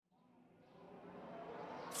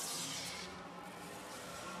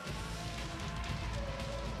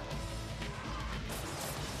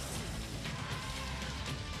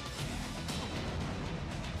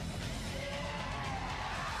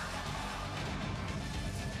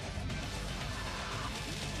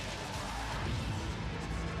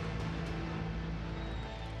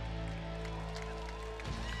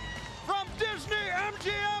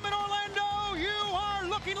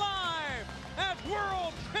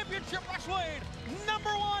Championship Wrestling,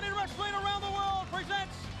 #1 in wrestling around the world,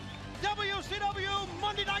 presents WCW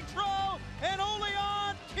Monday Nitro, and only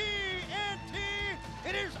on TNT.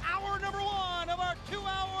 It is hour #1 of our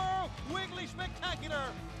 2-hour Wiggly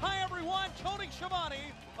Spectacular. Hi everyone, Tony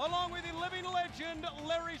Schiavone, along with the living legend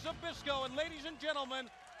Larry Zbyszko. And ladies and gentlemen,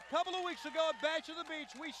 a couple of weeks ago at Bash of the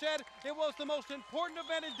Beach, we said it was the most important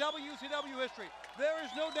event in WCW history. There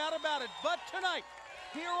is no doubt about it. But tonight,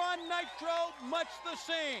 here on Nitro, much the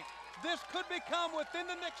same. This could become, within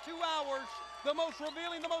the next 2 hours, the most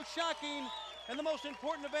revealing, the most shocking, and the most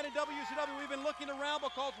important event in WCW. We've been looking around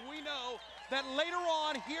because we know that later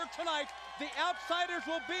on here tonight, the Outsiders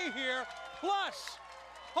will be here, plus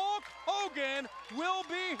Hulk Hogan will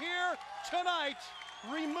be here tonight,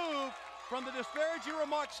 removed from the disparaging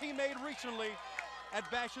remarks he made recently at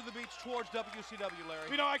Bash of the Beach towards WCW, Larry.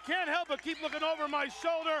 You know, I can't help but keep looking over my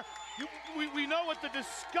shoulder. We know what the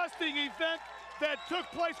disgusting event that took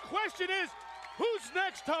place. Question is, who's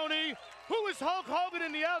next, Tony? Who is Hulk Hogan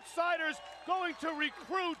and the Outsiders going to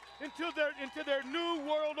recruit into their new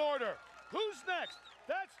world order? Who's next?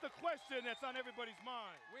 That's the question that's on everybody's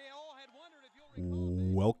mind. We all had wondered if you'll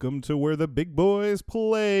recall. Welcome to Where the Big Boys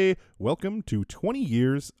Play. Welcome to 20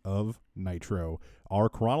 years of Nitro, our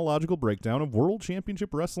chronological breakdown of World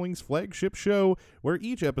Championship Wrestling's flagship show, where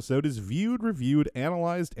each episode is viewed, reviewed,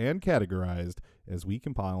 analyzed, and categorized as we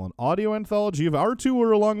compile an audio anthology of our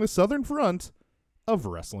tour along the southern front of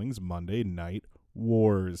wrestling's Monday Night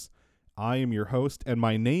Wars. I am your host, and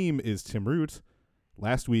my name is Tim Root.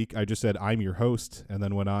 Last week, I just said I'm your host and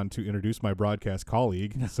then went on to introduce my broadcast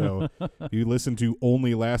colleague. So if you listened to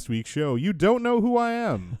only last week's show, you don't know who I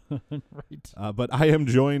am. Right. But I am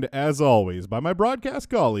joined, as always, by my broadcast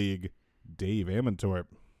colleague, Dave Amantorp.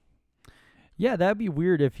 Yeah, that'd be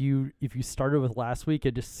weird if you started with last week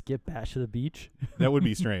and just skip Bash of the Beach. That would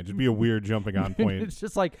be strange. It'd be a weird jumping on point. It's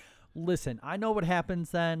just like, listen, I know what happens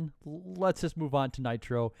then. Let's just move on to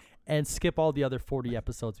Nitro and skip all the other 40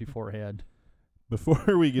 episodes beforehand.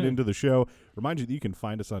 Before we get into the show, remind you that you can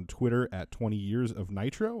find us on Twitter at 20 Years of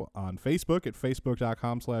Nitro, on Facebook at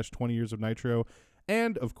facebook.com/20 Years of Nitro,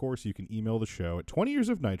 and, of course, you can email the show at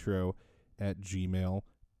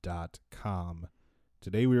 20yearsofnitro@gmail.com.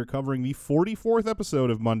 Today we are covering the 44th episode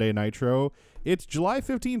of Monday Nitro. It's July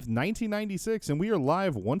 15th, 1996, and we are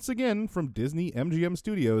live once again from Disney MGM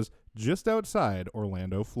Studios just outside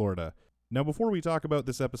Orlando, Florida. Now, before we talk about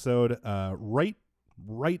this episode, right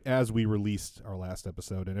as we released our last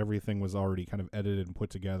episode and everything was already kind of edited and put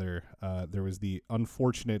together, there was the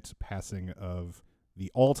unfortunate passing of the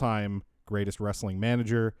all-time greatest wrestling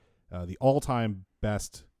manager, the all-time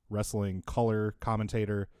best wrestling color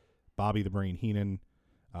commentator, Bobby the Brain Heenan.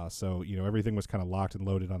 So, you know, everything was kind of locked and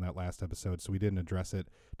loaded on that last episode, so we didn't address it.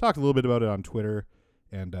 Talked a little bit about it on Twitter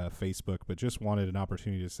and Facebook, but just wanted an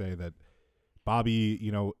opportunity to say that Bobby,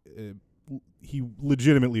 you know, he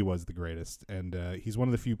legitimately was the greatest, and he's one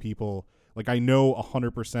of the few people, like, I know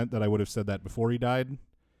 100% that I would have said that before he died.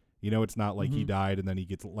 You know, it's not like he died and then he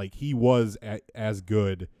gets, like, he was as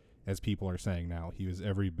good as people are saying now. He was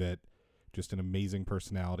every bit just an amazing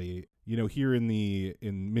personality. You know, here in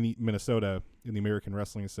Minnesota, in the American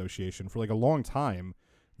Wrestling Association, for like a long time,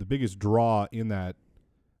 the biggest draw in that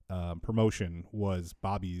promotion was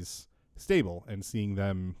Bobby's stable and seeing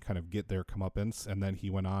them kind of get their comeuppance, and then he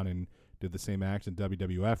went on and did the same act in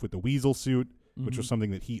WWF with the Weasel suit, which was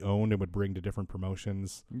something that he owned and would bring to different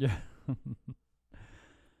promotions. Yeah.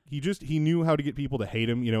 He knew how to get people to hate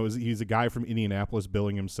him. You know, he's a guy from Indianapolis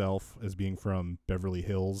billing himself as being from Beverly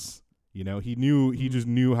Hills. You know, he just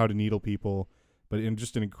knew how to needle people, but in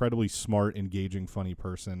just an incredibly smart, engaging, funny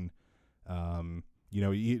person. You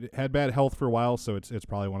know, he had bad health for a while, so it's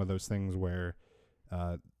probably one of those things where,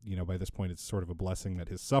 you know, by this point it's sort of a blessing that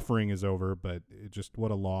his suffering is over, but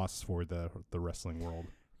what a loss for the wrestling world.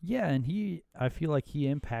 Yeah, and I feel like he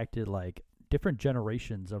impacted like different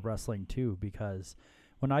generations of wrestling too, because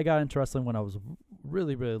when I got into wrestling when I was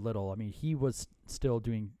really, really little, I mean, he was still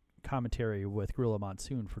doing commentary with Gorilla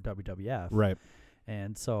Monsoon for WWF. Right.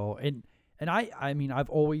 And so, and I mean,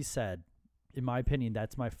 I've always said, in my opinion,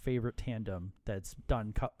 that's my favorite tandem that's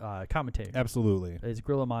done commentating. Absolutely. Is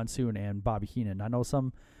Gorilla Monsoon and Bobby Heenan. I know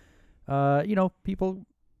some, you know, people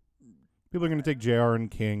are going to take JR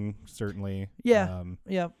and King, certainly. Yeah.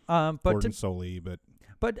 But Gordon Soley, But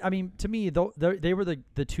I mean, to me, though, they were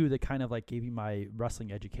the two that kind of like gave me my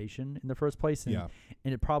wrestling education in the first place. And,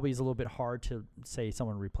 and it probably is a little bit hard to say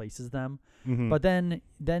someone replaces them. Mm-hmm. But then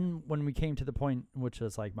when we came to the point, which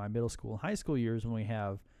is like my middle school and high school years, when we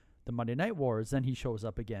have the Monday Night Wars, then he shows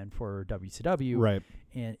up again for WCW. Right.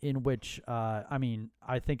 And in which, I mean,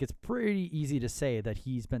 I think it's pretty easy to say that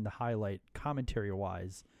he's been the highlight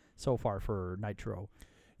commentary-wise so far for Nitro.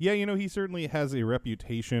 Yeah, he certainly has a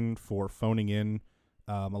reputation for phoning in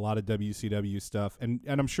a lot of WCW stuff, and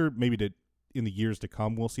I'm sure maybe in the years to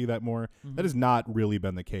come we'll see that more. Mm-hmm. That has not really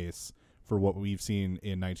been the case for what we've seen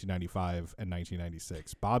in 1995 and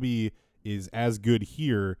 1996. Bobby is as good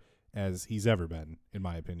here as he's ever been, in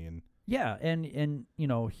my opinion. Yeah, and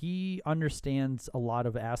he understands a lot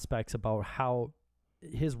of aspects about how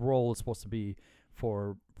his role is supposed to be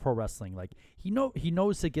for pro wrestling. Like he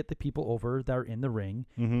knows to get the people over that are in the ring.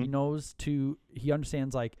 Mm-hmm. He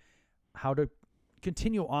understands like how to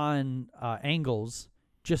continue on angles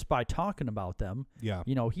just by talking about them. Yeah.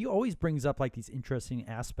 He always brings up like these interesting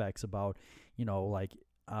aspects about,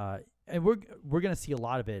 and we're gonna see a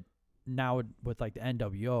lot of it now with like the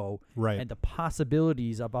NWO, right, and the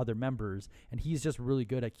possibilities of other members, and he's just really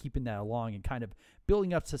good at keeping that along and kind of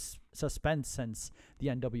building up suspense, since the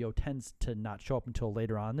NWO tends to not show up until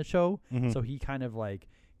later on in the show. Mm-hmm. So he kind of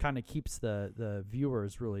keeps the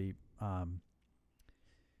viewers really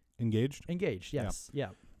engaged. Yes. Yeah.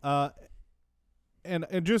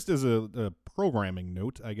 And just as a programming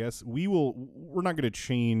note, I guess we're not going to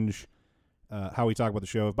change how we talk about the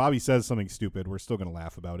show. If Bobby says something stupid, we're still going to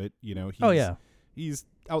laugh about it. He's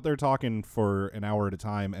out there talking for an hour at a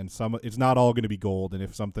time, and it's not all going to be gold. And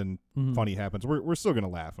if something funny happens, we're still going to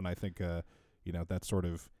laugh. And I think that's sort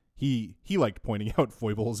of he liked pointing out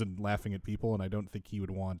foibles and laughing at people, and I don't think he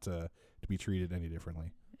would want to be treated any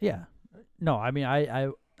differently. Yeah. No, I mean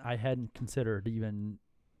I hadn't considered even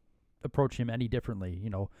approach him any differently.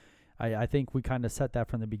 I think we kind of set that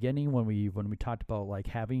from the beginning when we talked about like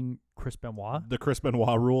having Chris Benoit. The Chris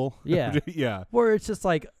Benoit rule. Yeah. Yeah. Where it's just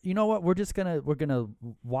like, you know what, we're gonna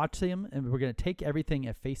watch him and we're gonna take everything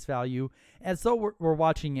at face value as though we're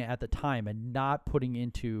watching it at the time, and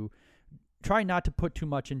try not to put too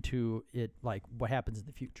much into it, like what happens in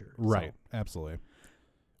the future. Right. So. Absolutely.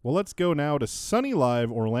 Well, let's go now to Sunny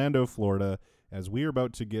Live, Orlando, Florida, as we are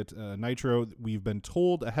about to get Nitro. We've been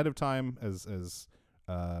told ahead of time, as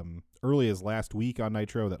early as last week on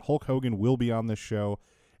Nitro, that Hulk Hogan will be on this show.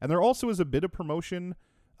 And there also is a bit of promotion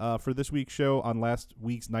for this week's show on last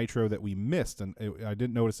week's Nitro that we missed, and I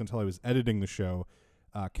didn't notice until I was editing the show.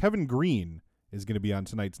 Kevin Green is going to be on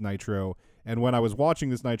tonight's Nitro, and when I was watching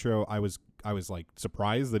this Nitro, I was like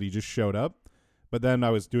surprised that he just showed up. But then I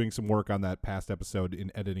was doing some work on that past episode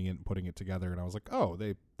in editing it and putting it together, and I was like, oh,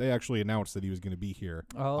 they actually announced that he was going to be here.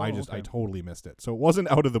 Oh, I totally missed it. So it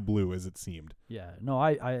wasn't out of the blue as it seemed. Yeah, no,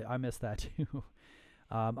 I missed that too.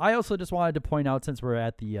 I also just wanted to point out, since we're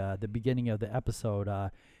at the beginning of the episode,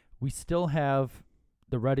 we still have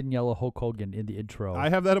the red and yellow Hulk Hogan in the intro. I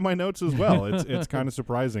have that in my notes as well. It's kind of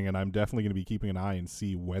surprising, and I'm definitely going to be keeping an eye and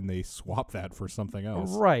see when they swap that for something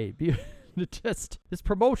else. Right. Just this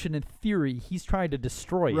promotion, in theory, he's trying to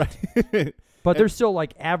destroy it. Right. But they're still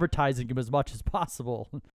like advertising him as much as possible.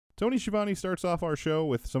 Tony Schiavone starts off our show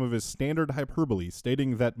with some of his standard hyperbole,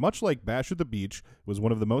 stating that much like Bash at the Beach was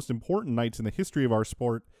one of the most important nights in the history of our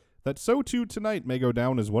sport, that so too tonight may go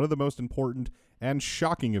down as one of the most important and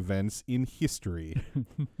shocking events in history.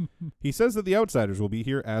 He says that the Outsiders will be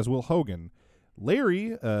here, as will Hogan.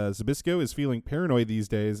 Larry Zbyszko is feeling paranoid these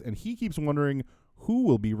days, and he keeps wondering who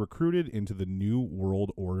will be recruited into the New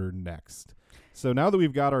World Order next. So now that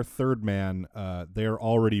we've got our third man, they're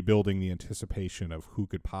already building the anticipation of who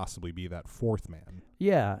could possibly be that fourth man.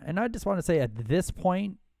 Yeah, and I just want to say at this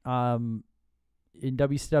point in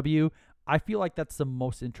WCW, I feel like that's the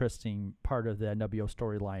most interesting part of the NWO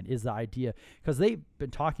storyline, is the idea, because they've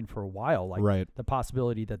been talking for a while, like right. the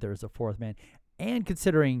possibility that there's a fourth man. And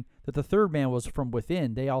considering that the third man was from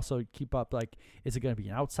within, they also keep up, like, is it going to be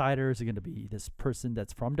an outsider? Is it going to be this person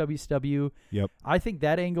that's from WCW? Yep. I think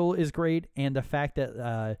that angle is great. And the fact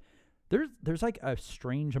that there's like a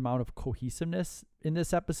strange amount of cohesiveness in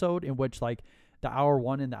this episode, in which like the hour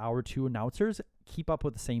one and the hour two announcers keep up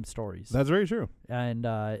with the same stories. That's very true.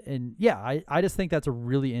 And yeah, I just think that's a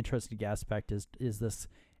really interesting aspect, is this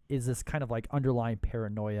kind of like underlying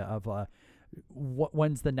paranoia of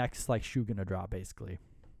when's the next like shoe gonna drop, basically.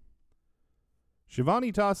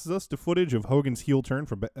 Schiavone tosses us to footage of Hogan's heel turn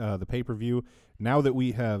from the pay-per-view. Now that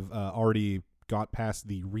we have already got past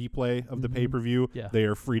the replay of the pay-per-view, they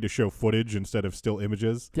are free to show footage instead of still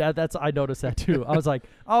images. Yeah, I noticed that too. I was like,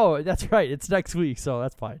 oh, that's right, it's next week, so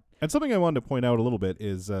that's fine. And something I wanted to point out a little bit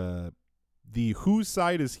is the whose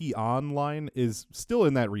side is he on line is still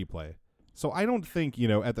in that replay. So I don't think,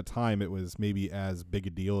 at the time it was maybe as big a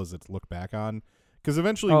deal as it's looked back on. Because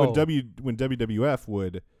eventually when WWF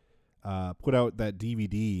would put out that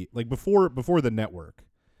DVD, like before the network,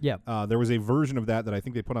 there was a version of that I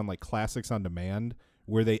think they put on like Classics on Demand,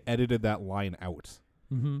 where they edited that line out.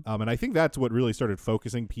 And I think that's what really started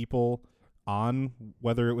focusing people on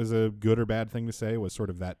whether it was a good or bad thing to say, was sort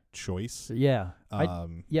of that choice. Yeah.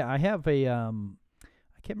 I have a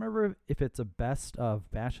I can't remember if it's a best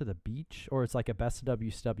of Bash of the Beach or it's like a best of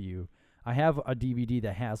WCW. I have a DVD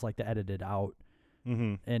that has like the edited out,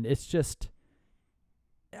 and it's just,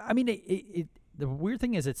 I mean, it the weird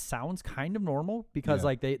thing is it sounds kind of normal because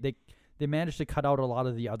like they managed to cut out a lot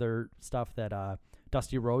of the other stuff that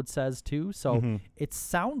Dusty Rhodes says too, so it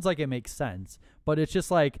sounds like it makes sense, but it's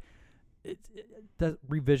just like the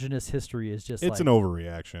revisionist history is just it's like, an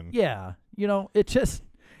overreaction. Yeah, it just.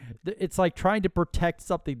 It's like trying to protect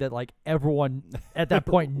something that like everyone at that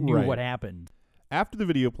point knew Right. what happened. After the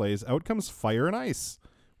video plays, out comes Fire and Ice.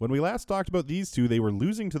 When we last talked about these two, they were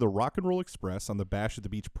losing to the Rock and Roll Express on the Bash at the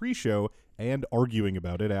Beach pre-show and arguing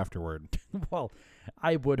about it afterward. Well,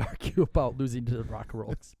 I would argue about losing to the Rock and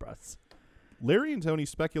Roll Express. Larry and Tony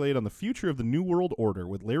speculate on the future of the New World Order,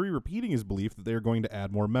 with Larry repeating his belief that they are going to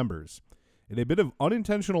add more members. In a bit of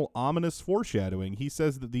unintentional, ominous foreshadowing, he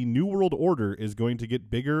says that the New World Order is going to get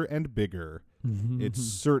bigger and bigger. It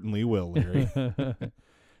certainly will, Larry.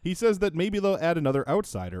 He says that maybe they'll add another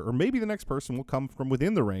outsider, or maybe the next person will come from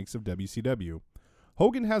within the ranks of WCW.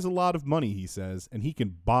 Hogan has a lot of money, he says, and he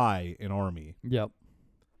can buy an army. Yep.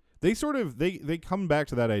 They sort of they come back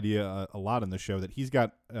to that idea a lot in the show, that he's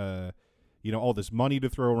got all this money to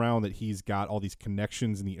throw around, that he's got all these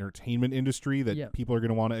connections in the entertainment industry that people are going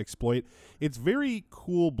to want to exploit. It's very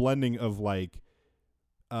cool blending of like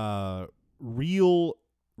real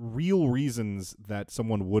reasons that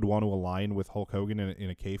someone would want to align with Hulk Hogan in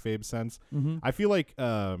a kayfabe sense. I feel like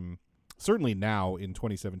certainly now in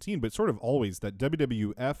 2017, but sort of always, that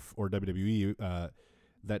WWF or WWE,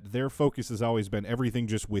 that their focus has always been everything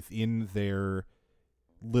just within their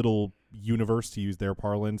little universe, to use their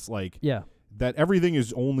parlance, like that everything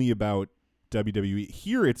is only about WWE.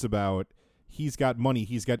 Here it's about, he's got money,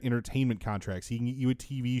 he's got entertainment contracts, he can get you a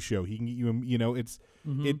TV show, he can get you it's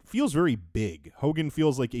it feels very big. Hogan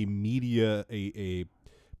feels like a media, a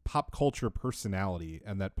pop culture personality,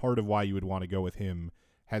 and that part of why you would want to go with him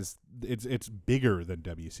it's bigger than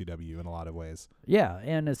WCW in a lot of ways. Yeah,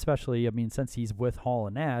 and especially, I mean, since he's with Hall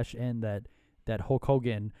and Nash, and that Hulk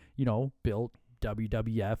Hogan, built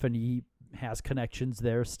WWF, and he has connections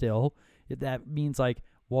there still. That means like,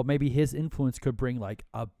 well, maybe his influence could bring like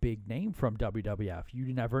a big name from WWF.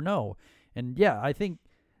 You never know. And yeah, I think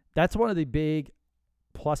that's one of the big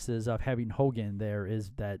pluses of having Hogan there,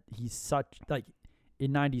 is that he's such, like,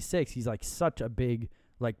 in '96, he's like such a big,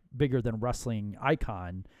 like bigger than wrestling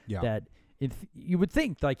icon that you would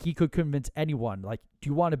think like he could convince anyone, like, do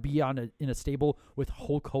you want to be in a stable with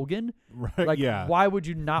Hulk Hogan? Right. Like, why would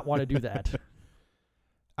you not want to do that?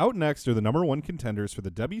 Out next are the number one contenders for the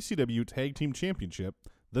WCW Tag Team Championship,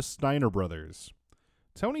 the Steiner Brothers.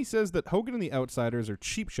 Tony says that Hogan and the Outsiders are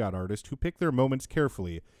cheap shot artists who pick their moments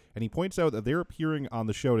carefully, and he points out that they're appearing on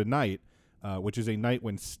the show tonight, which is a night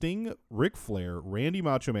when Sting, Ric Flair, Randy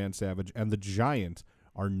Macho Man Savage, and The Giant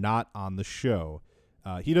are not on the show.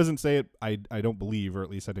 He doesn't say it, I don't believe, or at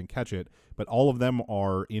least I didn't catch it, but all of them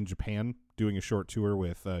are in Japan doing a short tour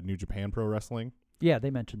with New Japan Pro Wrestling. Yeah,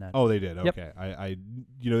 they mentioned that. Oh, they did? Okay. Yep. I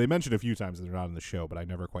they mentioned a few times that they're not on the show, but I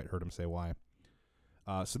never quite heard them say why.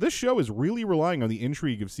 So this show is really relying on the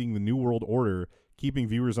intrigue of seeing the New World Order keeping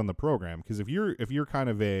viewers on the program, because if you're kind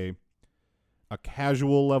of a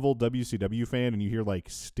casual level WCW fan and you hear like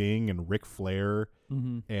Sting and Ric Flair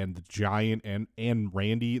and The Giant and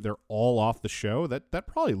Randy, they're all off the show, that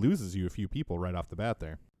probably loses you a few people right off the bat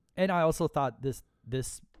there. And I also thought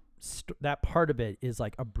that part of it is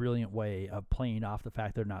like a brilliant way of playing off the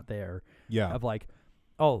fact they're not there. Yeah. Of like,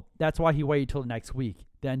 oh, that's why he waited till next week.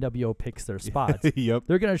 The NWO picks their spots. Yep.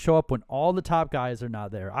 They're going to show up when all the top guys are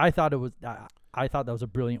not there. I thought that was a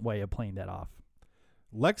brilliant way of playing that off.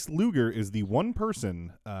 Lex Luger is the one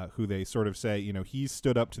person who they sort of say, he's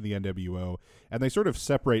stood up to the NWO, and they sort of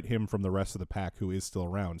separate him from the rest of the pack who is still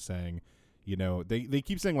around, saying, they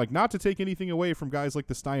keep saying, like, not to take anything away from guys like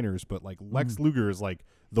the Steiners, but like Lex Luger is like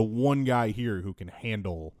the one guy here who can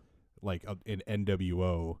handle like an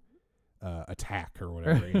NWO attack or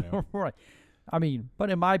whatever. Right. I mean, but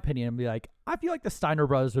in my opinion, I feel like the Steiner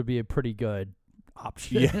brothers would be a pretty good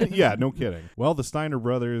option. Yeah, no kidding. Well, the Steiner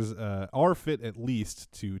brothers are fit at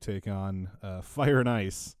least to take on Fire and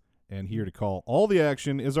Ice, and here to call all the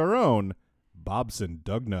action is our own Bobson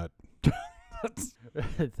Dugnut.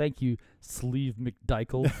 Thank you, Sleeve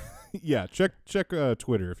McDykel. Yeah, check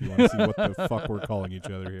Twitter if you want to see what the fuck we're calling each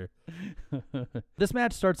other here. This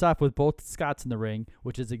match starts off with both Scotts in the ring,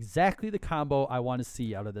 which is exactly the combo I want to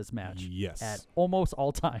see out of this match. Yes. At almost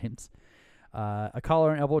all times. A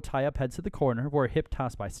collar and elbow tie-up heads to the corner, where a hip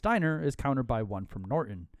toss by Steiner is countered by one from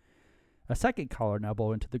Norton. A second collar and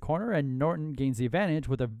elbow into the corner, and Norton gains the advantage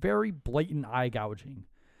with a very blatant eye gouging.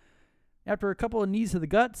 After a couple of knees to the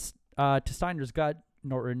guts, to Steiner's gut,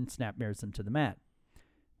 Norton snapmares him to the mat.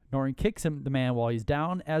 Norton kicks the man while he's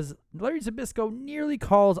down, as Larry Zbyszko nearly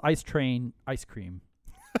calls Ice Train ice cream.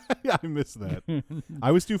 Yeah, I missed that.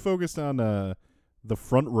 I was too focused on the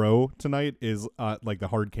front row tonight is like the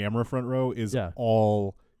hard camera front row is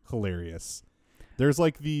all hilarious. There's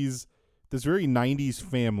like this very 90s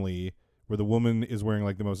family where the woman is wearing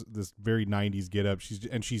like this very 90s getup.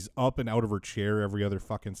 She's up and out of her chair every other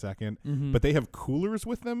fucking second. Mm-hmm. But they have coolers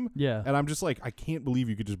with them. Yeah. And I'm just like, I can't believe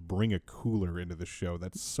you could just bring a cooler into the show.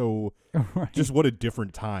 That's so Right. just what a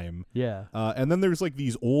different time. Yeah. And then there's like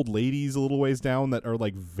these old ladies a little ways down that are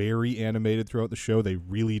like very animated throughout the show. They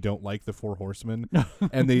really don't like the Four Horsemen,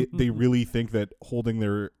 and they really think that holding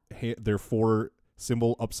their four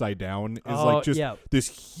symbol upside down is like just this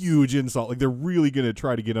huge insult. Like they're really gonna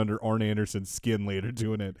try to get under Arn Anderson's skin later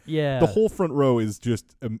doing it. Yeah. The whole front row is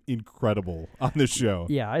just incredible on this show.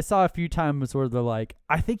 Yeah, I saw a few times where they're like,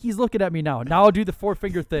 I think he's looking at me now. Now I'll do the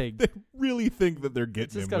four-finger thing. They really think that they're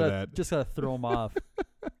getting him with that. Just gotta throw him off.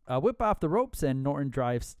 Whip off the ropes, and Norton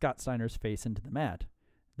drives Scott Steiner's face into the mat.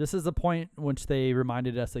 This is the point in which they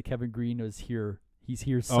reminded us that Kevin Green was here. He's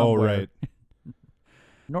here somewhere. Oh, right.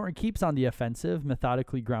 Norton keeps on the offensive,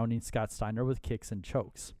 methodically grounding Scott Steiner with kicks and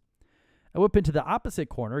chokes. A whip into the opposite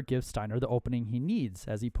corner gives Steiner the opening he needs,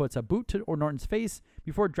 as he puts a boot to Norton's face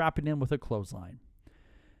before dropping him with a clothesline.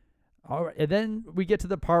 All right, and then we get to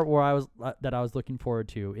the part where I was looking forward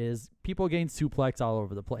to is people getting suplex all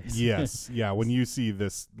over the place. Yes, yeah. When you see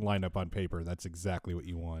this lineup on paper, that's exactly what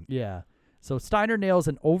you want. Yeah. So Steiner nails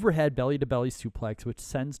an overhead belly-to-belly suplex, which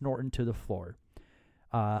sends Norton to the floor.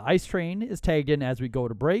 Ice Train is tagged in as we go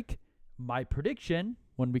to break. My prediction,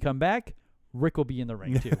 when we come back, Rick will be in the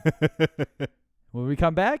ring too. When we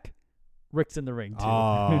come back, Rick's in the ring too.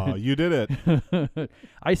 Oh, you did it.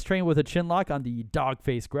 Ice Train with a chin lock on the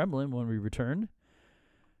dog-faced gremlin when we return.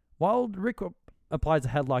 While Rick applies a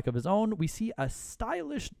headlock of his own, we see a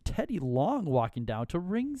stylish Teddy Long walking down to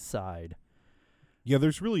ringside. Yeah,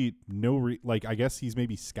 there's really no I guess he's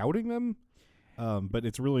maybe scouting them. But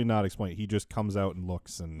it's really not explained. He just comes out and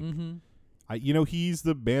looks, and he's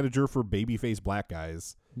the manager for babyface black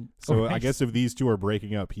guys. So I guess if these two are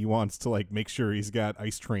breaking up, he wants to like make sure he's got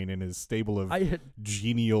Ice Train in his stable of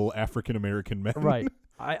genial African American men. Right.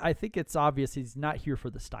 I think it's obvious he's not here for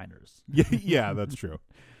the Steiners. Yeah, that's true.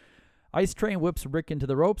 Ice Train whips Rick into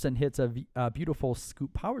the ropes and hits a beautiful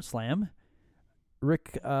scoop power slam.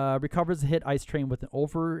 Rick recovers the hit Ice Train with an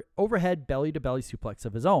overhead belly-to-belly suplex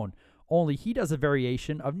of his own. Only he does a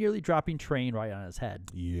variation of nearly dropping Train right on his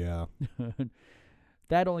head. Yeah.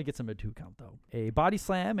 That only gets him a 2 count, though. A body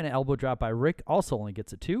slam and an elbow drop by Rick also only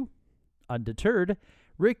gets a 2. Undeterred,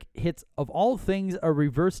 Rick hits, of all things, a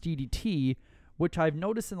reverse DDT, which I've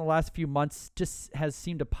noticed in the last few months just has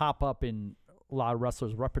seemed to pop up in a lot of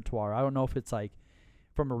wrestlers' repertoire. I don't know if it's like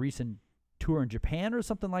from a recent tour in Japan or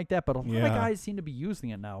something like that, but a lot of guys seem to be using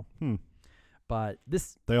it now. But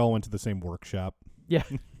they all went to the same workshop. Yeah.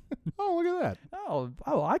 Oh, look at that.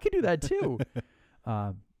 Oh, I could do that too.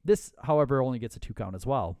 This, however, only gets a 2 count as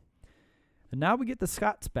well. And now we get the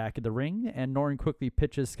Scots back in the ring, and Norton quickly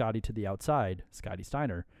pitches Scotty to the outside, Scotty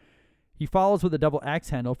Steiner. He follows with a double axe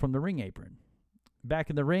handle from the ring apron. Back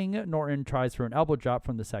in the ring, Norton tries for an elbow drop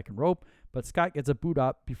from the second rope, but Scott gets a boot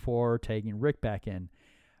up before tagging Rick back in.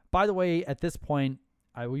 By the way, at this point,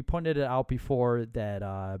 we pointed it out before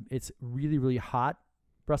that it's really, really hot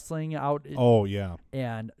wrestling out. Oh, yeah.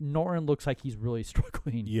 And Norton looks like he's really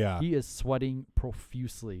struggling. Yeah. He is sweating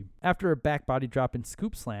profusely. After a back body drop and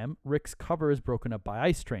scoop slam, Rick's cover is broken up by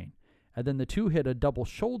Ice Train. And then the two hit a double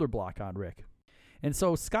shoulder block on Rick. And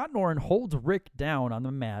so Scott Norton holds Rick down on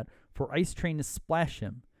the mat for Ice Train to splash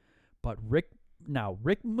him. But Rick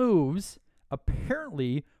moves,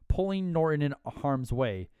 apparently pulling Norton in harm's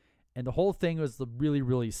way. And the whole thing was really,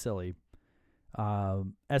 really silly.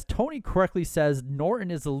 As Tony correctly says, Norton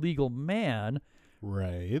is a legal man.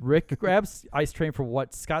 Right. Rick grabs Ice Train for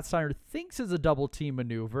what Scott Steiner thinks is a double team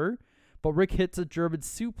maneuver, but Rick hits a German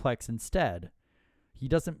suplex instead. He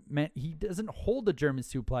doesn't hold the German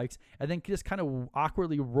suplex and then just kind of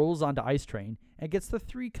awkwardly rolls onto Ice Train and gets the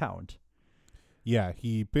 3 count. Yeah,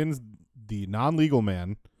 he pins the non-legal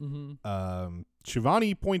man. Mm-hmm.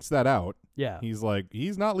 Shivani points that out. Yeah. He's like,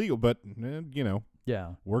 he's not legal, but,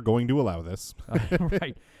 yeah, we're going to allow this.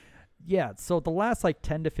 Right. Yeah, so the last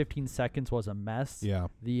 10 to 15 seconds was a mess. Yeah.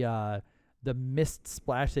 The missed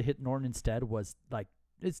splash that hit Norton instead was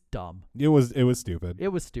It's dumb. It was stupid. It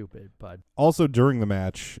was stupid, but Also, during the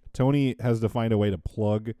match, Tony has to find a way to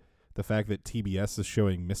plug the fact that TBS is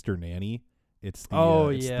showing Mr. Nanny. It's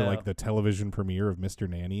the the television premiere of Mr.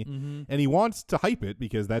 Nanny. Mm-hmm. And he wants to hype it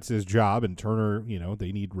because that's his job, and Turner,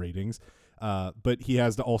 they need ratings. But he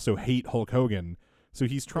has to also hate Hulk Hogan. So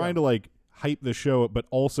he's trying to hype the show, but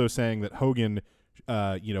also saying that Hogan,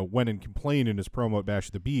 went and complained in his promo at Bash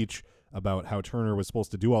at the Beach about how Turner was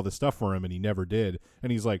supposed to do all this stuff for him and he never did.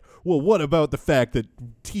 And he's like, well, what about the fact that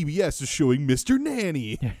TBS is showing Mr.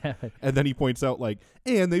 Nanny? And then he points out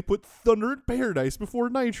and they put Thunder in Paradise before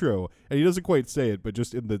Nitro. And he doesn't quite say it, but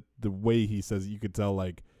just in the way he says it, you could tell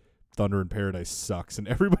Thunder in Paradise sucks and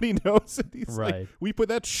everybody knows it. He's right. We put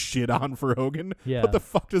that shit on for Hogan. Yeah. What the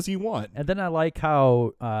fuck does he want? And then I like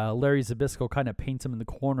how Larry Zbyszko kind of paints him in the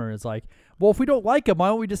corner and is like, well, if we don't like him, why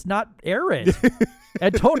don't we just not air it?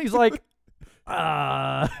 And Tony's like,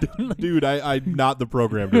 dude, I'm not the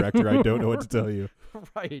program director. I don't know what to tell you.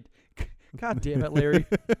 Right. God damn it, Larry.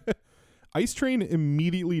 Ice Train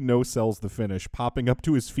immediately no-sells the finish, popping up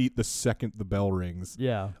to his feet the second the bell rings.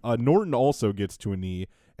 Yeah. Norton also gets to a knee,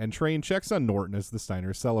 and Train checks on Norton as the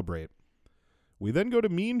Steiners celebrate. We then go to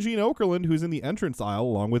Mean Gene Okerlund, who's in the entrance aisle,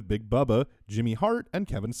 along with Big Bubba, Jimmy Hart, and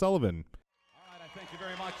Kevin Sullivan. All right, I thank you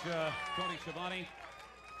very much, Tony Schiavone.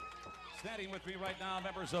 Standing with me right now,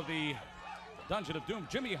 members of the Dungeon of Doom,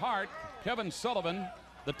 Jimmy Hart, Kevin Sullivan,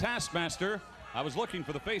 the Taskmaster. I was looking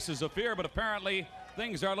for the Faces of Fear, but apparently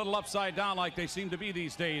things are a little upside down like they seem to be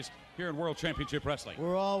these days here in World Championship Wrestling.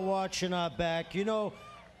 We're all watching our back.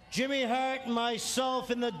 Jimmy Hart and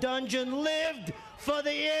myself in the Dungeon lived for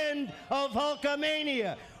the end of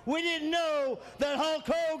Hulkamania. We didn't know that Hulk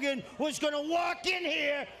Hogan was going to walk in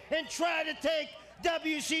here and try to take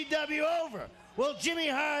WCW over. Well, Jimmy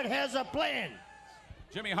Hart has a plan.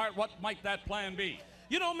 Jimmy Hart, what might that plan be?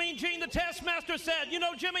 Mean Gene, the Taskmaster said,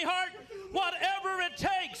 Jimmy Hart, whatever it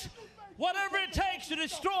takes to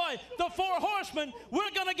destroy the Four Horsemen,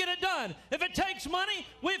 we're going to get it done. If it takes money,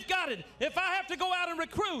 we've got it. If I have to go out and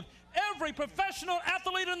recruit every professional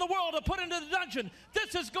athlete in the world to put into the Dungeon,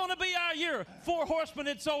 this is going to be our year. Four Horsemen,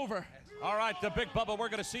 it's over. All right, the Big Bubba, we're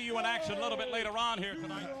going to see you in action a little bit later on here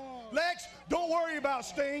tonight. Lex, don't worry about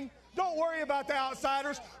Sting. Don't worry about the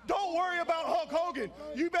Outsiders. Don't worry about Hulk Hogan.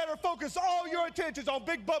 You better focus all your attentions on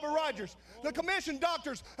Big Bubba Rogers. The commission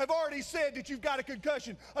doctors have already said that you've got a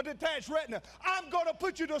concussion, a detached retina. I'm going to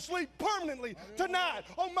put you to sleep permanently tonight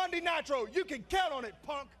on Monday Nitro. You can count on it,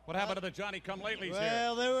 punk. What happened to the Johnny-come-latelys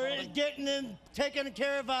Well, they were taking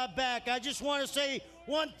care of our back. I just want to say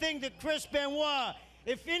one thing to Chris Benoit.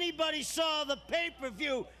 If anybody saw the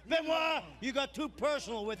pay-per-view, Benoit, you got too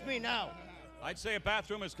personal with me now. I'd say a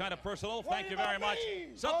bathroom is kind of personal. Thank you very much.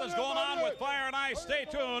 Something's going on with Fire and Ice. Stay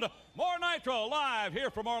tuned. More Nitro live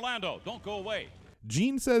here from Orlando. Don't go away.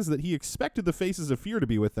 Gene says that he expected the Faces of Fear to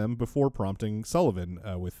be with them before prompting Sullivan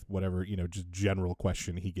with whatever, just general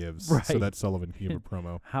question he gives. Right. So that Sullivan can give a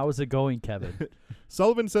promo. How is it going, Kevin?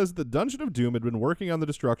 Sullivan says the Dungeon of Doom had been working on the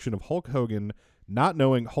destruction of Hulk Hogan, not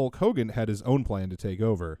knowing Hulk Hogan had his own plan to take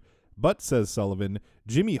over. But, says Sullivan,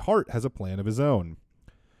 Jimmy Hart has a plan of his own.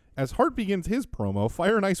 As Hart begins his promo,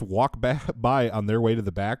 Fire and Ice walk by on their way to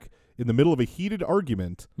the back in the middle of a heated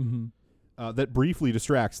argument that briefly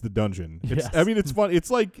distracts the Dungeon. It's fun.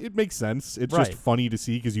 It's it makes sense. It's just funny to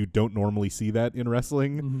see because you don't normally see that in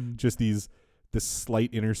wrestling. Just this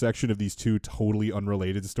slight intersection of these two totally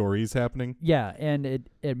unrelated stories happening. Yeah, and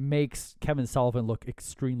it makes Kevin Sullivan look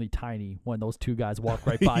extremely tiny when those two guys walk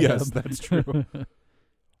right by him. Yes, that's true.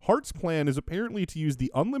 Hart's plan is apparently to use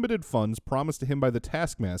the unlimited funds promised to him by the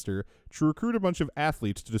Taskmaster to recruit a bunch of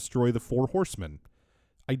athletes to destroy the Four Horsemen.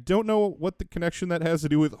 I don't know what the connection that has to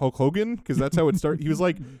do with Hulk Hogan, because that's how it started. He was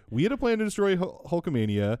like, we had a plan to destroy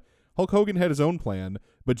Hulkamania. Hulk Hogan had his own plan,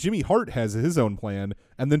 but Jimmy Hart has his own plan,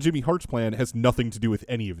 and then Jimmy Hart's plan has nothing to do with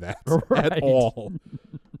any of that at all.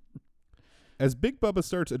 As Big Bubba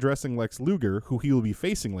starts addressing Lex Luger, who he will be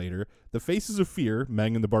facing later, the Faces of Fear,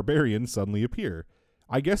 Meng and the Barbarian, suddenly appear.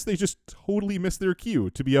 I guess they just totally missed their cue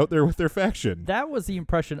to be out there with their faction. That was the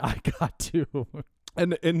impression I got too.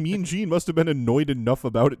 And Mean Gene must have been annoyed enough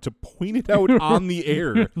about it to point it out on the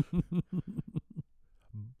air.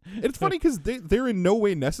 It's funny because they're in no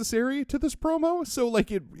way necessary to this promo. So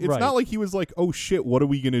it's not like he was like, oh shit, what are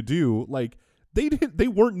we gonna do? They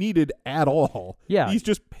weren't needed at all. Yeah. He's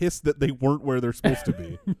just pissed that they weren't where they're supposed to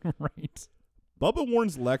be. Right. Bubba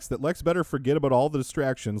warns Lex that Lex better forget about all the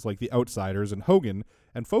distractions like the Outsiders and Hogan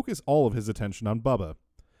and focus all of his attention on Bubba.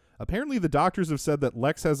 Apparently the doctors have said that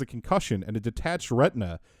Lex has a concussion and a detached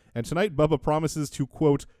retina, and tonight Bubba promises to,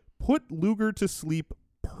 quote, put Luger to sleep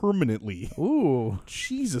permanently. Ooh.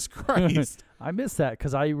 Jesus Christ. I missed that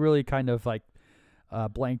because I really kind of like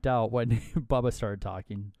blanked out when Bubba started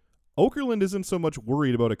talking. Okerlund isn't so much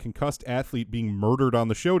worried about a concussed athlete being murdered on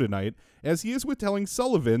the show tonight as he is with telling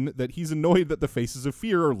Sullivan that he's annoyed that the Faces of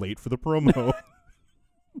Fear are late for the promo.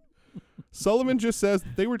 Sullivan just says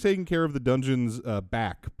that they were taking care of the Dungeon's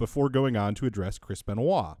back before going on to address Chris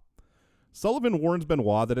Benoit. Sullivan warns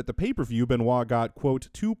Benoit that at the pay-per-view, Benoit got, quote,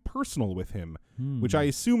 too personal with him, which I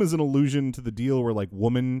assume is an allusion to the deal where, like,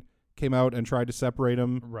 Woman came out and tried to separate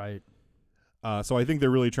him. Right. So I think they're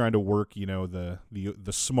really trying to work, you know, the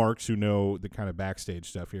smarks who know the kind of backstage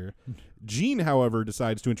stuff here. Gene, however,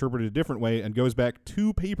 decides to interpret it a different way and goes back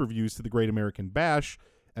 2 pay-per-views to the Great American Bash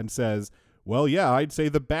and says, well, yeah, I'd say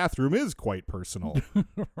the bathroom is quite personal.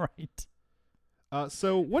 Right.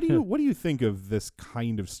 So what do you think of this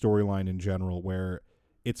kind of storyline in general, where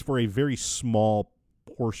it's for a very small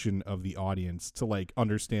portion of the audience to like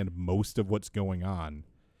understand most of what's going on?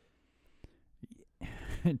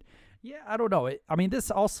 Yeah, I don't know.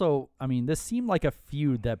 This seemed like a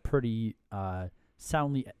feud that pretty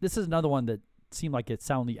soundly. This is another one that seemed like it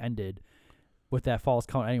soundly ended with that Falls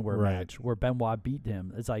Count Anywhere match where Benoit beat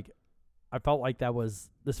him. It's like I felt like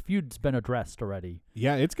this feud's been addressed already.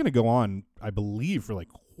 Yeah, it's going to go on, I believe, for like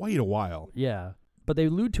quite a while. Yeah, but they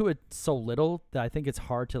allude to it so little that I think it's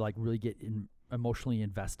hard to like really get emotionally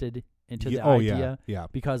invested into the idea. Yeah.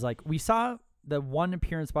 Because like we saw the one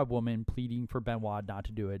appearance by Woman pleading for Benoit not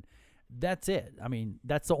to do it. That's it. I mean,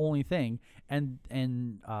 that's the only thing. And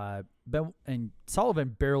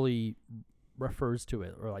Sullivan barely refers to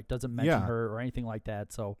it or like doesn't mention her or anything like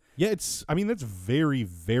that. So yeah, that's very,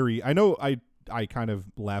 very. I know I kind of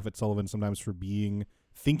laugh at Sullivan sometimes for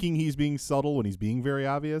thinking he's being subtle when he's being very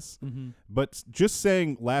obvious. Mm-hmm. But just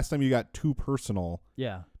saying last time you got too personal.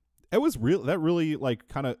 Yeah. It was real. That really like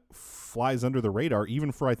kind of flies under the radar,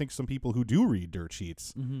 even for I think some people who do read dirt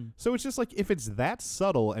sheets. Mm-hmm. So it's just like if it's that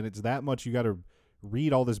subtle and it's that much, you got to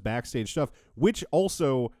read all this backstage stuff, which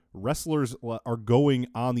also wrestlers are going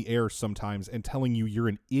on the air sometimes and telling you you're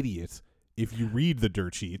an idiot if you read the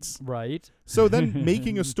dirt sheets. Right. So then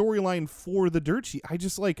making a storyline for the dirt sheet,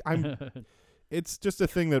 it's just a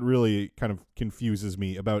thing that really kind of confuses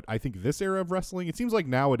me about, I think, this era of wrestling. It seems like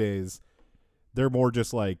nowadays they're more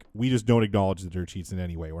just like, we just don't acknowledge the dirt sheets in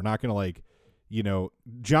any way. We're not going to like, you know,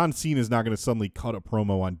 John Cena's not going to suddenly cut a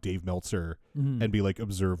promo on Dave Meltzer and be like,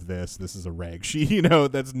 observe this is a rag sheet. You know,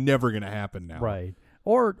 that's never going to happen now. Right.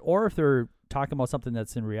 Or if they're talking about something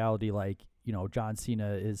that's in reality, like, you know, John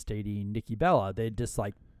Cena is dating Nikki Bella, they just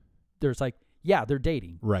like, there's like, yeah, they're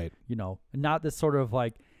dating. Right. You know, and not this sort of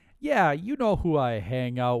like, yeah, you know who I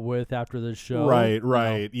hang out with after the show. Right.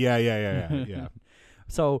 You know? Yeah.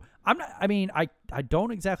 So I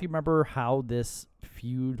don't exactly remember how this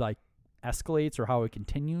feud like escalates or how it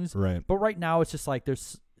continues. Right. But right now it's just like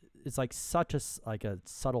it's like such a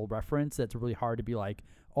subtle reference that's really hard to be like,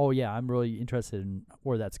 oh yeah, I'm really interested in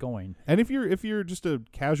where that's going. And if you're just a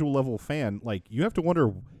casual level fan, like you have to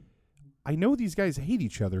wonder, I know these guys hate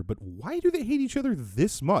each other, but why do they hate each other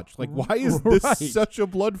this much? Like, why is this such a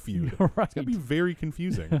blood feud? Right. It's gonna be very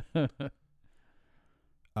confusing.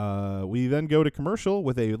 We then go to commercial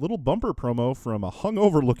with a little bumper promo from a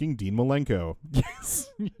hungover-looking Dean Malenko. Yes,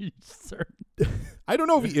 sir. I don't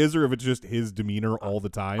know if he is or if it's just his demeanor all the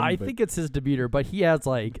time. I think it's his demeanor, but he has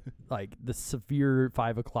like the severe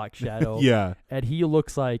 5 o'clock shadow. Yeah, and he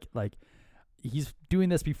looks like he's doing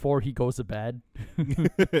this before he goes to bed.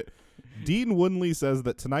 Dean Woodley says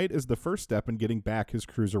that tonight is the first step in getting back his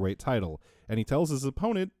cruiserweight title, and he tells his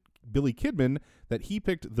opponent, Billy Kidman, that he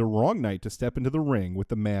picked the wrong night to step into the ring with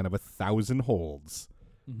the man of 1,000 holds.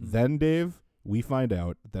 Mm-hmm. Then, Dave, we find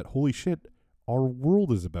out that, holy shit, our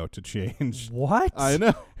world is about to change. What? I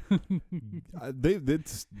know.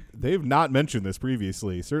 They've not mentioned this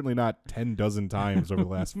previously. Certainly not 10 dozen times over the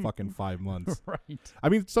last fucking 5 months. Right. I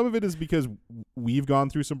mean, some of it is because we've gone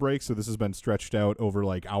through some breaks, so this has been stretched out over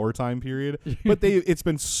like our time period. But it's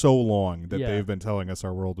been so long that they've been telling us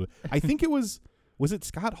our world. I think it was it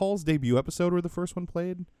Scott Hall's debut episode where the first one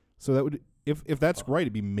played? So that would, if that's right,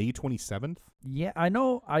 it'd be May 27th. Yeah, I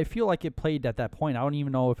know. I feel like it played at that point. I don't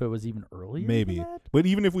even know if it was even earlier. Maybe. Than that. But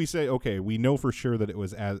even if we say, okay, we know for sure that it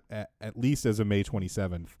was at least as of May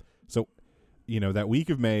 27th. So, you know, that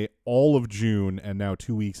week of May, all of June, and now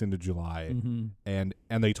 2 weeks into July. Mm-hmm.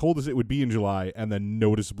 And they told us it would be in July and then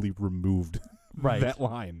noticeably removed that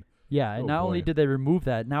line. Yeah, and not only did they remove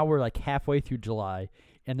that, now we're like halfway through July,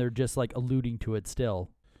 and they're just like alluding to it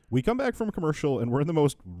still. We come back from commercial, and we're in the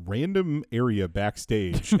most random area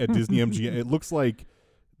backstage at Disney MGM. It looks like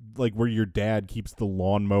like where your dad keeps the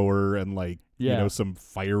lawnmower and like you know some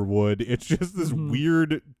firewood. It's just this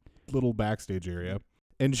weird little backstage area.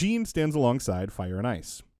 And Gene stands alongside Fire and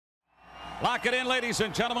Ice. Lock it in, ladies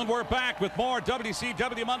and gentlemen. We're back with more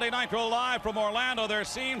WCW Monday Nitro live from Orlando. There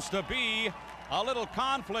seems to be a little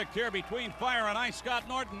conflict here between Fire and Ice. Scott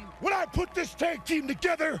Norton. When I put this tag team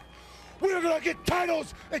together, we were going to get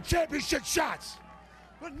titles and championship shots.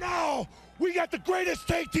 But now we got the greatest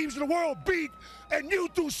tag teams in the world beat, and you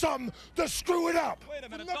do something to screw it up. Wait a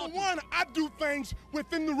minute. Number one, I do things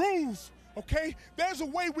within the rules. Okay, there's a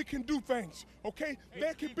way we can do things. Okay,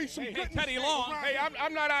 there can be some goodness. Teddy Long. Hey,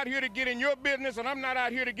 I'm not out here to get in your business, and I'm not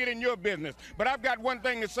out here to get in your business. But I've got one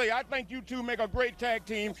thing to say. I think you two make a great tag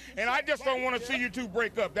team, and I just don't want to see you two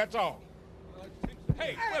break up. That's all.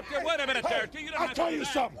 Hey, wait a minute there. I'll tell you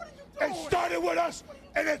something. It started with us,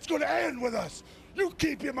 and it's going to end with us. You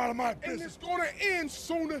keep him out of my business. And it's going to end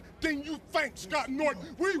sooner than you think, Scott Norton.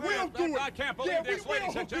 We will do it. I can't believe this,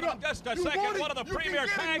 ladies and gentlemen. Just a second. One of the premier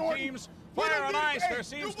tag teams, Fire and Ice. There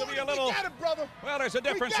seems to be a little. Well, there's a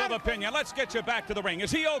difference of opinion. Let's get you back to the ring.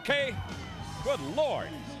 Is he okay? Good Lord.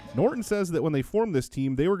 Norton says that when they formed this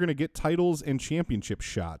team, they were going to get titles and championship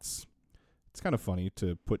shots. It's kind of funny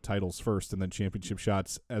to put titles first and then championship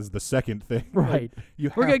shots as the second thing. Right.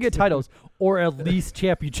 Like, we're going to get titles or at least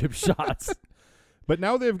championship shots. But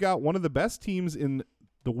now they've got one of the best teams in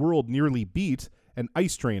the world nearly beat, and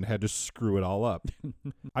Ice Train had to screw it all up.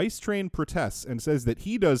 Ice Train protests and says that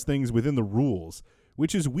he does things within the rules,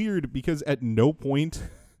 which is weird because at no point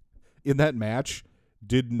in that match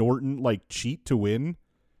did Norton like cheat to win.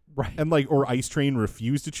 Right. And like, or Ice Train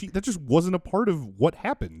refused to cheat. That just wasn't a part of what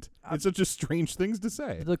happened. It's such a strange things to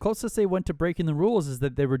say. The closest they went to breaking the rules is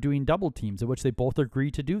that they were doing double teams, in which they both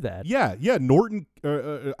agreed to do that. Yeah. Norton,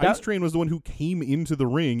 Ice Train was the one who came into the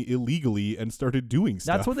ring illegally and started doing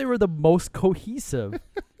stuff. That's when they were the most cohesive.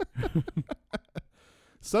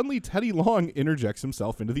 Suddenly, Teddy Long interjects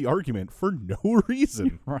himself into the argument for no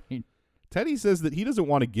reason. Right. Teddy says that he doesn't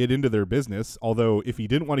want to get into their business, although if he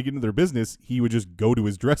didn't want to get into their business, he would just go to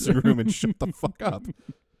his dressing room and shut the fuck up.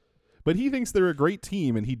 But he thinks they're a great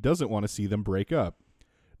team, and he doesn't want to see them break up.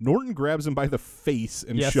 Norton grabs him by the face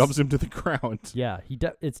and shoves him to the ground. Yeah,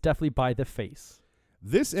 it's definitely by the face.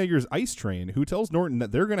 This angers Ice Train, who tells Norton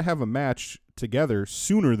that they're going to have a match together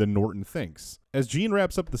sooner than Norton thinks. As Gene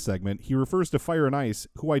wraps up the segment, he refers to Fire and Ice,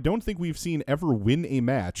 who I don't think we've seen ever win a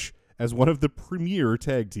match, as one of the premier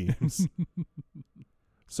tag teams.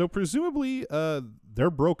 So presumably they're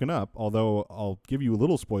broken up, although I'll give you a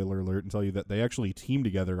little spoiler alert and tell you that they actually team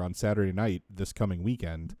together on Saturday night this coming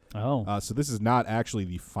weekend. Oh. So this is not actually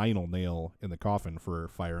the final nail in the coffin for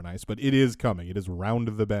Fire and Ice, but it is coming. It is round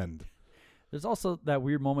the bend. There's also that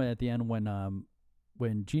weird moment at the end when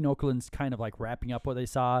Gene Okerlund's kind of like wrapping up what they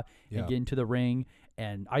saw and getting to the ring,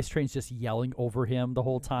 and Ice Train's just yelling over him the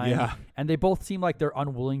whole time. Yeah. And they both seem like they're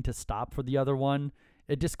unwilling to stop for the other one.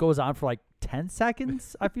 It just goes on for like 10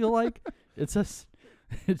 seconds, I feel like. It's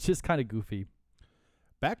just kind of goofy.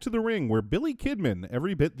 Back to the ring, where Billy Kidman,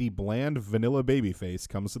 every bit the bland vanilla babyface,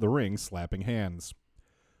 comes to the ring slapping hands.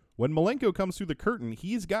 When Malenko comes through the curtain,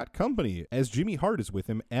 he's got company, as Jimmy Hart is with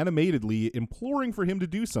him, animatedly imploring for him to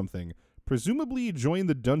do something, presumably join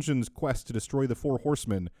the Dungeon's quest to destroy the Four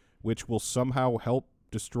Horsemen, which will somehow help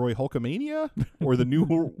destroy Hulkamania or the New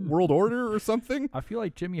World Order or something. I feel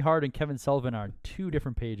like Jimmy Hart and Kevin Sullivan are on two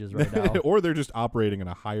different pages right now. Or they're just operating on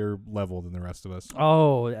a higher level than the rest of us.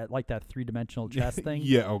 Oh, like that three-dimensional chess thing?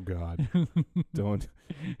 Yeah, oh God. Don't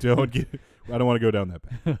get... I don't want to go down that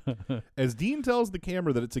path. As Dean tells the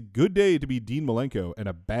camera that it's a good day to be Dean Malenko and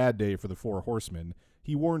a bad day for the Four Horsemen,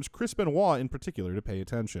 he warns Chris Benoit in particular to pay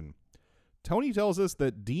attention. Tony tells us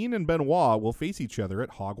that Dean and Benoit will face each other at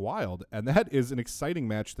Hog Wild, and that is an exciting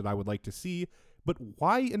match that I would like to see, but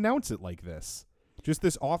why announce it like this? Just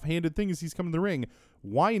this offhanded thing as he's coming to the ring.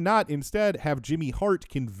 Why not instead have Jimmy Hart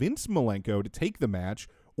convince Malenko to take the match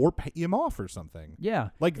or pay him off or something? Yeah.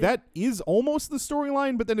 Like, that is almost the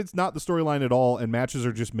storyline, but then it's not the storyline at all, and matches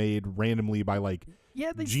are just made randomly by, like,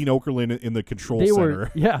 Gene Okerlund in the control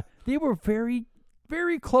center. They were very,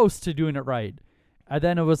 very close to doing it right. And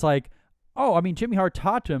then it was like, oh, I mean, Jimmy Hart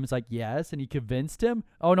talked to him. It's like, yes, and he convinced him.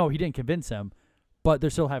 Oh, no, he didn't convince him, but they're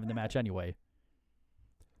still having the match anyway.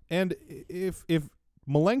 And if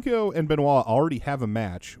Malenko and Benoit already have a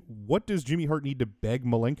match, what does Jimmy Hart need to beg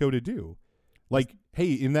Malenko to do? Like,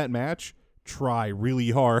 hey, in that match, try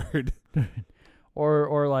really hard.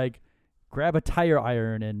 or like, grab a tire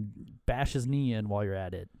iron and bash his knee in while you're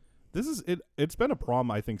at it. This is it. It's been a problem,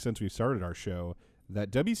 I think, since we started our show,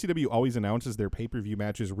 that WCW always announces their pay-per-view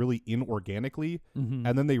matches really inorganically,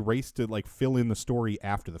 and then they race to like fill in the story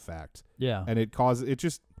after the fact. Yeah. And it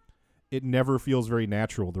just it never feels very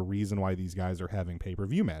natural, the reason why these guys are having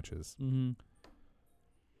pay-per-view matches. Mm-hmm.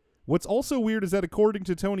 What's also weird is that, according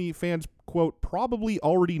to Tony, fans, quote, probably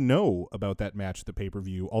already know about that match at the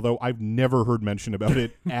pay-per-view, although I've never heard mention about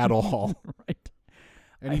it at all. Right.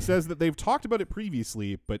 And he says that they've talked about it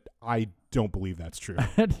previously, but I don't believe that's true.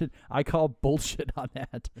 I call bullshit on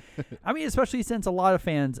that. I mean, especially since a lot of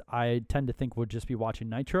fans, I tend to think, would just be watching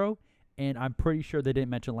Nitro, and I'm pretty sure they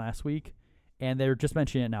didn't mention last week, and they're just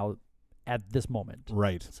mentioning it now at this moment.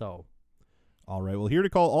 Right. So... All right, well, here to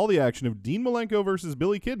call all the action of Dean Malenko versus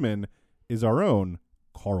Billy Kidman is our own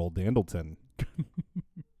Carl Dandleton.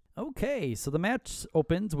 Okay, so the match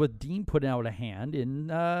opens with Dean putting out a hand in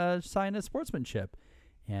sign of sportsmanship.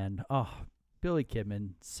 And, Billy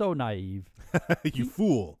Kidman, so naive. You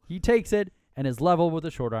fool. He takes it and is level with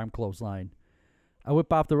a short arm clothesline. A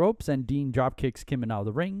whip off the ropes, and Dean drop kicks Kidman out of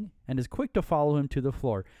the ring and is quick to follow him to the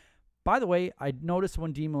floor. By the way, I noticed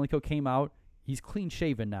when Dean Malenko came out, he's clean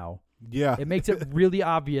shaven now. Yeah. It makes it really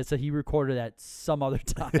obvious that he recorded at some other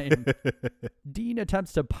time. Dean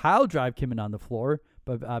attempts to pile drive Kidman on the floor,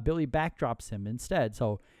 but Billy backdrops him instead.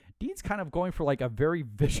 So Dean's kind of going for like a very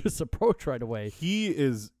vicious approach right away. He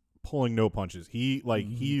is pulling no punches.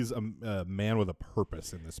 He's a man with a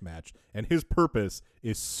purpose in this match, and his purpose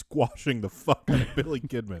is squashing the fuck out of Billy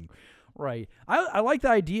Kidman. Right. I like the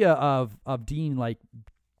idea of Dean like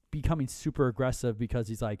becoming super aggressive because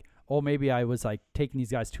he's like, oh, maybe I was like taking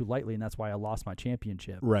these guys too lightly, and that's why I lost my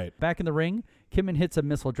championship. Right. Back in the ring, Kidman hits a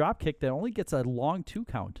missile drop kick that only gets a long 2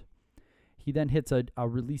 count. He then hits a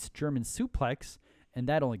released German suplex, and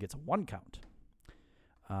that only gets a 1 count.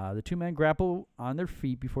 The two men grapple on their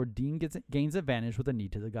feet before Dean gains advantage with a knee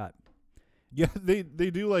to the gut. Yeah, they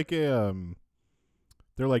do like a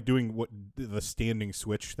they're like doing what the standing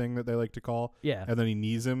switch thing that they like to call. Yeah. And then he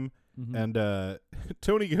knees him, and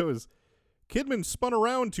Tony goes, Kidman spun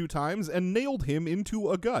around 2 times and nailed him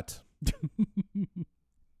into a gut.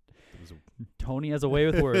 Tony has a way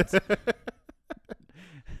with words.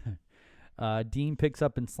 Dean picks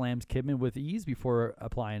up and slams Kidman with ease before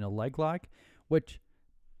applying a leg lock, which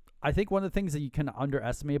I think one of the things that you can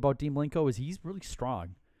underestimate about Dean Malenko is he's really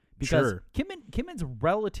strong. Because Kidman's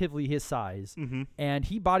relatively his size, and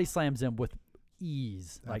he body slams him with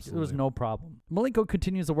ease. Like, it was no problem. Malenko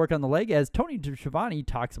continues to work on the leg as Tony Schiavone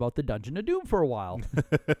talks about the Dungeon of Doom for a while.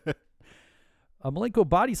 A Malenko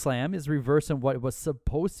body slam is reversing what was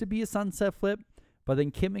supposed to be a sunset flip, but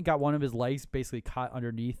then Kidman got one of his legs basically caught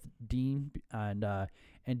underneath Dean, and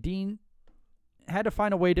Dean had to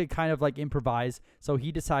find a way to kind of like improvise, so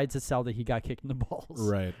he decides to sell that he got kicked in the balls.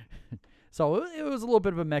 Right. So it was a little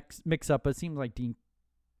bit of a mix-up, but it seemed like Dean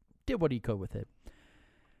did what he could with it.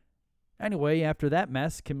 Anyway, after that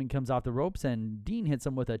mess, Kidman comes off the ropes, and Dean hits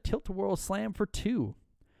him with a tilt-a-whirl slam for 2.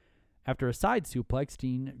 After a side suplex,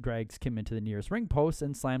 Dean drags Kidman to the nearest ring post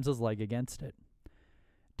and slams his leg against it.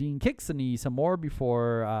 Dean kicks the knee some more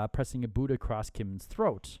before pressing a boot across Kidman's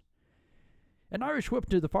throat. An Irish whip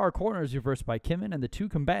to the far corner is reversed by Kidman, and the two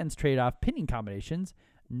combatants trade off pinning combinations,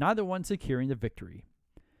 neither one securing the victory.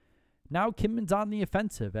 Now Kidman's on the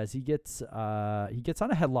offensive as he gets on a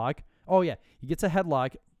headlock. Oh yeah, he gets a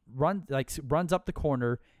headlock, runs up the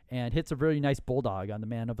corner and hits a really nice bulldog on the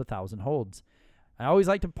man of 1,000 holds. I always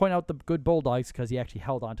like to point out the good bulldogs because he actually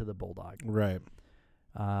held onto the bulldog. Right.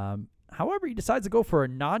 However, he decides to go for a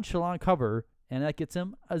nonchalant cover, and that gets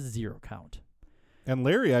him a 0 count. And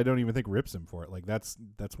Larry, I don't even think rips him for it. Like that's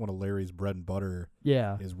one of Larry's bread and butter.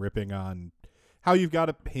 Yeah. Is ripping on how you've got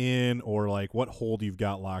a pin or like what hold you've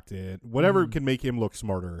got locked in. Whatever can make him look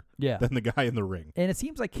smarter than the guy in the ring. And it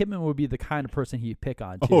seems like Kidman would be the kind of person he'd pick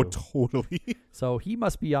on too. Oh, totally. So he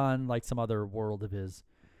must be on like some other world of his.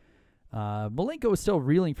 Malenko is still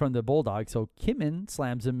reeling from the bulldog, so Kidman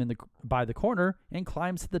slams him by the corner and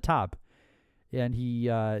climbs to the top. And he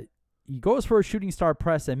goes for a shooting star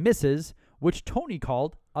press and misses, which Tony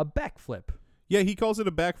called a backflip. Yeah, he calls it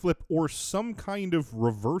a backflip or some kind of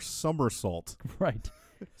reverse somersault. Right.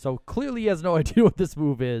 So clearly he has no idea what this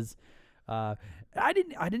move is. I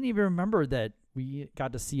didn't even remember that we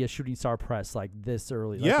got to see a shooting star press like this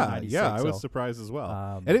early. Like yeah, I was surprised as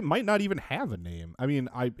well. And it might not even have a name. I mean,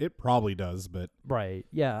 it probably does, but right.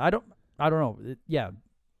 Yeah, I don't know.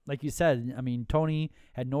 Like you said, I mean, Tony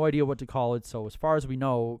had no idea what to call it. So as far as we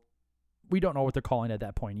know, we don't know what they're calling it at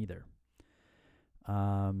that point either.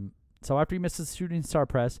 So after he misses the shooting star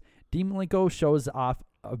press, Dean Malenko shows off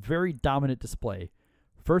a very dominant display.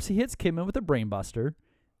 First, he hits Kidman with a brainbuster,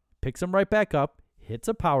 picks him right back up, hits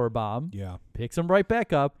a power bomb, picks him right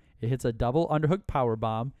back up, it hits a double underhook power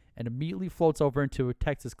bomb, and immediately floats over into a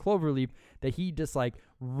Texas cloverleaf that he just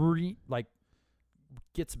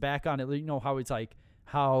gets back on it. You know how it's like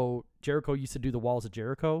how Jericho used to do the Walls of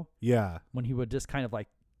Jericho Yeah. when he would just kind of like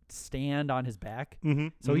stand on his back. Mm-hmm.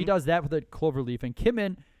 So he does that with a cloverleaf, and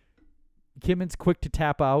Kimmon's quick to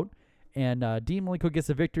tap out, and Dean Malenko gets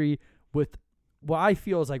a victory with what I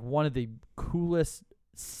feel is like one of the coolest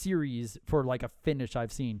series for like a finish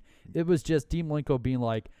I've seen. It was just Dean Malenko being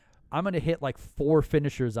like, I'm going to hit like 4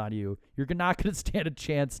 finishers on you. You're not going to stand a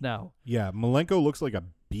chance now. Yeah, Malenko looks like a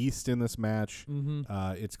beast in this match.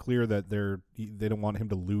 Mm-hmm. It's clear that they don't want him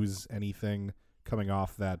to lose anything coming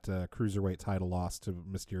off that cruiserweight title loss to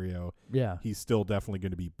Mysterio. Yeah. He's still definitely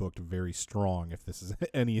going to be booked very strong if this is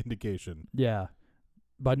any indication. Yeah.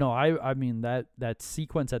 But no, I mean that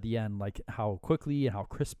sequence at the end, like how quickly and how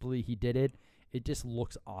crisply he did it, it just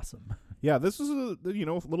looks awesome. Yeah, this was a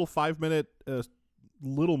little 5-minute,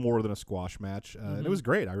 little more than a squash match, and it was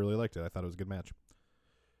great. I really liked it. I thought it was a good match.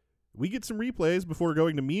 We get some replays before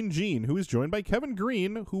going to Mean Gene, who is joined by Kevin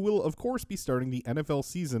Green, who will of course be starting the NFL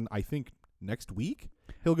season. I think next week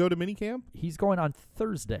he'll go to minicamp. He's going on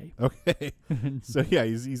Thursday. Okay, so yeah,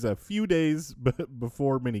 he's a few days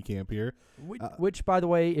before minicamp here. Which, by the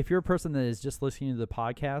way, if you're a person that is just listening to the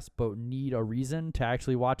podcast but need a reason to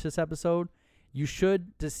actually watch this episode, you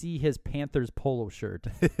should to see his Panthers polo shirt.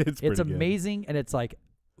 It's amazing, and it's like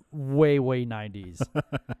way 90s.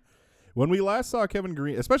 When we last saw Kevin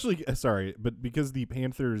Green, but because the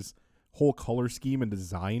Panthers' whole color scheme and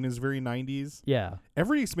design is very 90s. Yeah.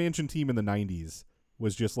 Every expansion team in the 90s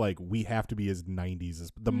was just like, we have to be as 90s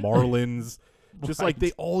as the Marlins. Just Right. like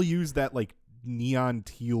they all use that like neon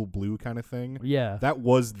teal blue kind of thing. Yeah. That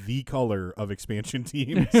was the color of expansion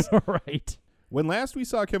teams. Right. When last we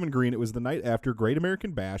saw Kevin Green, it was the night after Great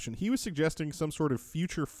American Bash, and he was suggesting some sort of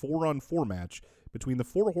future 4-on-4 match between the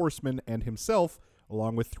Four Horsemen and himself,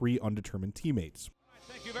 along with 3 undetermined teammates.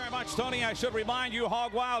 Thank you very much, Tony. I should remind you,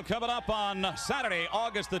 Hog Wild coming up on Saturday,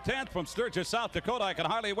 August the 10th from Sturgis, South Dakota. I can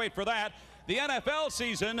hardly wait for that. The NFL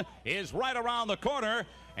season is right around the corner,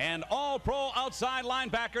 and all-pro outside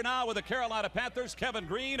linebacker now with the Carolina Panthers, Kevin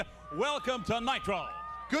Green. Welcome to Nitro.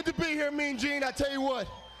 Good to be here, Mean Gene. I tell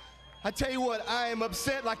you what, I am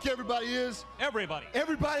upset like everybody is. Everybody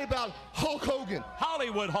about Hulk Hogan.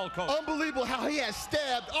 Hollywood Hulk Hogan. Unbelievable how he has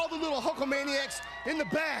stabbed all the little Hulkamaniacs in the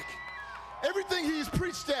back. Everything he's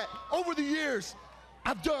preached at over the years,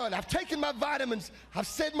 I've done. I've taken my vitamins. I've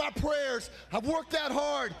said my prayers. I've worked out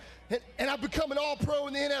hard. And I've become an all-pro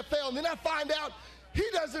in the NFL. And then I find out he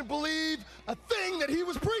doesn't believe a thing that he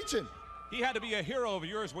was preaching. He had to be a hero of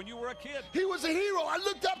yours when you were a kid. He was a hero. I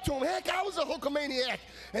looked up to him. Heck, I was a Hulkamaniac.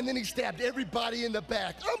 And then he stabbed everybody in the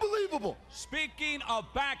back. Unbelievable. Speaking of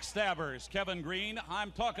backstabbers, Kevin Green,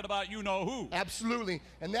 I'm talking about you-know-who. Absolutely.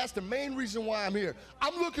 And that's the main reason why I'm here.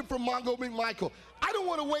 I'm looking for Mongo McMichael. I don't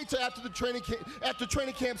want to wait till after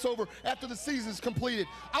training camp's over, after the season's completed.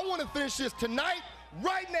 I want to finish this tonight,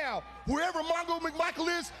 right now. Wherever Mongo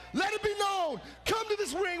McMichael is, let it be known. Come to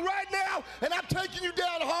this ring right now, and I'm taking you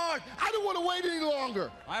down hard. I don't want to wait any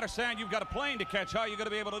longer. I understand you've got a plane to catch. How are you going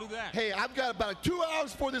to be able to do that? Hey, I've got about 2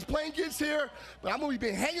 hours before this plane gets here, but I'm going to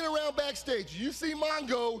be hanging around backstage. You see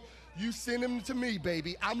Mongo, you send him to me,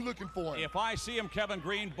 baby. I'm looking for him. If I see him, Kevin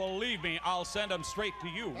Green, believe me, I'll send him straight to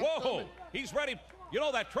you. Whoa, he's ready. You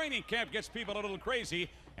know that training camp gets people a little crazy,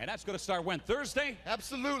 and that's going to start when, Thursday?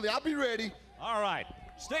 Absolutely. I'll be ready. All right.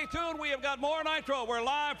 Stay tuned. We have got more Nitro. We're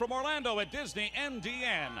live from Orlando at Disney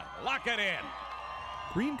MDN. Lock it in.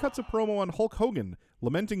 Green cuts a promo on Hulk Hogan,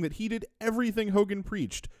 lamenting that he did everything Hogan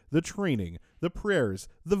preached, the training, the prayers,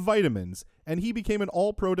 the vitamins, and he became an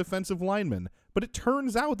all-pro defensive lineman. But it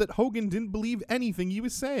turns out that Hogan didn't believe anything he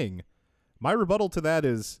was saying. My rebuttal to that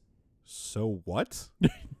is, so what?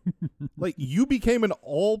 Like, you became an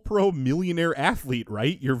all-pro millionaire athlete,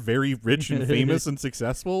 right? You're very rich and famous and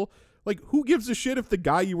successful. Like, who gives a shit if the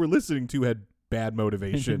guy you were listening to had bad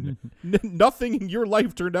motivation? Nothing in your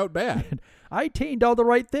life turned out bad. I attained all the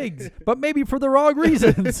right things, but maybe for the wrong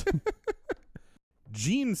reasons.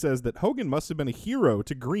 Gene says that Hogan must have been a hero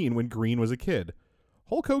to Green when Green was a kid.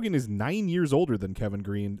 Hulk Hogan is 9 years older than Kevin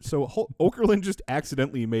Green, so Okerlund just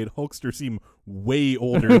accidentally made Hulkster seem way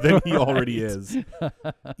older than he already is.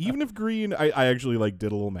 Even if Green, I actually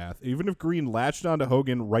did a little math. Even if Green latched onto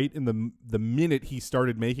Hogan right in the minute he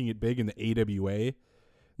started making it big in the AWA,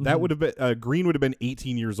 that would have been Green would have been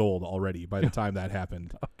 18 years old already by the time that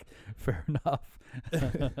happened. Okay, fair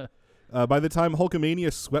enough. By the time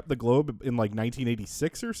Hulkamania swept the globe in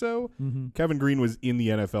 1986 or so, Kevin Green was in the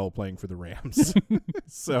NFL playing for the Rams.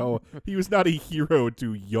 So he was not a hero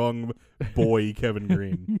to young boy Kevin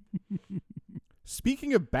Green.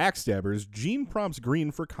 Speaking of backstabbers, Gene prompts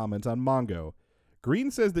Green for comment on Mongo.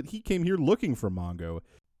 Green says that he came here looking for Mongo.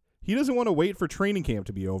 He doesn't want to wait for training camp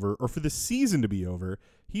to be over or for the season to be over.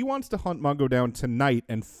 He wants to hunt Mongo down tonight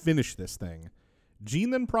and finish this thing.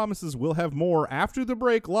 Gene then promises we'll have more after the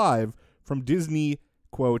break live from Disney,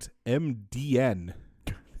 quote, MDN.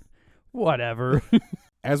 Whatever.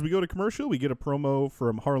 As we go to commercial, we get a promo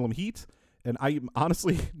from Harlem Heat, and I'm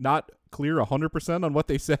honestly not clear 100% on what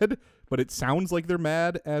they said, but it sounds like they're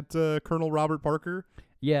mad at Colonel Robert Parker.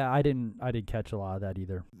 Yeah, I didn't catch a lot of that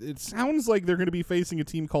either. It sounds like they're going to be facing a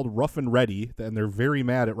team called Rough and Ready, and they're very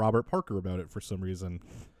mad at Robert Parker about it for some reason.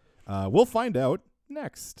 We'll find out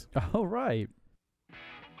next. All right.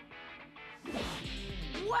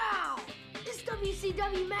 Wow! This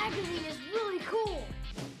WCW magazine is really cool.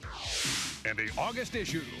 And the August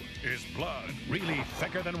issue, is blood really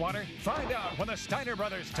thicker than water? Find out when the Steiner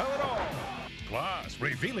brothers tell it all. Plus,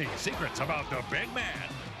 revealing secrets about the big man.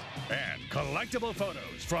 And collectible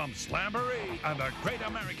photos from Slamboree and the Great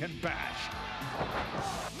American Bash.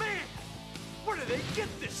 Man, where do they get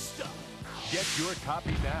this stuff? Get your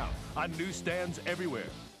copy now on newsstands everywhere.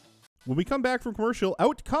 When we come back from commercial,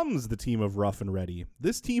 out comes the team of Rough and Ready.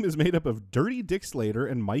 This team is made up of Dirty Dick Slater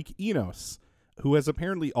and Mike Enos, who has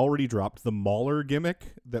apparently already dropped the Mauler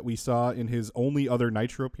gimmick that we saw in his only other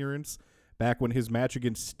Nitro appearance back when his match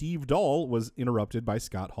against Steve Dahl was interrupted by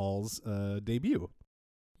Scott Hall's debut.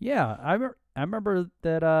 Yeah, I remember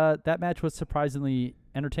that that match was surprisingly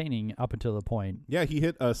entertaining up until the point. Yeah, he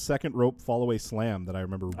hit a second rope fall-away slam that I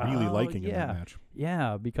remember really liking in that match.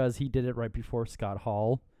 Yeah, because he did it right before Scott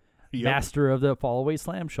Hall, Yep. master of the fall-away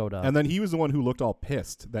slam, showed up. And then he was the one who looked all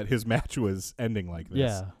pissed that his match was ending like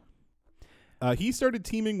this. Yeah. He started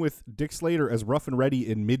teaming with Dick Slater as Rough and Ready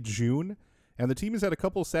in mid-June, and the team has had a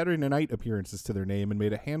couple Saturday Night appearances to their name and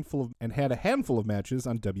had a handful of matches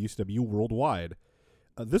on WCW Worldwide.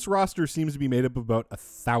 This roster seems to be made up of about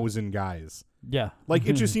 1,000 guys. Yeah. Like,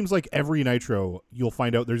 it just seems like every Nitro, you'll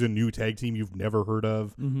find out there's a new tag team you've never heard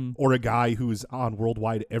of, or a guy who's on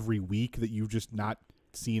Worldwide every week that you've just not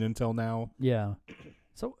seen until now. Yeah.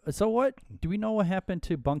 So what? Do we know what happened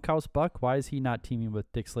to Bunkhouse Buck? Why is he not teaming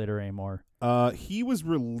with Dick Slater anymore? He was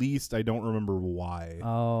released. I don't remember why.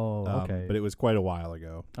 Oh, okay. But it was quite a while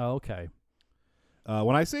ago. Oh, okay.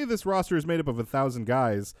 When I say this roster is made up of 1,000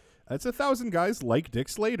 guys, it's 1,000 guys like Dick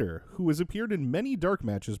Slater, who has appeared in many dark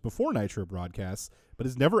matches before Nitro broadcasts, but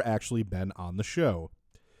has never actually been on the show.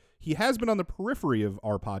 He has been on the periphery of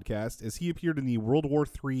our podcast, as he appeared in the World War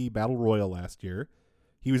III Battle Royal last year.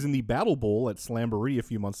 He was in the Battle Bowl at Slamboree a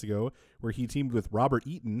few months ago, where he teamed with Robert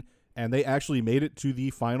Eaton, and they actually made it to the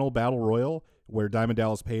final Battle Royal, where Diamond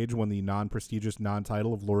Dallas Page won the non-prestigious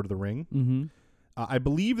non-title of Lord of the Ring. Mm-hmm. I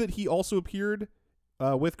believe that he also appeared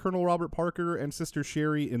with Colonel Robert Parker and Sister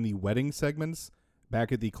Sherry in the wedding segments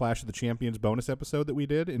back at the Clash of the Champions bonus episode that we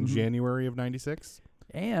did in January of 96.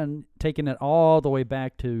 And taking it all the way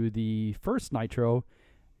back to the first Nitro,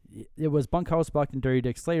 it was Bunkhouse Buck and Dirty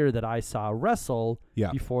Dick Slater that I saw wrestle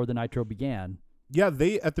before the Nitro began. Yeah,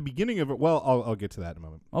 they, at the beginning of it, well, I'll get to that in a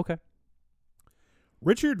moment. Okay.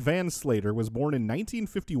 Richard Van Slater was born in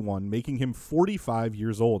 1951, making him 45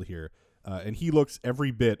 years old here. And he looks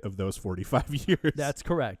every bit of those 45 years. That's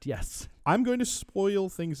correct, yes. I'm going to spoil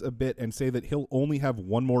things a bit and say that he'll only have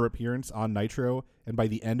one more appearance on Nitro, and by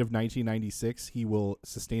the end of 1996, he will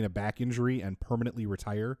sustain a back injury and permanently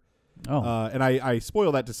retire. Oh. And I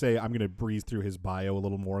spoil that to say I'm going to breeze through his bio a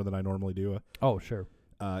little more than I normally do. Oh, sure.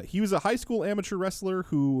 He was a high school amateur wrestler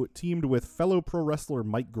who teamed with fellow pro wrestler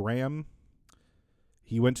Mike Graham.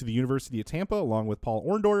 He went to the University of Tampa along with Paul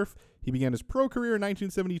Orndorff. He began his pro career in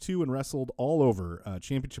 1972 and wrestled all over.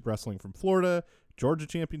 Championship Wrestling from Florida, Georgia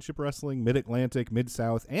Championship Wrestling, Mid-Atlantic,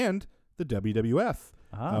 Mid-South, and the WWF,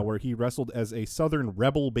 where he wrestled as a Southern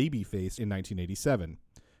Rebel babyface in 1987.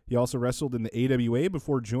 He also wrestled in the AWA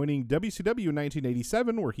before joining WCW in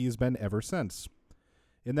 1987, where he has been ever since.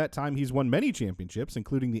 In that time, he's won many championships,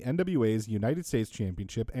 including the NWA's United States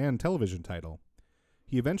Championship and television title.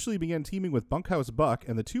 He eventually began teaming with Bunkhouse Buck,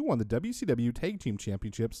 and the two won the WCW Tag Team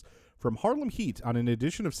Championships from Harlem Heat on an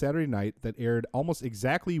edition of Saturday Night that aired almost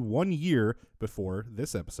exactly 1 year before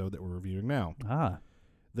this episode that we're reviewing now.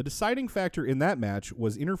 The deciding factor in that match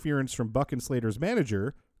was interference from Buck and Slater's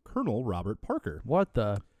manager, Colonel Robert Parker. What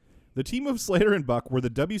the? The team of Slater and Buck were the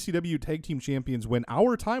WCW Tag Team Champions when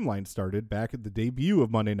our timeline started back at the debut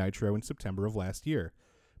of Monday Nitro in September of last year.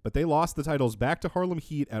 But they lost the titles back to Harlem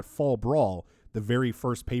Heat at Fall Brawl, the very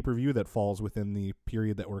first pay-per-view that falls within the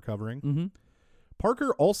period that we're covering. Mm-hmm.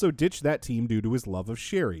 Parker also ditched that team due to his love of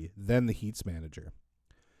Sherry, then the Heat's manager.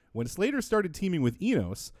 When Slater started teaming with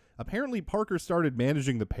Enos, apparently Parker started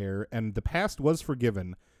managing the pair, and the past was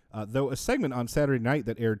forgiven, though a segment on Saturday Night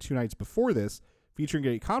that aired 2 nights before this featuring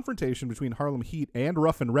a confrontation between Harlem Heat and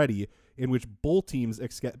Rough and Ready, in which both teams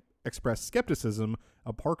expressed skepticism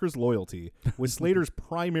of Parker's loyalty, with Slater's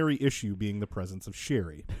primary issue being the presence of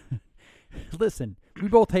Sherry. Listen, we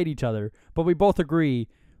both hate each other, but we both agree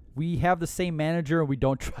we have the same manager and we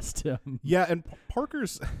don't trust him. Yeah, and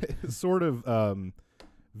Parker's sort of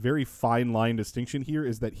very fine line distinction here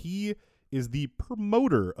is that he is the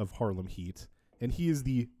promoter of Harlem Heat, and he is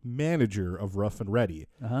the manager of Rough and Ready.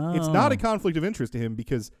 Oh. It's not a conflict of interest to him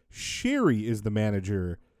because Sherry is the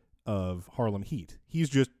manager of Harlem Heat. He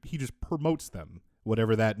just promotes them,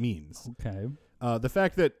 whatever that means. Okay. The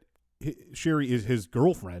fact that Sherry is his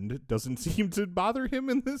girlfriend doesn't seem to bother him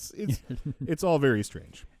in this. It's all very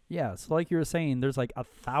strange. Yeah, so like you were saying, there's like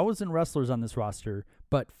 1,000 wrestlers on this roster,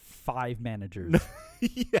 but 5 managers.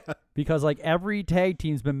 Yeah. Because like every tag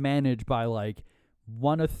team's been managed by like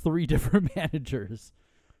one of 3 different managers.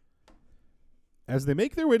 As they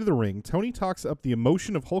make their way to the ring, Tony talks up the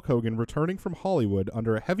emotion of Hulk Hogan returning from Hollywood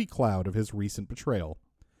under a heavy cloud of his recent betrayal.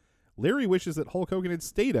 Larry wishes that Hulk Hogan had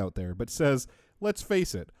stayed out there, but says, let's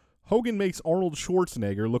face it, Hogan makes Arnold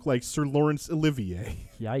Schwarzenegger look like Sir Laurence Olivier.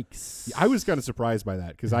 Yikes. I was kind of surprised by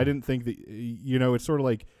that because I didn't think that, it's sort of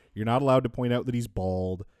like you're not allowed to point out that he's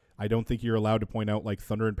bald. I don't think you're allowed to point out like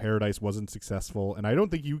Thunder in Paradise wasn't successful. And I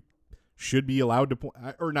don't think you should be allowed to point,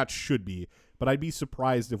 or not should be, but I'd be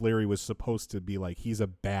surprised if Larry was supposed to be like, he's a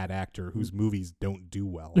bad actor whose movies don't do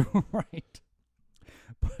well. Right.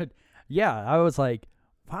 But yeah, I was like,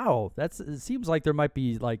 wow, it seems like there might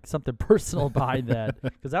be like something personal behind that,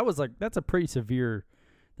 because that's a pretty severe.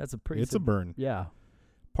 It's a burn. Yeah.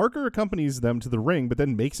 Parker accompanies them to the ring, but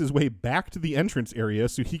then makes his way back to the entrance area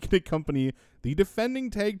so he can accompany the defending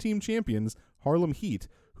tag team champions, Harlem Heat,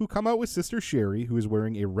 who come out with Sister Sherry, who is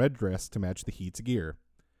wearing a red dress to match the Heat's gear.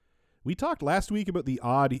 We talked last week about the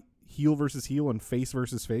odd heel versus heel and face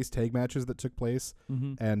versus face tag matches that took place,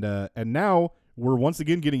 and now we're once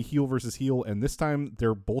again getting heel versus heel, and this time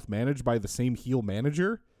they're both managed by the same heel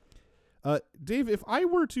manager. Dave, if I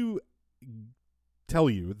were to tell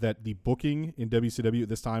you that the booking in WCW at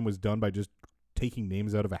this time was done by just taking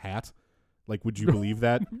names out of a hat, like, would you believe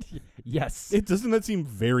that? Yes. Doesn't that seem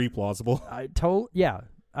very plausible?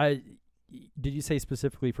 Did you say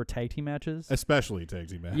specifically for tag team matches? Especially tag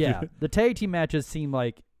team matches. Yeah, the tag team matches seem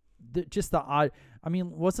like just the odd. I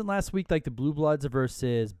mean, wasn't last week like the Blue Bloods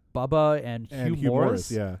versus Bubba and Hugh Morris?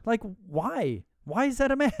 Yeah. Like, why? Why is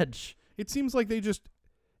that a match? It seems like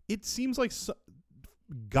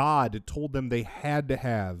God told them they had to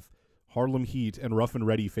have Harlem Heat and Rough and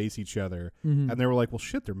Ready face each other. And they were like, well,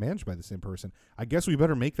 shit, they're managed by the same person. I guess we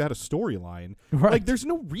better make that a storyline. Right. Like, there's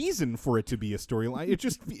no reason for it to be a storyline.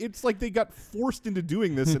 It's like they got forced into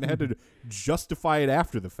doing this and had to justify it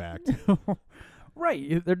after the fact.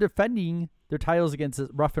 Right. They're defending their titles against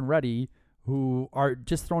Rough and Ready, who are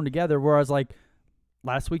just thrown together, whereas, like,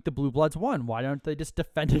 last week the Blue Bloods won. Why don't they just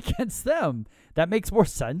defend against them? That makes more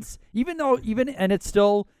sense. And it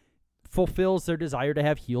still fulfills their desire to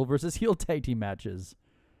have heel versus heel tag team matches.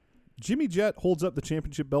 Jimmy Jet holds up the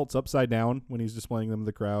championship belts upside down when he's displaying them to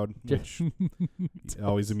the crowd, which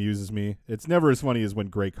always amuses me. It's never as funny as when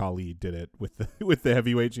Great Khali did it with the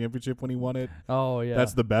heavyweight championship when he won it. Oh, yeah.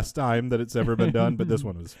 That's the best time that it's ever been done, but this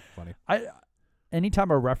one was funny.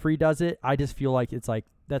 Anytime a referee does it, I just feel like it's like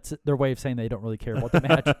that's their way of saying they don't really care about the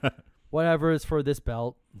match. Whatever is for this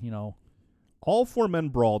belt, All 4 men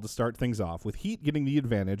brawl to start things off, with Heat getting the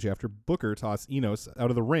advantage after Booker tossed Enos out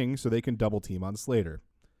of the ring so they can double team on Slater.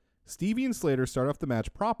 Stevie and Slater start off the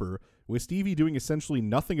match proper, with Stevie doing essentially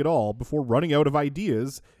nothing at all before running out of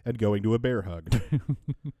ideas and going to a bear hug.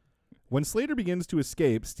 When Slater begins to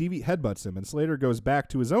escape, Stevie headbutts him, and Slater goes back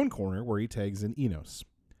to his own corner where he tags in Enos.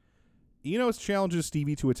 Enos challenges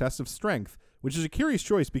Stevie to a test of strength, which is a curious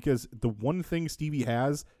choice because the one thing Stevie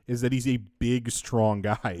has is that he's a big, strong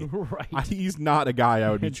guy. Right. He's not a guy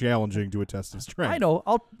I would be challenging to a test of strength. I know.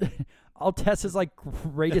 I'll test his like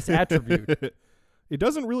greatest attribute. It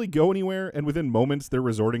doesn't really go anywhere, and within moments they're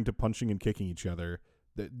resorting to punching and kicking each other.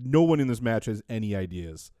 No one in this match has any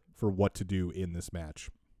ideas for what to do in this match.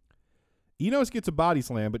 Enos gets a body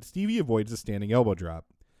slam, but Stevie avoids a standing elbow drop.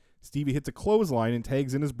 Stevie hits a clothesline and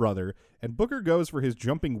tags in his brother, and Booker goes for his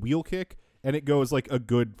jumping wheel kick, and it goes like a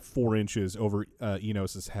good 4 inches over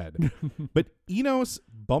Enos's head. But Enos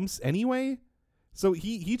bumps anyway, so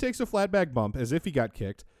he takes a flat back bump as if he got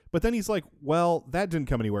kicked, but then he's like, well, that didn't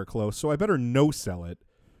come anywhere close, so I better no-sell it.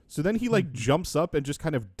 So then he like jumps up and just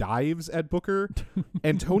kind of dives at Booker,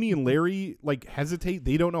 and Tony and Larry like hesitate.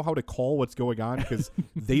 They don't know how to call what's going on because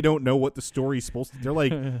they don't know what the story's supposed to. They're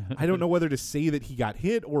like, I don't know whether to say that he got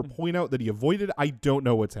hit or point out that he avoided. I don't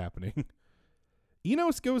know what's happening.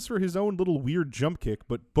 Enos goes for his own little weird jump kick,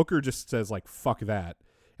 but Booker just says, like, fuck that.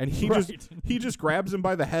 And he just grabs him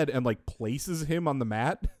by the head and, like, places him on the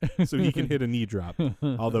mat so he can hit a knee drop,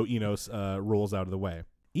 although Enos rolls out of the way.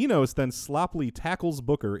 Enos then sloppily tackles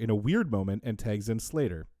Booker in a weird moment and tags in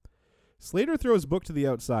Slater. Slater throws Book to the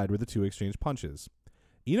outside where the two exchange punches.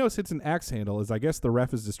 Enos hits an axe handle as I guess the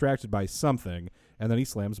ref is distracted by something, and then he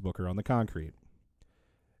slams Booker on the concrete.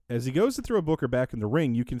 As he goes to throw Booker back in the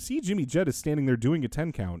ring, you can see Jimmy Jett is standing there doing a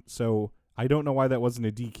 10 count, so I don't know why that wasn't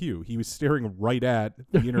a DQ. He was staring right at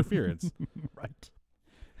the interference. Right.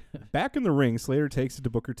 Back in the ring, Slater takes it to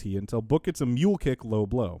Booker T until Book gets a mule kick low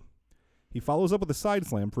blow. He follows up with a side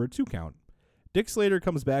slam for a 2 count. Dick Slater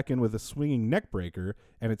comes back in with a swinging neck breaker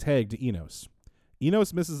and a tag to Enos.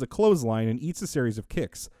 Enos misses a clothesline and eats a series of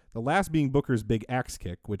kicks, the last being Booker's big axe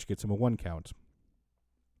kick, which gets him a 1 count.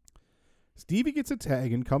 Stevie gets a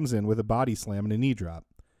tag and comes in with a body slam and a knee drop.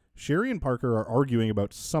 Sherry and Parker are arguing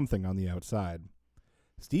about something on the outside.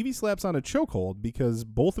 Stevie slaps on a chokehold because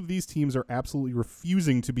both of these teams are absolutely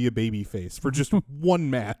refusing to be a babyface for just one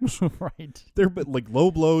match. Right. They're like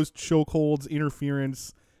low blows, chokeholds,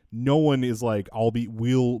 interference. No one is like,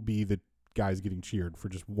 we'll be the guys getting cheered for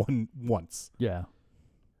just once. Yeah.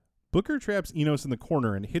 Booker traps Enos in the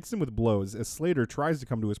corner and hits him with blows as Slater tries to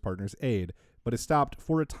come to his partner's aid, but is stopped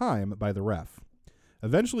for a time by the ref.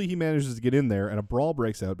 Eventually, he manages to get in there, and a brawl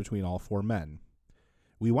breaks out between all 4 men.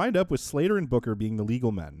 We wind up with Slater and Booker being the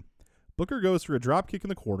legal men. Booker goes for a dropkick in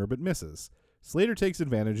the corner, but misses. Slater takes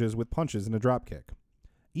advantages with punches and a dropkick.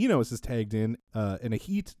 Enos is tagged in, and a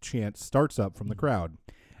heat chant starts up from the crowd.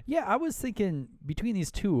 Yeah, I was thinking between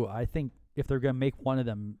these two, I think if they're going to make one of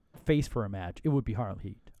them face for a match, it would be Harlem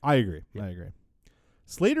Heat. I agree. Yeah. I agree.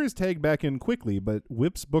 Slater is tagged back in quickly, but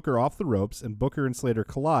whips Booker off the ropes, and Booker and Slater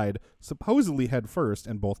collide, supposedly head first,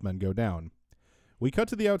 and both men go down. We cut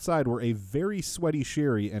to the outside where a very sweaty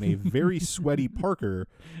Sherry and a very sweaty Parker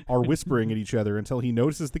are whispering at each other until he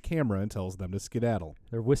notices the camera and tells them to skedaddle.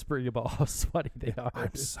 They're whispering about how sweaty they are.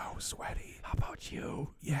 I'm so sweaty. How about you?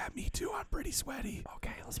 Yeah, me too. I'm pretty sweaty.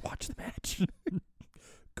 Okay, let's watch the match.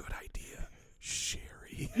 Good idea,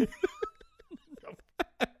 Sherry.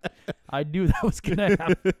 I knew that was going to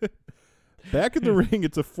happen. Back in the ring,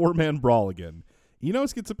 it's a 4-man brawl again.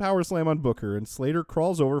 Enos gets a power slam on Booker, and Slater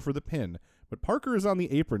crawls over for the pin, but Parker is on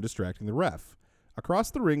the apron distracting the ref.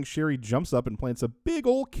 Across the ring, Sherry jumps up and plants a big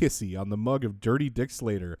ol' kissy on the mug of Dirty Dick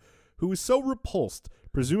Slater, who is so repulsed,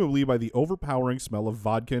 presumably by the overpowering smell of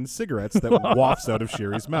vodka and cigarettes that wafts out of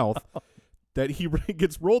Sherry's mouth, that he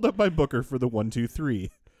gets rolled up by Booker for the 1-2-3.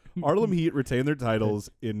 Harlem Heat retain their titles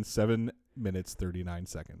in 7 minutes, 39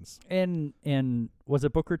 seconds. And was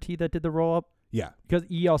it Booker T that did the roll-up? Yeah. Because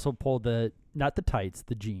he also pulled not the tights,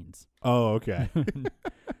 the jeans. Oh, okay.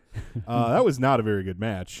 That was not a very good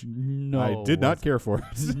match. No. I did not care for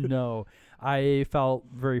it. No. I felt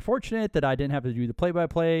very fortunate that I didn't have to do the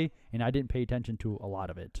play-by-play, and I didn't pay attention to a lot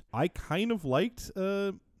of it. I kind of liked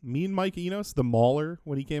Mean Mike Enos, the Mauler,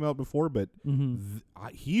 when he came out before, but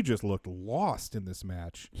he just looked lost in this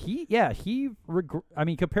match. Compared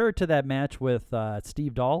to that match with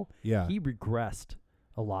Steve Dahl, yeah, he regressed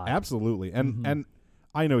a lot. Absolutely. And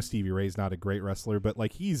I know Stevie Ray's not a great wrestler, but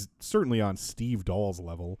like he's certainly on Steve Dahl's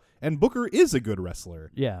level, and Booker is a good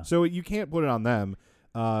wrestler. Yeah. So you can't put it on them.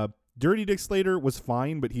 Dirty Dick Slater was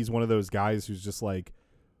fine, but he's one of those guys who's just like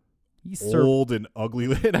he's old and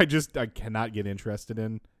ugly, and I cannot get interested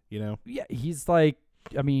in, you know? Yeah, he's like,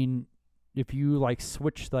 I mean, if you like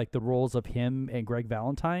switch like the roles of him and Greg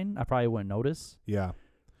Valentine, I probably wouldn't notice. Yeah.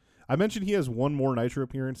 I mentioned he has one more Nitro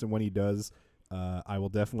appearance, and when he does, I will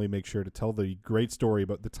definitely make sure to tell the great story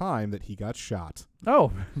about the time that he got shot.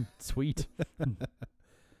 Oh, sweet.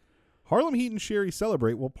 Harlem Heat and Sherry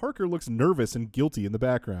celebrate while Parker looks nervous and guilty in the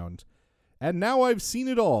background. And now I've seen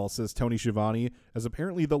it all, says Tony Schiavone, as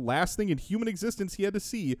apparently the last thing in human existence he had to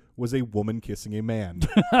see was a woman kissing a man.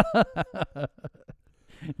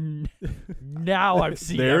 Now I've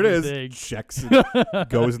seen there everything. It is. Checks it,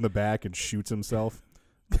 goes in the back and shoots himself.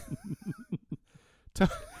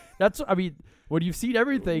 When you've seen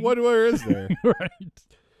everything. Where is there? Right.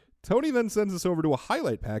 Tony then sends us over to a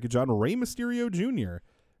highlight package on Rey Mysterio Jr.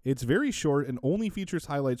 It's very short and only features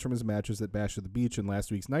highlights from his matches at Bash at the Beach and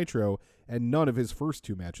last week's Nitro, and none of his first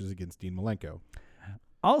 2 matches against Dean Malenko.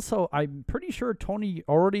 Also, I'm pretty sure Tony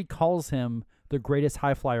already calls him the greatest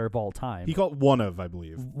high flyer of all time. He called one of, I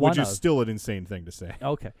believe, which is still an insane thing to say.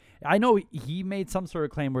 Okay. I know he made some sort of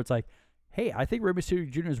claim where it's like, hey, I think Rey Mysterio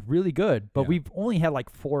Jr. is really good, but we've only had like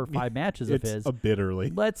 4 or 5 matches of his. It's a bit early.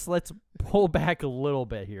 Let's pull back a little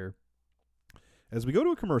bit here. As we go to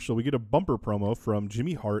a commercial, we get a bumper promo from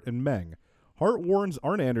Jimmy Hart and Meng. Hart warns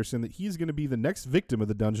Arn Anderson that he's going to be the next victim of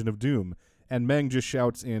the Dungeon of Doom, and Meng just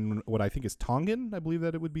shouts in what I think is Tongan. I believe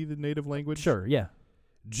that it would be the native language. Sure, yeah.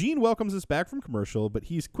 Gene welcomes us back from commercial, but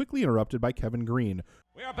he's quickly interrupted by Kevin Green.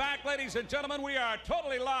 We are back, ladies and gentlemen. We are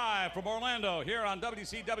totally live from Orlando here on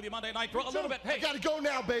WCW Monday Night Raw. A little bit. Hey, I gotta go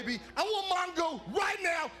now, baby. I want Mongo right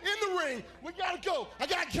now in the ring. We gotta go. I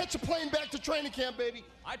gotta catch a plane back to training camp, baby.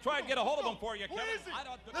 I tried to get a hold of him for you, Kevin. Where is he?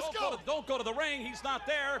 Don't go to the ring. He's not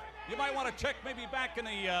there. You might want to check maybe back in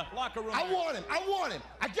the locker room. I want him.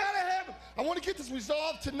 I gotta have him. I want to get this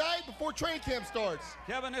resolved tonight before training camp starts.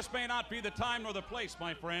 Kevin, this may not be the time nor the place,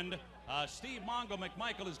 my friend. Steve Mongo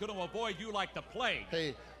McMichael is going to avoid you like the plague.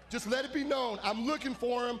 Hey, just let it be known, I'm looking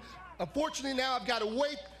for him. Unfortunately, now I've got to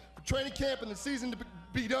wait for training camp and the season to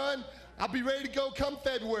be done. I'll be ready to go come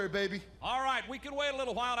February, baby. All right, we can wait a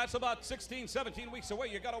little while. That's about 16, 17 weeks away.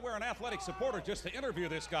 You got to wear an athletic supporter just to interview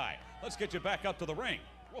this guy. Let's get you back up to the ring.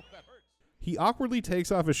 Whoa, that hurts. He awkwardly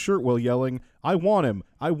takes off his shirt while yelling, I want him,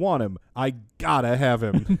 I want him, I gotta have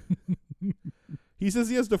him. He says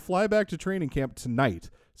he has to fly back to training camp tonight,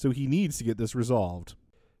 so he needs to get this resolved.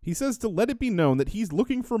 He says to let it be known that he's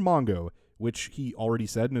looking for Mongo, which he already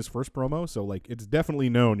said in his first promo, so like it's definitely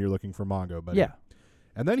known you're looking for Mongo. But yeah.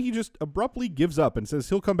 And then he just abruptly gives up and says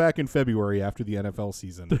he'll come back in February after the NFL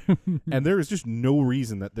season. And there is just no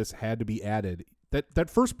reason that this had to be added. That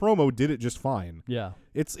first promo did it just fine. Yeah.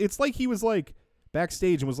 It's like he was like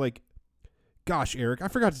backstage and was like, gosh, Eric, I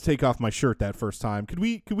forgot to take off my shirt that first time. Could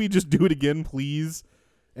we just do it again, please?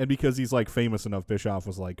 And because he's like famous enough, Bischoff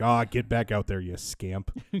was like, get back out there, you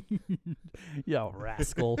scamp. Yeah,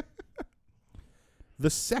 rascal. The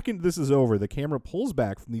second this is over, the camera pulls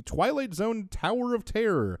back from the Twilight Zone Tower of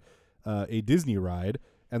Terror, a Disney ride,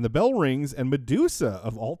 and the bell rings, and Medusa,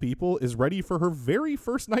 of all people, is ready for her very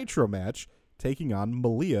first Nitro match, taking on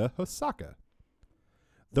Malia Hosaka.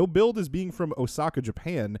 Though billed as being from Osaka,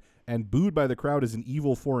 Japan, and booed by the crowd as an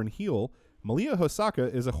evil foreign heel, Malia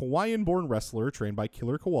Hosaka is a Hawaiian-born wrestler trained by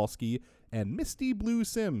Killer Kowalski and Misty Blue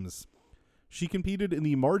Sims. She competed in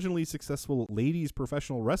the marginally successful Ladies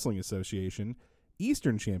Professional Wrestling Association,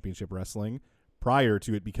 Eastern Championship Wrestling, prior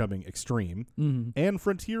to it becoming Extreme, and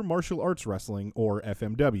Frontier Martial Arts Wrestling, or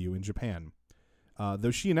FMW, in Japan.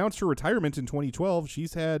 Though she announced her retirement in 2012,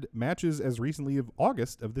 she's had matches as recently as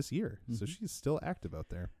August of this year, so she's still active out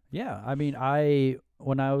there. Yeah, I mean, I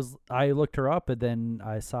looked her up, and then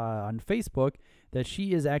I saw on Facebook that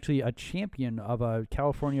she is actually a champion of a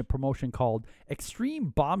California promotion called Extreme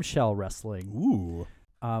Bombshell Wrestling. Ooh.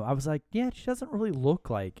 I was like, yeah, she doesn't really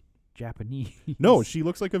look like Japanese. No, she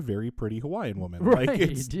looks like a very pretty Hawaiian woman. Right, like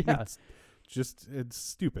it's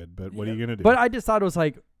stupid, but what are you going to do? But I just thought it was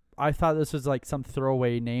like, I thought this was like some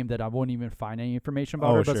throwaway name that I won't even find any information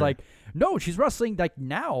about her. But it's like, no, she's wrestling like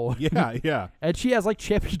now. Yeah. And she has like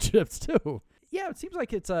championships too. Yeah, it seems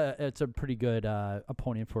like it's a pretty good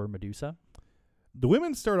opponent for Medusa. The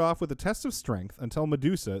women start off with a test of strength until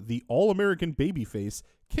Medusa, the all-American babyface,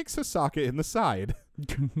 kicks Hosaka in the side.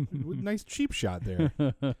 Nice cheap shot there.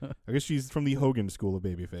 I guess she's from the Hogan school of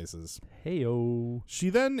babyfaces. Hey-o. She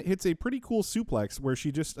then hits a pretty cool suplex where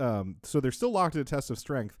she just, so they're still locked in a test of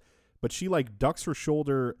strength, but she like ducks her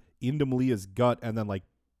shoulder into Malia's gut and then like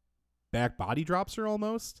back body drops her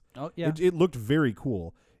almost. Oh, yeah. It looked very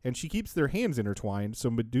cool. And she keeps their hands intertwined so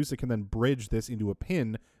Medusa can then bridge this into a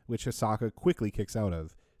pin, which Hosaka quickly kicks out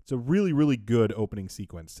of. It's a really, really good opening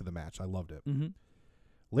sequence to the match. I loved it.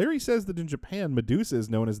 Larry says that in Japan, Medusa is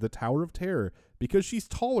known as the Tower of Terror because she's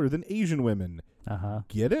taller than Asian women.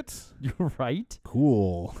 Get it? You're right.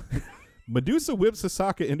 Cool. Medusa whips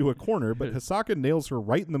Hosaka into a corner, but Hosaka nails her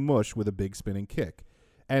right in the mush with a big spinning kick.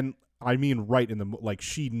 And I mean right in the, like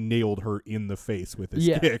she nailed her in the face with this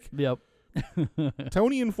kick. Yep.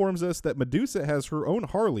 Tony informs us that Medusa has her own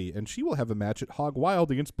Harley, and she will have a match at Hog Wild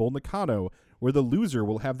against Bull Nakano, where the loser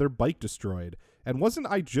will have their bike destroyed. And wasn't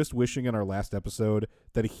I just wishing in our last episode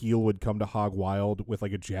that a heel would come to Hog Wild with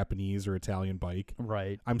like a Japanese or Italian bike?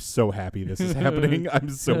 Right. I'm so happy this is happening. I'm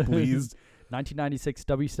so pleased. 1996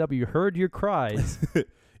 WCW heard your cries.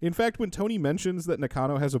 In fact, when Tony mentions that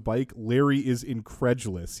Nakano has a bike, Larry is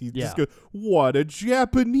incredulous. He just goes, "What, a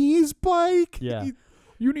Japanese bike?" Yeah.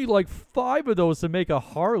 You need like 5 of those to make a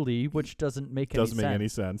Harley, which doesn't make any sense. Doesn't make any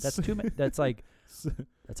sense. That's too many. That's like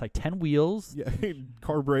 10 wheels. Yeah,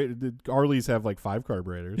 Harleys have like 5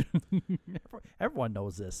 carburetors. Everyone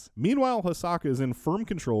knows this. Meanwhile, Hosaka is in firm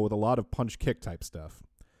control with a lot of punch-kick type stuff,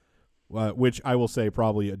 which I will say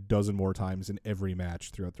probably a dozen more times in every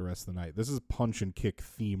match throughout the rest of the night. This is punch and kick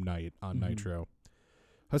theme night on Nitro.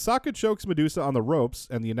 Hosaka chokes Medusa on the ropes,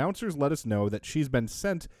 and the announcers let us know that she's been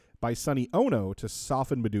sent by Sonny Ono to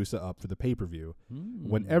soften Medusa up for the pay-per-view.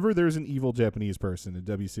 Whenever there's an evil Japanese person in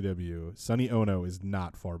WCW, Sonny Ono is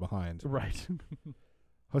not far behind. Right.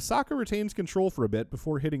 Hosaka retains control for a bit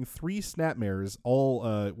before hitting 3 snapmares, all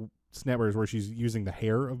snapmares where she's using the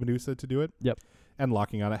hair of Medusa to do it. Yep. And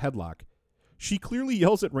locking on a headlock. She clearly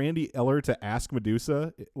yells at Randy Eller to ask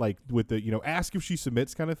Medusa, like with the, ask if she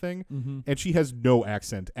submits kind of thing. Mm-hmm. And she has no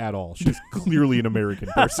accent at all. She's clearly an American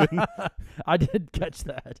person. I did catch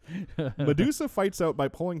that. Medusa fights out by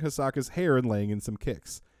pulling Hosaka's hair and laying in some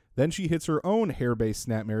kicks. Then she hits her own hair-based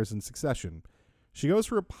snapmares in succession. She goes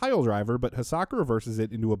for a pile driver, but Hosaka reverses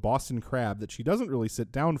it into a Boston Crab that she doesn't really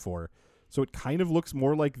sit down for. So it kind of looks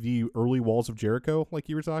more like the early Walls of Jericho, like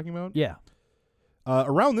you were talking about. Yeah.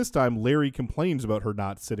 Around this time, Larry complains about her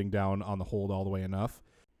not sitting down on the hold all the way enough.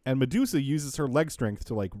 And Medusa uses her leg strength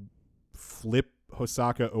to, flip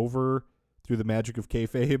Hosaka over through the magic of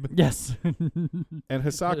kayfabe. Yes. And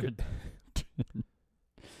Hosaka...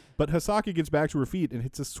 But Hosaka gets back to her feet and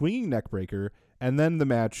hits a swinging neckbreaker, and then the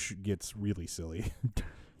match gets really silly.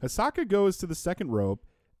 Hosaka goes to the second rope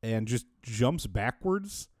and just jumps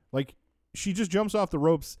backwards. She just jumps off the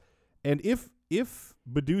ropes, and if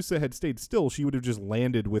Medusa had stayed still, she would have just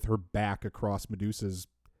landed with her back across Medusa's,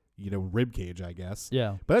 rib cage, I guess.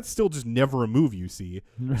 Yeah. But that's still just never a move you see.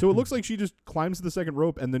 So it looks like she just climbs to the second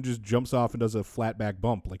rope and then just jumps off and does a flat back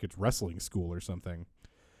bump like it's wrestling school or something.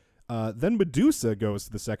 Then Medusa goes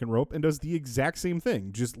to the second rope and does the exact same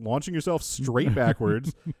thing, just launching herself straight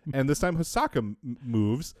backwards. And this time Hosaka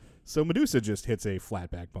moves, so Medusa just hits a flat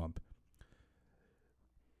back bump.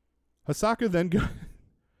 Hosaka then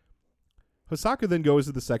goes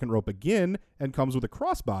to the second rope again and comes with a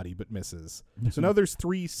crossbody but misses. So now there's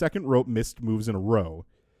 3 second rope missed moves in a row.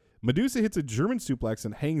 Medusa hits a German suplex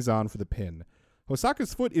and hangs on for the pin.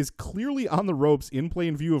 Hosaka's foot is clearly on the ropes in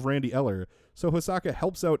plain view of Randy Eller, so Hosaka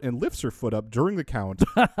helps out and lifts her foot up during the count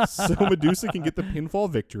so Medusa can get the pinfall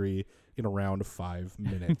victory in around 5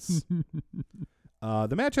 minutes.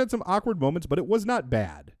 The match had some awkward moments, but it was not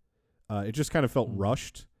bad. It just kind of felt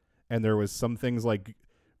rushed, and there was some things like,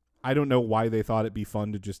 I don't know why they thought it'd be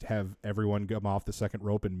fun to just have everyone come off the second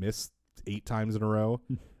rope and miss 8 times in a row.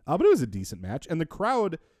 But it was a decent match, and the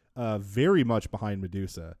crowd very much behind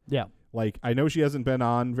Medusa. Yeah. I know she hasn't been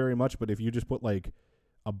on very much, but if you just put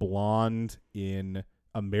a blonde in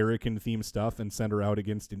American-themed stuff and send her out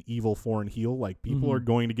against an evil foreign heel, people are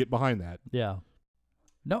going to get behind that. Yeah.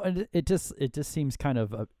 No, and it just seems kind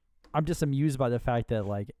of I'm just amused by the fact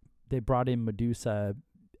that they brought in Medusa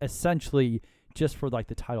essentially just for the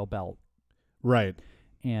title belt. Right.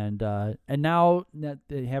 And now that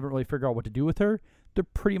they haven't really figured out what to do with her, they're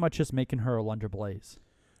pretty much just making her a Alundra Blaze.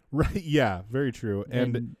 Right. Yeah, very true.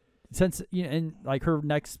 And since her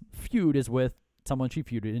next feud is with someone she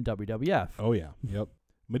feuded in WWF. Oh yeah. Yep.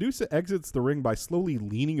 Medusa exits the ring by slowly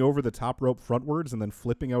leaning over the top rope frontwards and then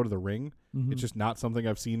flipping out of the ring. Mm-hmm. It's just not something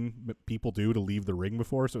I've seen people do to leave the ring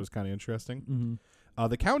before, so it was kind of interesting. Mm-hmm.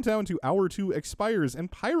 The countdown to hour 2 expires and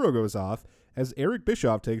Pyro goes off as Eric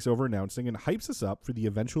Bischoff takes over announcing and hypes us up for the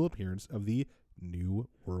eventual appearance of the New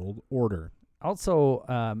World Order. Also,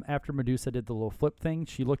 after Medusa did the little flip thing,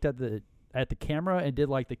 she looked at the camera and did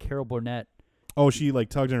the Carol Burnett. Oh, she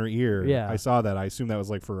tugged in her ear. Yeah. I saw that. I assume that was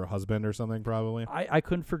for her husband or something, probably. I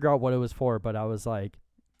couldn't figure out what it was for, but I was like,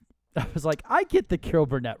 I get the Carol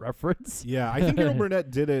Burnett reference. Yeah, I think Carol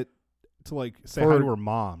Burnett did it to say hi to her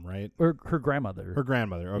mom, right? Or her grandmother. Her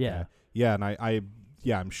grandmother, okay. Yeah. Yeah, and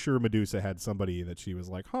I'm sure Medusa had somebody that she was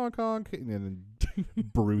like, honk, honk, and then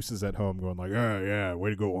Bruce is at home going yeah,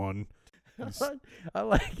 way to go on. I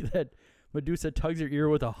like that Medusa tugs her ear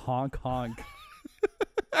with a honk honk.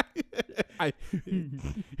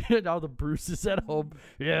 Now the Bruce is at home.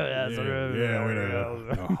 Yeah, way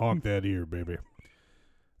to honk that ear, baby.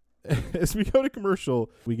 As we go to commercial,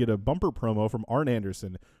 we get a bumper promo from Arn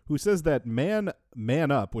Anderson, who says that man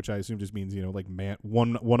up, which I assume just means man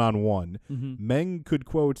one-on-one. Mm-hmm. Meng could,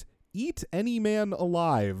 quote, eat any man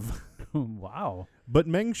alive. Wow. But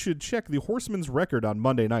Meng should check the Horseman's record on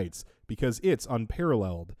Monday nights because it's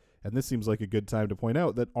unparalleled. And this seems like a good time to point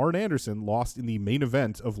out that Arn Anderson lost in the main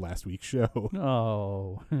event of last week's show.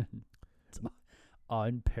 Oh, it's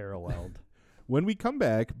unparalleled. When we come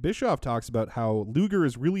back, Bischoff talks about how Luger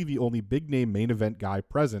is really the only big-name main event guy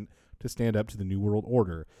present to stand up to the New World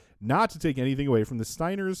Order, not to take anything away from the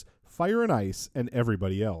Steiners, Fire and Ice, and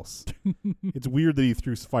everybody else. It's weird that he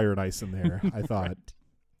threw Fire and Ice in there, I thought. Right.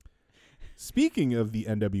 Speaking of the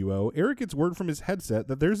NWO, Eric gets word from his headset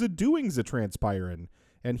that there's a doings a transpiring,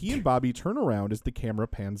 and he and Bobby turn around as the camera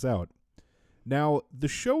pans out. Now, the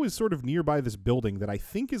show is sort of nearby this building that I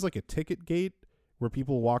think is like a ticket gate where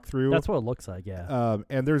people walk through. That's what it looks like, yeah.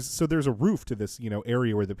 And there's a roof to this,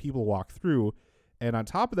 area where the people walk through, and on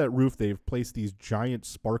top of that roof, they've placed these giant,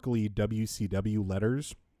 sparkly WCW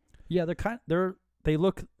letters. Yeah, they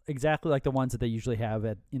look exactly like the ones that they usually have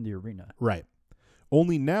in the arena. Right.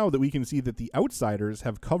 Only now that we can see that the Outsiders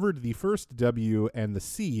have covered the first W and the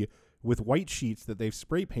C with white sheets that they've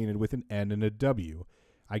spray painted with an N and a W.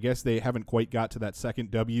 I guess they haven't quite got to that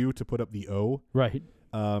second W to put up the O. Right.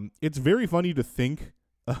 It's very funny to think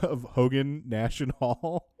of Hogan, Nash, and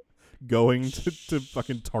Hall going to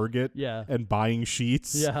fucking Target and buying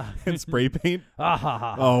sheets and spray paint.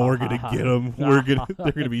 Oh, we're going to get them. They're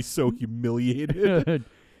going to be so humiliated.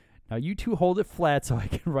 Now you two hold it flat so I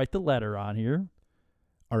can write the letter on here.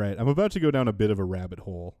 All right, I'm about to go down a bit of a rabbit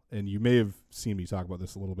hole, and you may have seen me talk about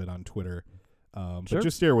this a little bit on Twitter. Sure. But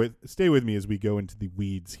just stay with me as we go into the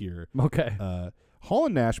weeds here. Okay. Hall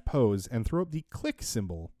and Nash pose and throw up the click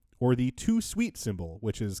symbol, or the too sweet symbol,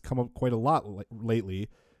 which has come up quite a lot lately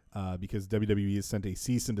because WWE has sent a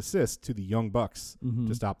cease and desist to the Young Bucks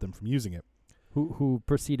to stop them from using it. Who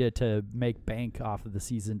proceeded to make bank off of the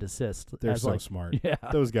cease and desist. They're so smart. Yeah.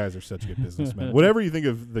 Those guys are such good businessmen. Whatever you think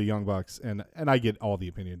of the Young Bucks, and I get all the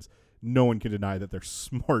opinions, no one can deny that they're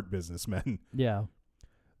smart businessmen. Yeah.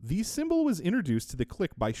 The symbol was introduced to the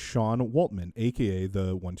Click by Sean Waltman, a.k.a.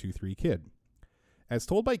 the 1-2-3 Kid. As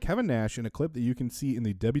told by Kevin Nash in a clip that you can see in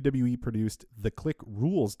the WWE-produced The Click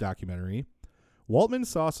Rules documentary, Waltman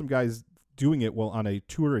saw some guys doing it while on a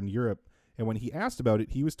tour in Europe, and when he asked about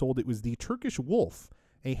it, he was told it was the Turkish Wolf,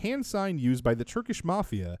 a hand sign used by the Turkish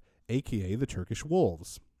Mafia, a.k.a. the Turkish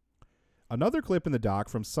Wolves. Another clip in the doc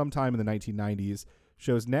from sometime in the 1990s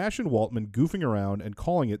shows Nash and Waltman goofing around and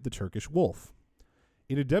calling it the Turkish Wolf.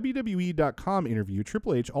 In a WWE.com interview,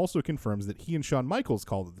 Triple H also confirms that he and Shawn Michaels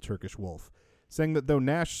called it the Turkish Wolf, saying that though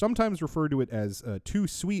Nash sometimes referred to it as too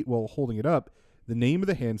sweet while holding it up, the name of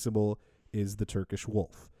the hand symbol is the Turkish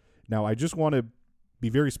Wolf. Now, I just want to be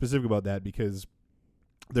very specific about that because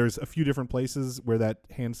there's a few different places where that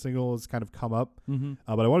hand signal has kind of come up. Mm-hmm.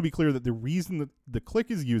 But I want to be clear that the reason that the Click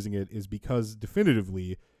is using it is because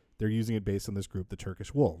definitively they're using it based on this group, the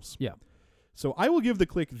Turkish Wolves. Yeah. So I will give the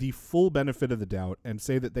Click the full benefit of the doubt and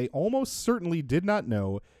say that they almost certainly did not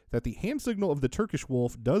know that the hand signal of the Turkish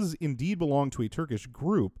Wolf does indeed belong to a Turkish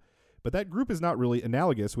group, but that group is not really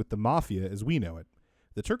analogous with the Mafia as we know it.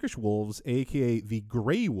 The Turkish Wolves, a.k.a. the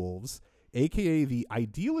Grey Wolves, a.k.a. the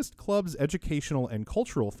Idealist Club's Educational and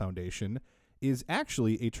Cultural Foundation, is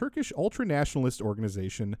actually a Turkish ultra-nationalist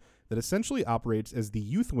organization that essentially operates as the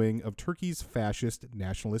youth wing of Turkey's fascist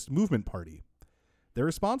nationalist movement party. They're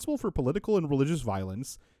responsible for political and religious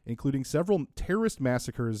violence, including several terrorist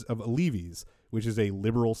massacres of Alevis, which is a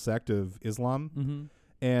liberal sect of Islam,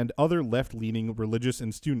 and other left-leaning religious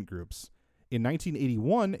and student groups. In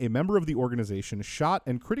 1981, a member of the organization shot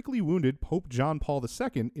and critically wounded Pope John Paul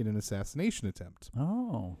II in an assassination attempt.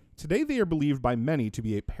 Oh. Today, they are believed by many to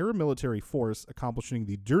be a paramilitary force accomplishing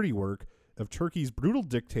the dirty work of Turkey's brutal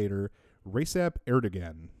dictator, Recep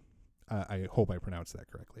Erdogan. I hope I pronounced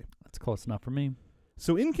that correctly. That's close enough for me.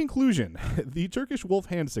 So in conclusion, the Turkish Wolf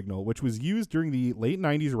hand signal, which was used during the late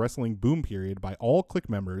 90s wrestling boom period by all Click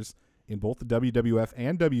members in both the WWF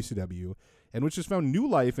and WCW, and which has found new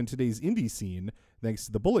life in today's indie scene thanks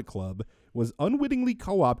to the Bullet Club, was unwittingly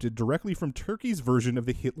co-opted directly from Turkey's version of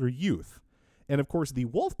the Hitler Youth. And of course, the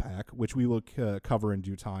Wolfpack, which we will cover in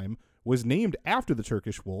due time, was named after the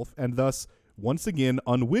Turkish Wolf, and thus, once again,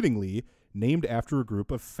 unwittingly, named after a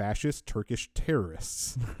group of fascist Turkish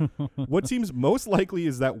terrorists. What seems most likely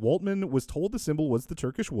is that Waltman was told the symbol was the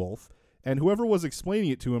Turkish Wolf, and whoever was explaining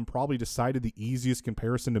it to him probably decided the easiest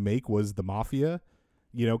comparison to make was the Mafia,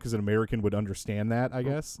 because an American would understand that, I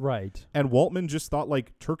guess. Right. And Waltman just thought,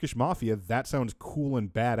 like, Turkish Mafia, that sounds cool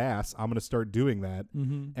and badass. I'm going to start doing that.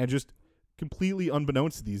 Mm-hmm. And just completely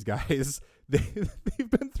unbeknownst to these guys, they've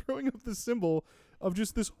been throwing up the symbol of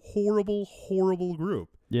just this horrible, horrible group.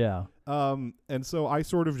 Yeah. And so I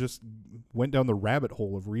sort of just went down the rabbit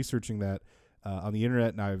hole of researching that on the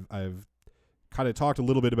internet, and I've kind of talked a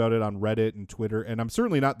little bit about it on Reddit and Twitter, and I'm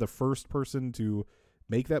certainly not the first person to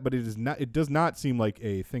make that, but it does not seem like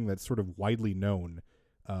a thing that's sort of widely known.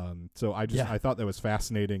 So I thought that was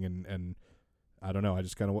fascinating, and I don't know, I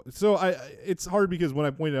just kind of it's hard because when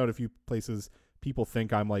I pointed out a few places, people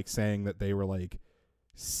think I'm like saying that they were like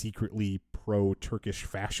secretly pro-Turkish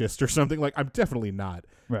fascist or something. Like, I'm definitely not.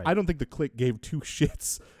 Right. I don't think the Click gave two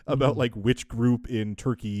shits about like which group in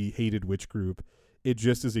Turkey hated which group. It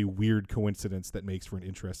just is a weird coincidence that makes for an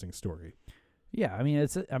interesting story. Yeah, I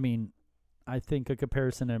mean, I think a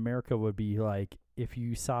comparison in America would be like if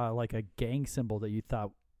you saw like a gang symbol that you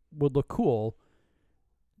thought would look cool,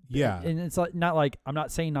 Yeah. And it's like not like I'm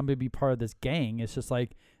not saying I'm going to be part of this gang. It's just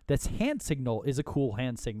like this hand signal is a cool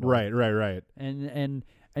hand signal. Right. And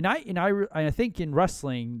I think in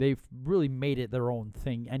wrestling they've really made it their own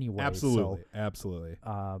thing anyway. Absolutely. So, Absolutely.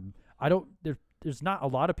 I don't there's not a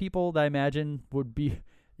lot of people that I imagine would be,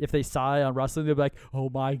 if they saw it on wrestling, they'd be like, oh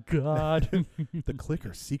my God. The Click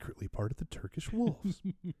are secretly part of the Turkish Wolves.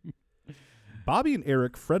 Bobby and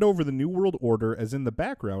Eric fret over the New World Order as in the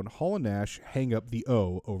background, Hall and Nash hang up the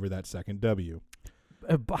O over that second W.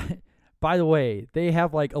 By the way, they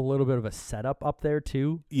have like a little bit of a setup up there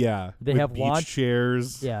too. Yeah. They with have beach launch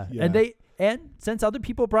chairs. Yeah. And since other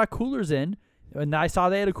people brought coolers in, and I saw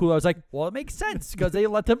they had a cooler, I was like, well, it makes sense because they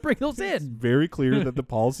let them bring those in. It's very clear that the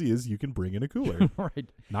policy is you can bring in a cooler. Right.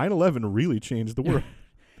 9/11 really changed the world.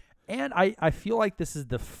 And I feel like this is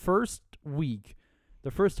the first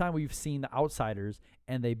time we've seen the Outsiders,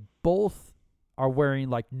 and they both are wearing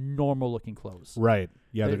like normal looking clothes. Right.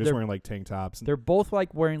 Yeah, they're just wearing like tank tops. They're both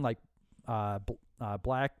like wearing like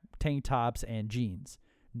black tank tops and jeans.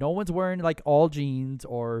 No one's wearing like all jeans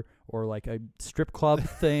or like a strip club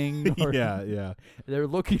thing. Yeah. They're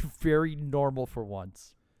looking very normal for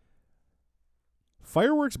once.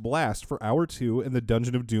 Fireworks blast for hour 2 and the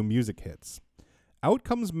Dungeon of Doom music hits. Out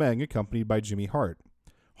comes Meng accompanied by Jimmy Hart.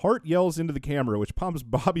 Hart yells into the camera, which prompts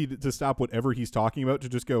Bobby to stop whatever he's talking about to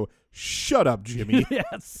just go, "Shut up, Jimmy."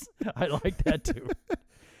 Yes, I like that too.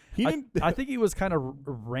 I think he was kind of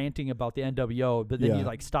ranting about the NWO, but then he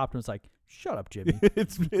like stopped and was like, "Shut up, Jimmy."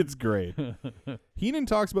 It's great. Heenan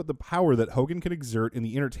talks about the power that Hogan can exert in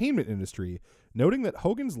the entertainment industry, noting that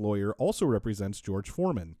Hogan's lawyer also represents George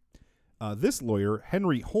Foreman. This lawyer,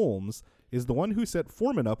 Henry Holmes, is the one who set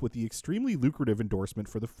Foreman up with the extremely lucrative endorsement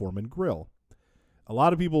for the Foreman Grill. A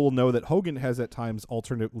lot of people will know that Hogan has at times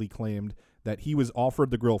alternately claimed that he was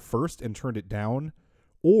offered the grill first and turned it down.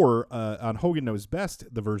 Or, on Hogan Knows Best,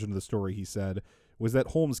 the version of the story he said, was that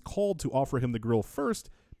Holmes called to offer him the grill first,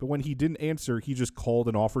 but when he didn't answer, he just called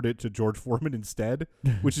and offered it to George Foreman instead,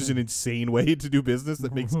 which is an insane way to do business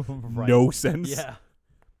that makes no sense. Yeah.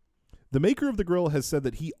 The maker of the grill has said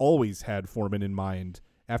that he always had Foreman in mind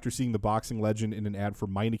after seeing the boxing legend in an ad for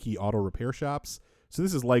Meineke Auto Repair Shops. So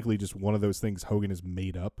this is likely just one of those things Hogan has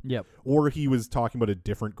made up. Yep. Or he was talking about a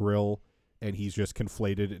different grill, and he's just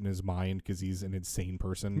conflated in his mind because he's an insane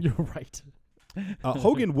person. You're right.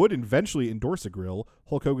 Hogan would eventually endorse a grill,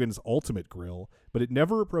 Hulk Hogan's Ultimate Grill, but it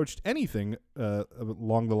never approached anything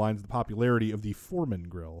along the lines of the popularity of the Foreman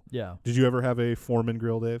Grill. Yeah. Did you ever have a Foreman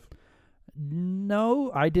Grill, Dave?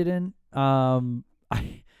 No, I didn't.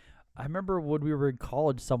 I remember when we were in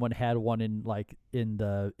college, someone had one in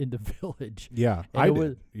the village. Yeah, and I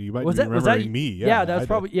did. You might be remembering me. Yeah, that's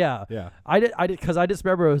probably yeah. Yeah, I did because I just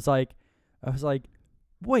remember I was like,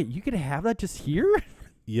 wait, you could have that just here?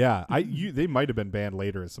 Yeah, they might have been banned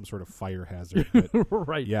later as some sort of fire hazard. But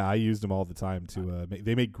right. Yeah, I used them all the time to.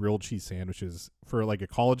 They make grilled cheese sandwiches for like a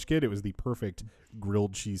college kid. It was the perfect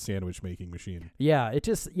grilled cheese sandwich making machine. Yeah, it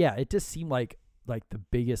just seemed like the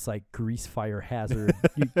biggest like grease fire hazard.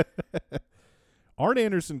 Arn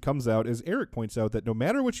Anderson comes out as Eric points out that no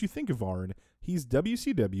matter what you think of Arn, he's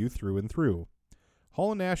WCW through and through.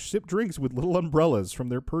 Hall and Nash sip drinks with little umbrellas from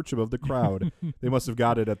their perch above the crowd. They must have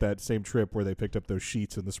got it at that same trip where they picked up those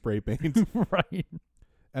sheets and the spray paint. Right.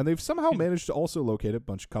 And they've somehow managed to also locate a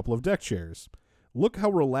couple of deck chairs. Look how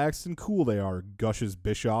relaxed and cool they are, gushes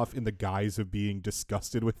Bischoff in the guise of being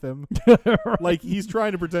disgusted with them. Right. Like, he's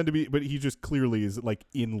trying to pretend to be, but he just clearly is, like,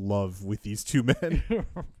 in love with these two men.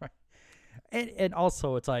 Right. And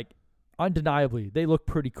also, it's like, undeniably, they look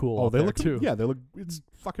pretty cool. Oh, they look too. Yeah, they look, it's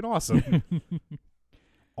fucking awesome.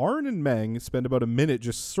 Arn and Meng spend about a minute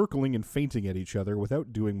just circling and feinting at each other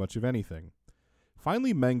without doing much of anything.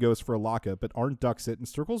 Finally, Meng goes for a lockup, but Arn ducks it and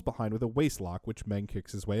circles behind with a waistlock, which Meng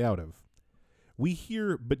kicks his way out of. We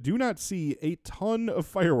hear, but do not see, a ton of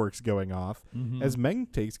fireworks going off as Meng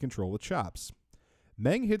takes control with chops.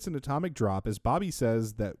 Meng hits an atomic drop as Bobby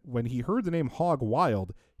says that when he heard the name Hog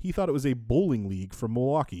Wild, he thought it was a bowling league from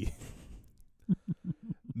Milwaukee.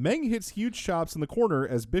 Meng hits huge chops in the corner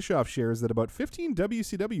as Bischoff shares that about 15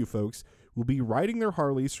 WCW folks will be riding their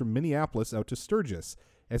Harleys from Minneapolis out to Sturgis,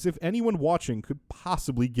 as if anyone watching could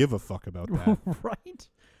possibly give a fuck about that. Right?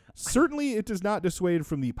 Certainly, it does not dissuade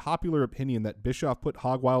from the popular opinion that Bischoff put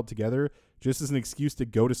Hog Wild together just as an excuse to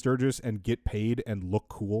go to Sturgis and get paid and look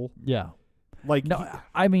cool. Yeah. Like, no,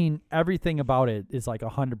 I mean, everything about it is like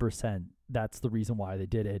 100%. That's the reason why they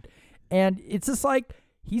did it. And it's just like,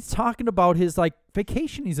 he's talking about his like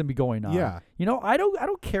vacation he's going to be going on. Yeah. You know, I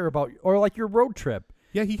don't care about, or like your road trip.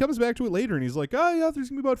 Yeah, he comes back to it later, and he's like, oh, yeah, there's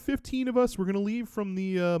going to be about 15 of us. We're going to leave from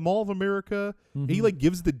the Mall of America. And he, like,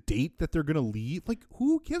 gives the date that they're going to leave. Like,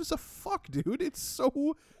 who gives a fuck, dude? It's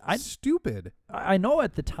so stupid. I know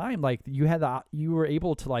at the time, like, you were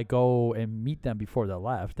able to, like, go and meet them before they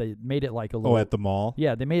left. They made it like a little... Oh, at the mall?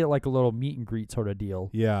 Yeah, they made it like a little meet and greet sort of deal.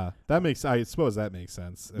 Yeah, I suppose that makes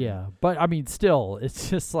sense. Yeah, but, I mean, still, it's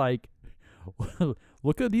just like,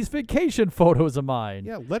 look at these vacation photos of mine.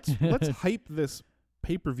 Yeah, let's hype this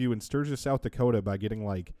pay-per-view in Sturgis, South Dakota by getting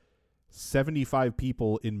like 75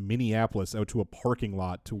 people in Minneapolis out to a parking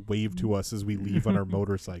lot to wave to us as we leave on our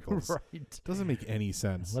motorcycles. Right. Doesn't make any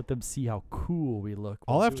sense. Let them see how cool we look.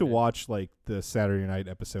 I'll have to watch like the Saturday night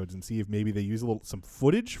episodes and see if maybe they use some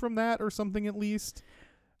footage from that or something at least.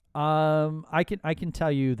 I can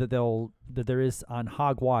tell you that there is on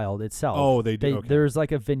Hog Wild itself. Oh, they do. Okay. There's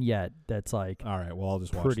like a vignette that's like, all right. Well, I'll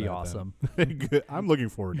just watch pretty that awesome. Good. I'm looking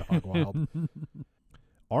forward to Hog Wild.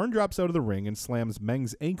 Arn drops out of the ring and slams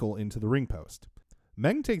Meng's ankle into the ring post.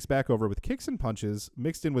 Meng takes back over with kicks and punches,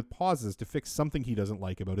 mixed in with pauses to fix something he doesn't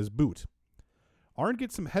like about his boot. Arn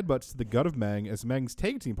gets some headbutts to the gut of Meng as Meng's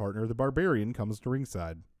tag team partner, the Barbarian, comes to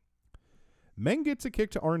ringside. Meng gets a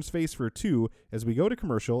kick to Arn's face for a 2 as we go to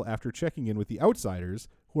commercial after checking in with the Outsiders,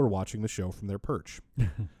 who are watching the show from their perch.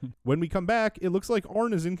 When we come back, it looks like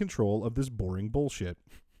Arn is in control of this boring bullshit.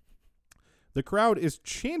 The crowd is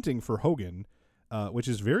chanting for Hogan, which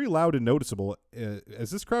is very loud and noticeable,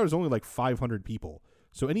 as this crowd is only like 500 people.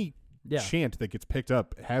 So any chant that gets picked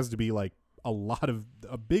up has to be like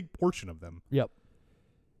a big portion of them. Yep.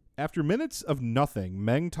 After minutes of nothing,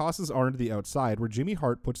 Meng tosses Arn to the outside where Jimmy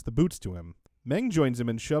Hart puts the boots to him. Meng joins him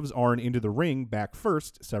and shoves Arn into the ring back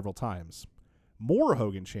first several times. More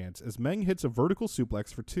Hogan chants as Meng hits a vertical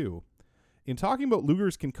suplex for 2. In talking about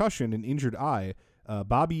Luger's concussion and injured eye,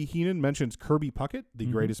 Bobby Heenan mentions Kirby Puckett, the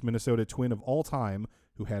greatest Minnesota Twin of all time,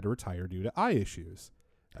 who had to retire due to eye issues.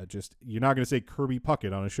 You're not going to say Kirby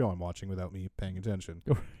Puckett on a show I'm watching without me paying attention.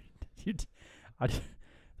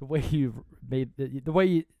 The way you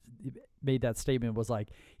made that statement was like,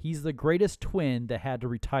 he's the greatest twin that had to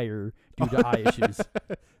retire due to eye issues.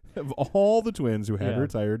 Of all the twins who had to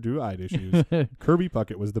retire due to eye issues, Kirby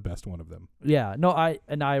Puckett was the best one of them. Yeah, no, I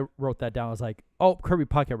wrote that down. I was like, oh, Kirby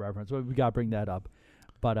Puckett reference. We got to bring that up.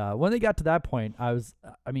 But when they got to that point,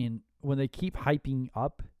 when they keep hyping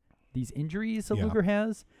up these injuries that Luger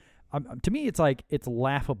has, to me, it's like, it's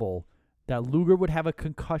laughable that Luger would have a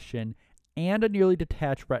concussion and a nearly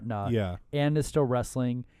detached retina and is still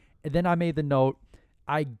wrestling. And then I made the note,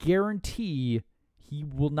 I guarantee he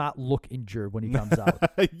will not look injured when he comes out.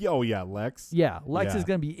 Oh, yeah, Lex. Yeah, Lex is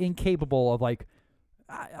going to be incapable of, like,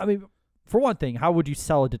 I mean, for one thing, how would you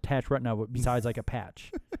sell a detached retina besides, like, a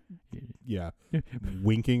patch? Yeah.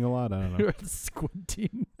 Winking a lot? I don't know.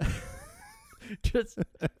 Squinting. Just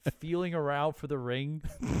feeling around for the ring.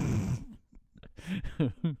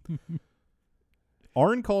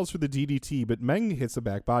 Arn calls for the DDT, but Meng hits a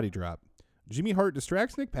back body drop. Jimmy Hart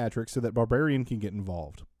distracts Nick Patrick so that Barbarian can get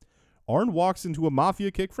involved. Arn walks into a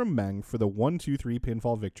Mafia kick from Meng for the 1-2-3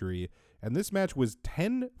 pinfall victory, and this match was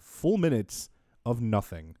 10 full minutes of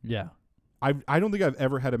nothing. Yeah. I don't think I've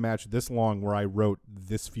ever had a match this long where I wrote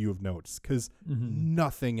this few of notes, because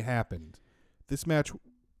nothing happened. This match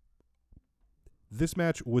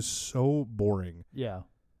was so boring. Yeah.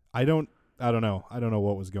 I don't know. I don't know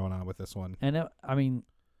what was going on with this one. And and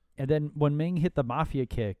then when Meng hit the Mafia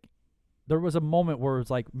kick, there was a moment where it was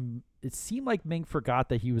like, it seemed like Meng forgot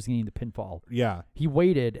that he was getting the pinfall. Yeah. He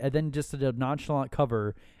waited and then just did a nonchalant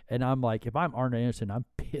cover. And I'm like, if I'm Arn Anderson, I'm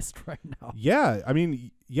pissed right now. Yeah.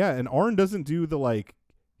 And Arn doesn't do the like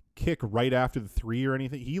kick right after the 3 or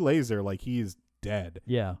anything. He lays there like he is dead.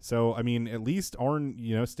 Yeah. So, at least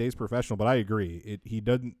Arn, stays professional, but I agree. He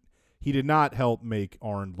did not help make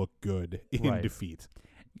Arn look good in defeat.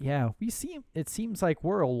 Yeah, it seems like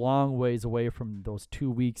we're a long ways away from those 2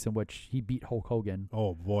 weeks in which he beat Hulk Hogan.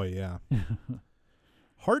 Oh, boy, yeah.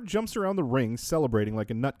 Hart jumps around the ring celebrating like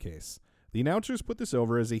a nutcase. The announcers put this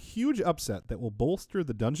over as a huge upset that will bolster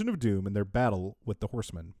the Dungeon of Doom in their battle with the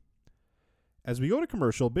Horsemen. As we go to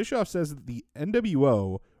commercial, Bischoff says that the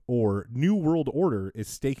NWO, or New World Order, is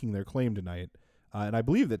staking their claim tonight. And I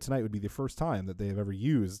believe that tonight would be the first time that they have ever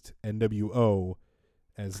used NWO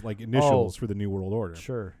as like initials for the New World Order.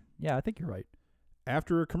 Sure. Yeah, I think you're right.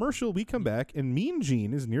 After a commercial, we come back, and Mean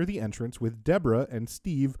Gene is near the entrance with Deborah and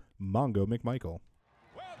Steve Mongo McMichael.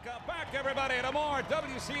 Welcome back, everybody, to more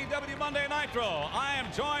WCW Monday Nitro. I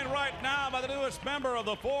am joined right now by the newest member of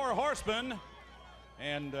the Four Horsemen.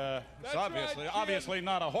 And it's obviously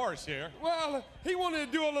not a horse here. Well, he wanted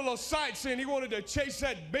to do a little sightseeing. He wanted to chase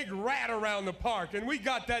that big rat around the park, and we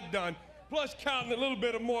got that done. plus counting a little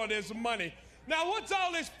bit of more, there's some money. Now, what's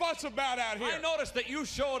all this fuss about out here? I noticed that you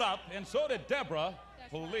showed up, and so did Deborah.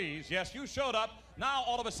 Please, yes, you showed up. Now,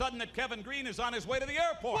 all of a sudden, that Kevin Green is on his way to the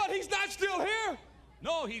airport. What, he's not still here?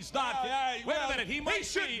 No, he's not. Wait a minute, he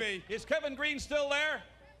should be. Is Kevin Green still there?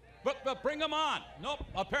 But bring him on. Nope,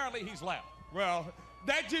 apparently he's left. Well,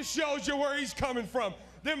 that just shows you where he's coming from.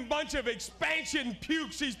 Them bunch of expansion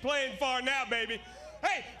pukes he's playing for now, baby.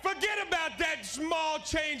 Hey, forget about that small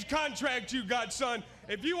change contract you got, son.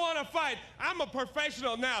 If you want to fight, I'm a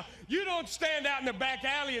professional now. You don't stand out in the back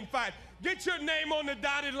alley and fight. Get your name on the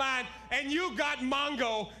dotted line, and you got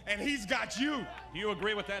Mongo, and he's got you. Do you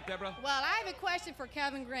agree with that, Deborah? Well, I have a question for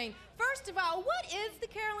Kevin Green. First of all, what is the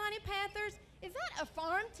Carolina Panthers? Is that a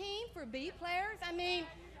farm team for B players? I mean,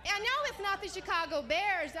 I know it's not the Chicago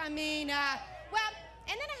Bears. I mean, well,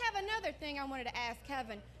 and then I have another thing I wanted to ask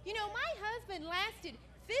Kevin. You know, my husband lasted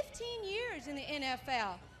 15 years in the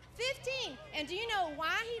NFL. 15. And do you know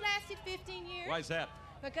why he lasted 15 years? Why is that?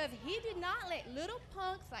 Because he did not let little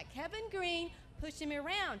punks like Kevin Green push him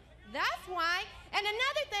around. That's why. And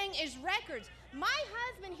another thing is records. My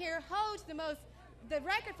husband here holds the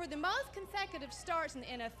record for the most consecutive starts in the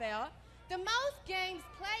NFL, the most games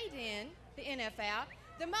played in the NFL,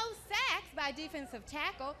 the most sacks by defensive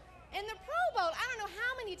tackle, and the Pro Bowl. I don't know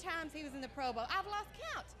how many times he was in the Pro Bowl. I've lost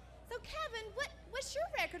count. So, Kevin, what's your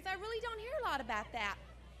records? I really don't hear a lot about that.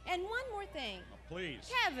 And one more thing. Oh, please.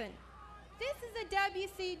 Kevin, this is a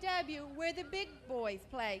WCW where the big boys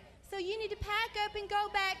play. So you need to pack up and go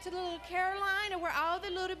back to the little Carolina where all the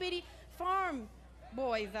little bitty farm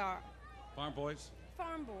boys are. Farm boys?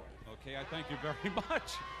 Farm boys. Okay, I thank you very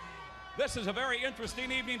much. This is a very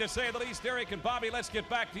interesting evening, to say the least. Eric and Bobby, let's get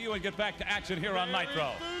back to you and get back to action here on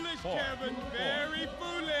Nitro. Foolish, Kevin. Very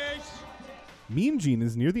foolish. Mean Gene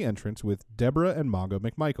is near the entrance with Deborah and Mongo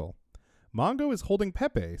McMichael. Mongo is holding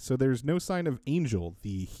Pepe, so there's no sign of Angel,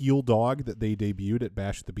 the heel dog that they debuted at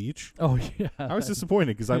Bash the Beach. Oh, yeah. I was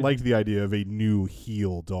disappointed because I liked the idea of a new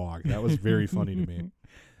heel dog. That was very funny to me.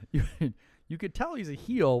 You could tell he's a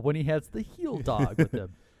heel when he has the heel dog with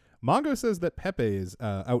him. Mongo says that Pepe is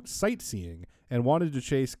out sightseeing and wanted to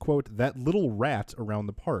chase, quote, that little rat around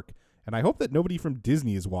the park. And I hope that nobody from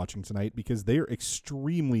Disney is watching tonight because they are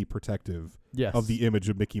extremely protective of the image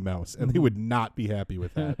of Mickey Mouse, and they would not be happy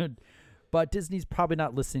with that. But Disney's probably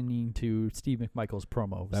not listening to Steve McMichael's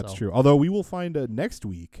promo. That's true. Although we will find next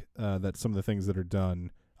week that some of the things that are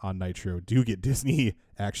done on Nitro do get Disney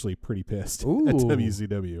actually pretty pissed at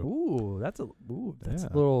WCW. Ooh, that's a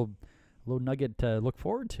little nugget to look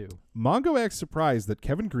forward to. Mongo acts surprised that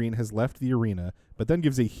Kevin Green has left the arena, but then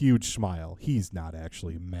gives a huge smile. He's not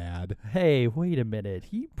actually mad. Hey, wait a minute.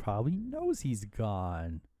 He probably knows he's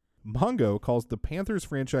gone. Mongo calls the Panthers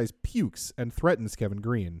franchise pukes and threatens Kevin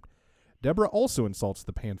Green. Deborah also insults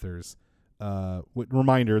the Panthers.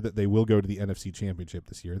 Reminder that they will go to the NFC Championship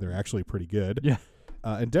this year. They're actually pretty good. Yeah.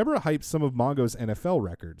 And Deborah hypes some of Mongo's NFL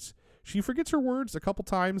records. She forgets her words a couple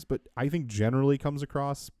times, but I think generally comes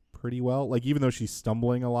across pretty well. Like, even though she's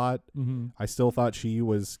stumbling a lot, I still thought she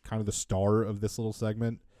was kind of the star of this little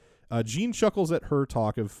segment. Gene chuckles at her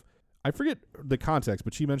talk of, I forget the context,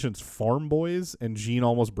 but she mentions farm boys, and Gene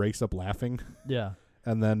almost breaks up laughing. Yeah.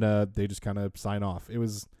 And then they just kind of sign off. It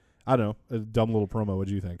was, I don't know, a dumb little promo. What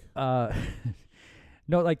do you think?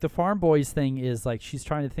 No, like the farm boys thing is like she's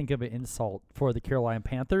trying to think of an insult for the Carolina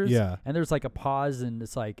Panthers. Yeah. And there's like a pause, and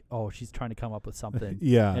it's like, oh, she's trying to come up with something.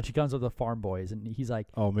 Yeah. And she comes with the farm boys, and he's like,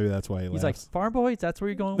 oh, maybe that's why he's like, farm boys, that's where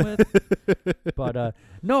you're going with? But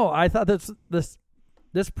no, I thought this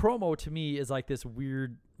promo to me is like this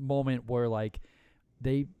weird moment where like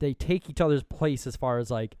they take each other's place as far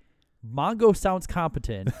as like Mongo sounds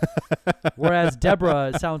competent, whereas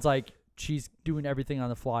Deborah sounds like she's doing everything on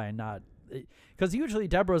the fly and not. Because usually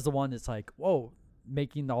Deborah's the one that's like, whoa,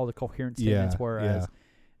 making all the coherent statements, whereas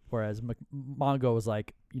Mongo is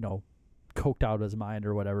like, coked out of his mind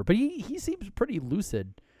or whatever. But he seems pretty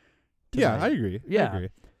lucid tonight. Yeah, I agree. Yeah. I agree.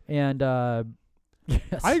 And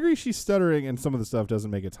yes. I agree she's stuttering and some of the stuff doesn't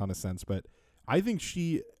make a ton of sense, but I think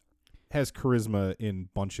she has charisma in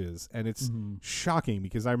bunches, and it's shocking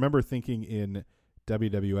because I remember thinking in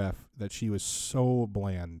WWF that she was so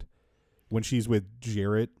bland. When she's with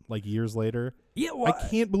Jarrett, like years later, I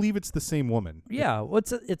can't believe it's the same woman. Yeah,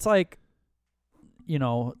 it's like,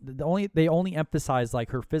 they only emphasize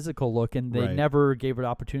like her physical look, and they never gave her the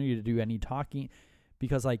opportunity to do any talking,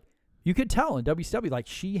 because like you could tell in WCW, like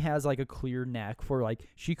she has like a clear knack for like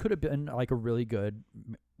she could have been like a really good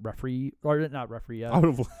referee or not referee. I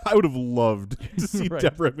would have loved to see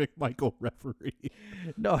Deborah McMichael referee.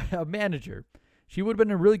 No, a manager. She would have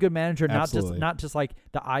been a really good manager, Absolutely. not just like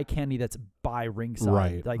the eye candy that's by ringside.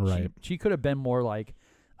 Right, Like right. she could have been more like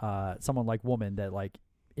someone like Woman that like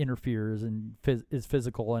interferes and is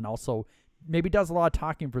physical and also maybe does a lot of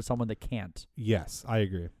talking for someone that can't. Yes, I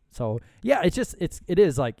agree. So yeah, it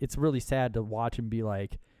is like it's really sad to watch and be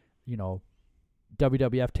like, you know,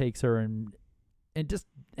 WWF takes her and just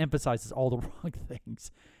emphasizes all the wrong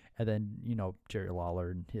things, and then you know Jerry Lawler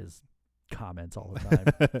and his comments all the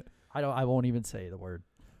time. I won't even say the word.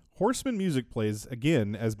 Horseman music plays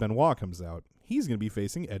again as Benoit comes out. He's going to be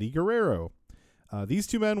facing Eddie Guerrero. These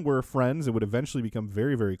two men were friends and would eventually become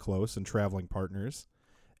very, very close and traveling partners.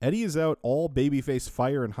 Eddie is out all babyface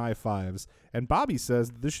fire and high fives, and Bobby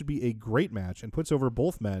says that this should be a great match and puts over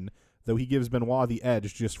both men, though he gives Benoit the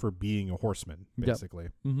edge just for being a horseman, basically.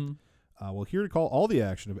 Yep. Mm-hmm. Well, here to call all the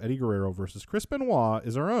action of Eddie Guerrero versus Chris Benoit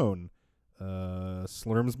is our own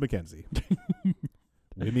Slurms McKenzie.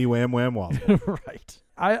 Wimmy Wham Wham Wazzle. Right.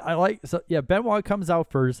 I like, so yeah, Benoit comes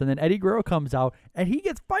out first, and then Eddie Guerrero comes out, and he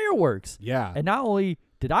gets fireworks. Yeah. And not only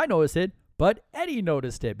did I notice it, but Eddie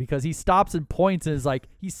noticed it because he stops and points and is like,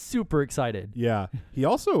 he's super excited. Yeah. He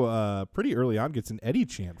also, pretty early on, gets an Eddie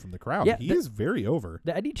chant from the crowd. Yeah, he is very over.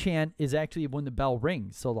 The Eddie chant is actually when the bell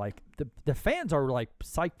rings. So, like, the fans are, like,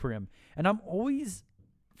 psyched for him. And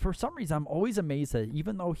for some reason, I'm always amazed that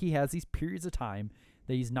even though he has these periods of time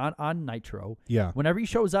that he's not on Nitro, yeah, whenever he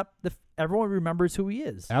shows up, everyone remembers who he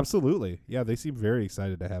is. Absolutely. Yeah, they seem very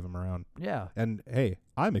excited to have him around. Yeah. And, hey,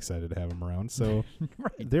 I'm excited to have him around, so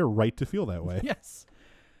right. They're right to feel that way. Yes.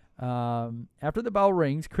 After the bell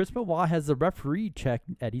rings, Chris Benoit has the referee check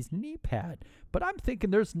Eddie's knee pad. But I'm thinking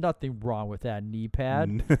there's nothing wrong with that knee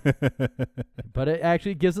pad. But it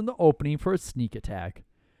actually gives him the opening for a sneak attack.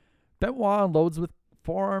 Benoit unloads with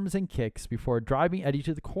forearms and kicks before driving Eddie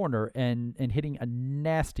to the corner and hitting a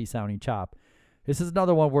nasty sounding chop. This is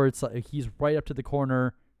another one where it's like he's right up to the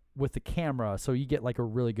corner with the camera, so you get like a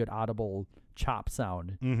really good audible chop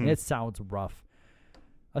sound. Mm-hmm. And it sounds rough.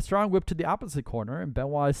 A strong whip to the opposite corner, and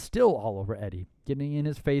Benoit is still all over Eddie, getting in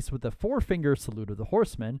his face with a four-finger salute of the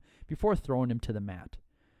Horseman before throwing him to the mat.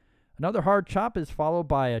 Another hard chop is followed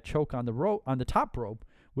by a choke on the top rope,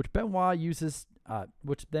 which Benoit uses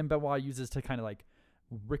to kind of like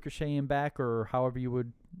ricochet him back, or however you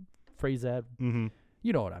would phrase that. Mm-hmm.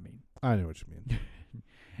 You know what I mean. I know what you mean.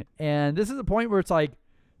 And this is the point where it's like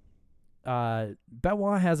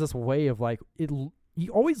Benoit has this way of like he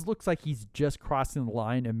always looks like he's just crossing the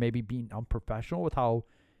line and maybe being unprofessional with how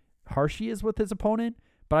harsh he is with his opponent.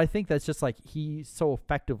 But I think that's just like he so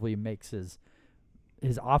effectively makes his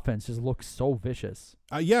offense just look so vicious.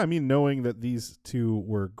 Yeah, I mean, knowing that these two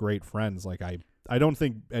were great friends, like I don't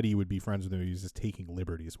think Eddie would be friends with him if he was just taking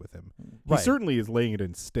liberties with him. Right. He certainly is laying it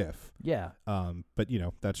in stiff. Yeah. But you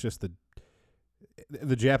know, that's just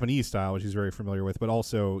the Japanese style, which he's very familiar with. But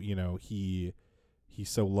also, you know, he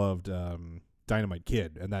so loved Dynamite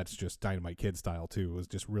Kid, and that's just Dynamite Kid style too. It was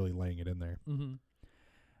just really laying it in there.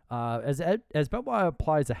 Mm-hmm. As Benoit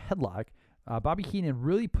applies a headlock, Bobby Heenan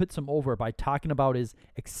really puts him over by talking about his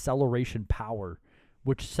acceleration power,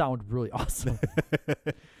 which sounds really awesome.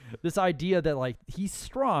 This idea that like he's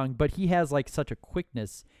strong, but he has like such a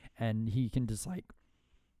quickness, and he can just like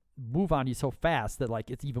move on you so fast that like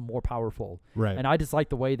it's even more powerful. Right. And I just like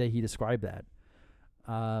the way that he described that.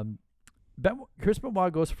 Chris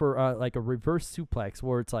Benoit goes for like a reverse suplex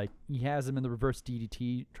where it's like he has him in the reverse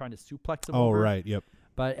DDT trying to suplex him over. Oh, right. Yep.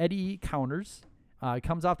 But Eddie counters,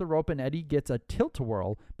 comes off the rope, and Eddie gets a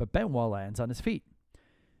tilt-a-whirl, but Benoit lands on his feet.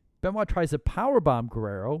 Benoit tries to powerbomb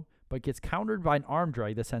Guerrero, but gets countered by an arm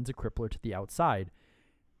drag that sends a crippler to the outside.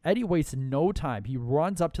 Eddie wastes no time. He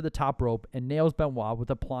runs up to the top rope and nails Benoit with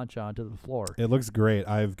a plancha onto the floor. It looks great.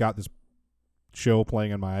 I've got this show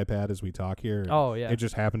playing on my iPad as we talk here. Oh, yeah. It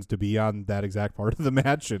just happens to be on that exact part of the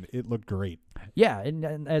match, and it looked great. Yeah,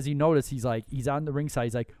 and as you notice, he's on the ringside.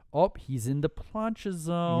 He's like, oh, he's in the plancha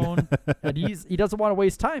zone. And he doesn't want to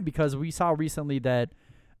waste time because we saw recently that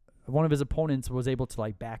one of his opponents was able to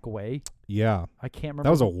like back away. Yeah. I can't remember.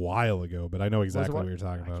 That was a while ago, but I know exactly what you're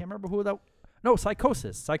talking about. I can't remember who that. No,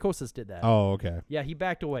 Psychosis. Psychosis did that. Oh, okay. Yeah, he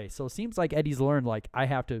backed away. So it seems like Eddie's learned like I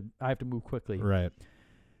have to move quickly. Right.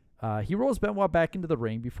 He rolls Benoit back into the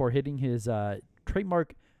ring before hitting his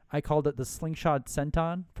trademark. I called it the slingshot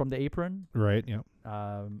senton from the apron. Right. Yep.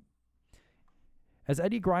 As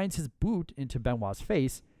Eddie grinds his boot into Benoit's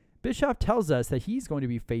face, Bischoff tells us that he's going to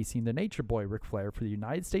be facing the Nature Boy Ric Flair for the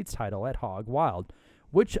United States title at Hog Wild,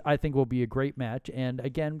 which I think will be a great match. And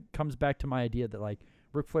again, comes back to my idea that like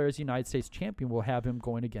Ric Flair as United States champion will have him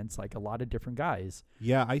going against like a lot of different guys.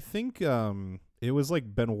 Yeah, I think it was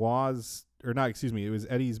like Benoit's, or not, excuse me, it was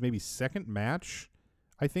Eddie's maybe second match.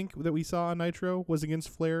 I think, that we saw on Nitro was against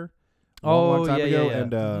Flair a long time ago. Yeah.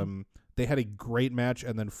 And they had a great match,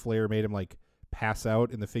 and then Flair made him like pass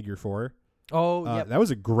out in the figure 4. Oh, yeah. That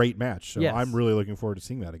was a great match. So Yes. I'm really looking forward to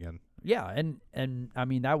seeing that again. Yeah, and I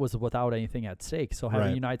mean, that was without anything at stake. So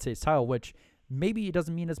having a United States title, which maybe it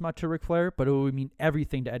doesn't mean as much to Ric Flair, but it would mean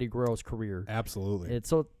everything to Eddie Guerrero's career. Absolutely. It's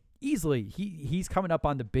so easily he's coming up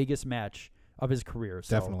on the biggest match of his career.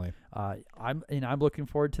 So, Definitely. I'm looking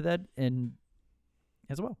forward to that and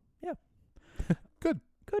as well. Yeah. Good.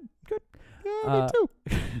 Yeah, me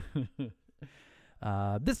too.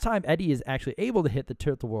 This time, Eddie is actually able to hit the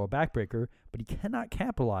Tilt the World backbreaker, but he cannot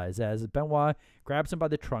capitalize as Benoit grabs him by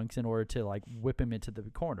the trunks in order to like whip him into the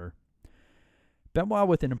corner. Benoit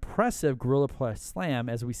with an impressive Gorilla Press slam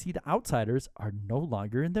as we see the outsiders are no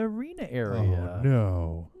longer in the arena area.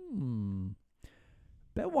 Oh, no.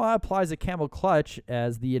 Benoit applies a camel clutch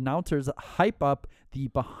as the announcers hype up the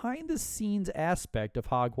behind-the-scenes aspect of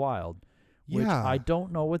Hog Wild, which I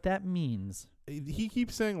don't know what that means. He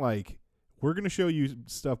keeps saying, like, we're going to show you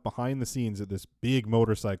stuff behind the scenes at this big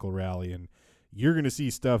motorcycle rally, and you're going to see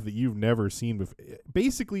stuff that you've never seen before.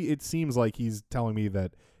 Basically, it seems like he's telling me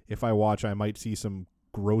that if I watch, I might see some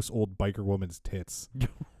gross old biker woman's tits.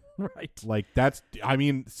 Right. Like,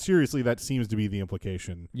 seriously, that seems to be the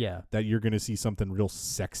implication. Yeah. That you're going to see something real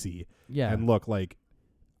sexy. Yeah. And look, like,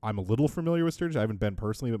 I'm a little familiar with Sturgis. I haven't been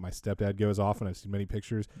personally, but my stepdad goes off, and I've seen many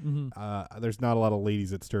pictures. Mm-hmm. There's not a lot of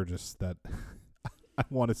ladies at Sturgis that I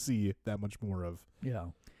want to see that much more of. Yeah.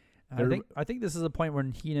 I think this is a point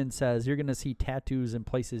when Heenan says you're going to see tattoos in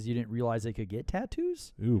places you didn't realize they could get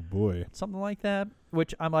tattoos. Ooh, boy. Something like that,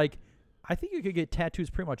 which I'm like, I think you could get tattoos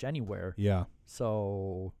pretty much anywhere. Yeah.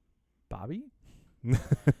 So, Bobby?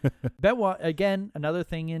 Benoit, again, another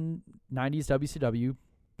thing in 90s WCW,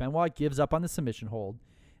 Benoit gives up on the submission hold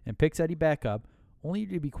and picks Eddie back up, only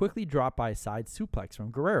to be quickly dropped by a side suplex from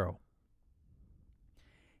Guerrero.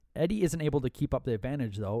 Eddie isn't able to keep up the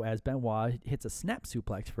advantage, though, as Benoit hits a snap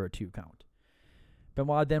suplex for a 2 count.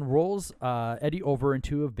 Benoit then rolls Eddie over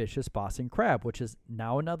into a vicious Boston Crab, which is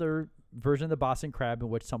now another version of the Boston Crab in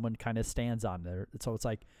which someone kind of stands on there. So it's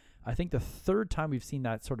like, I think the 3rd time we've seen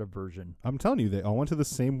that sort of version. I'm telling you, they all went to the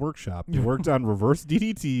same workshop. They worked on reverse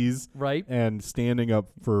DDTs, right, and standing up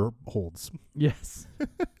for holds. Yes.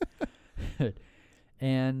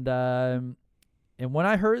 And when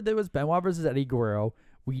I heard there was Benoit versus Eddie Guerrero,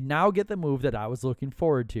 we now get the move that I was looking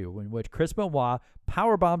forward to, in which Chris Benoit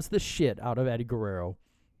powerbombs the shit out of Eddie Guerrero.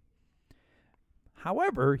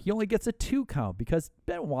 However, he only gets a 2 count because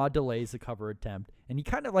Benoit delays the cover attempt, and he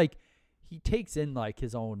kind of like he takes in like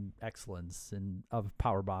his own excellence of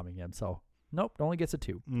powerbombing him. So nope, only gets a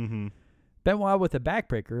 2. Mm-hmm. Benoit with a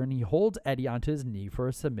backbreaker, and he holds Eddie onto his knee for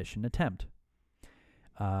a submission attempt.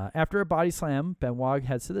 After a body slam, Benoit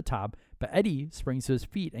heads to the top, but Eddie springs to his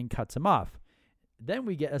feet and cuts him off. Then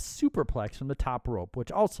we get a superplex from the top rope,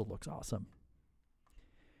 which also looks awesome.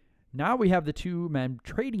 Now we have the 2 men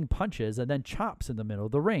trading punches and then chops in the middle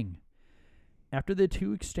of the ring. After the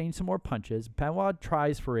 2 exchange some more punches, Benoit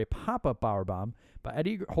tries for a pop-up powerbomb, but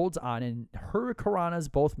Eddie holds on and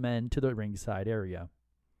hurricanranas both men to the ringside area.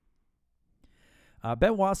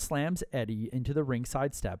 Benoit slams Eddie into the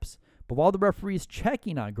ringside steps, but while the referee is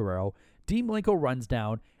checking on Guerrero, Dean Malenko runs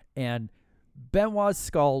down and Benoit's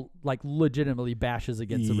skull like legitimately bashes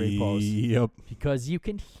against the ring post. Yep. Because you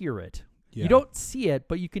can hear it. Yeah. You don't see it,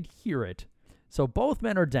 but you can hear it. So both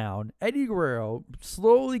men are down. Eddie Guerrero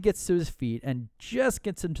slowly gets to his feet and just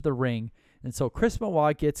gets into the ring. And so Chris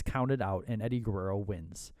Benoit gets counted out and Eddie Guerrero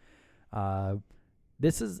wins.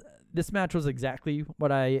 This match was exactly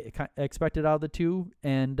what I expected out of the 2.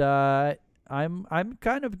 And I'm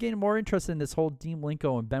kind of getting more interested in this whole Dean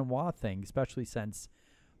Malenko and Benoit thing, especially since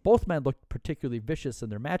both men looked particularly vicious in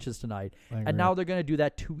their matches tonight, and now they're going to do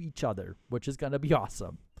that to each other, which is going to be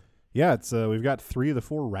awesome. Yeah, it's we've got 3 of the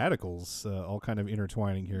 4 radicals all kind of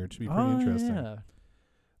intertwining here. It should be pretty interesting. Yeah.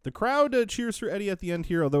 The crowd cheers for Eddie at the end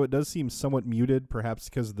here, although it does seem somewhat muted, perhaps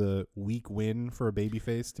because of the weak win for a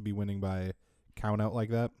babyface to be winning by count out like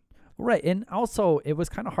that. Right, and also it was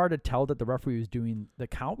kind of hard to tell that the referee was doing the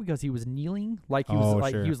count because he was kneeling, like he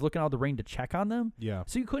was he was looking out of the ring to check on them. Yeah.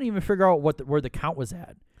 So you couldn't even figure out where the count was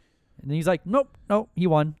at. And then he's like, nope, he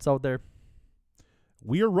won. So there.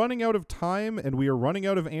 We are running out of time, and we are running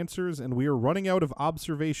out of answers, and we are running out of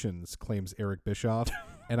observations, claims Eric Bischoff.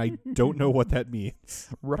 And I don't know what that means.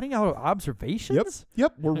 Running out of observations?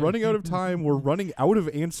 Yep. We're running out of time. We're running out of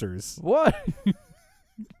answers. What?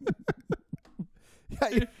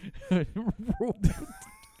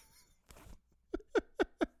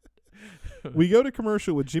 We go to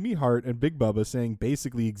commercial with Jimmy Hart and Big Bubba saying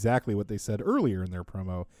basically exactly what they said earlier in their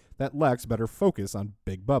promo, that Lex better focus on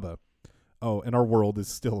Big Bubba. Oh, and our world is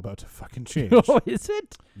still about to fucking change. Oh, is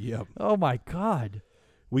it? Yep. Oh, my God.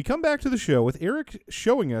 We come back to the show with Eric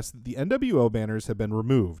showing us that the NWO banners have been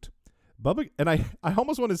removed. Bubba, and I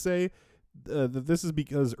almost want to say that this is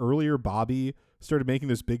because earlier Bobby started making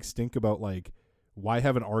this big stink about, like, why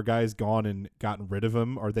haven't our guys gone and gotten rid of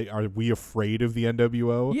him? Are we afraid of the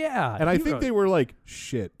NWO? Yeah. And I think they were like,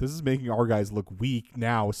 shit, this is making our guys look weak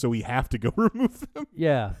now, so we have to go remove them.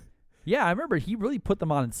 Yeah. Yeah, I remember he really put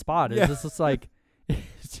them on the spot. It's just like,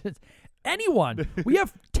 it's just, anyone. We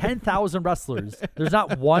have 10,000 wrestlers. There's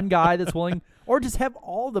not one guy that's willing, or just have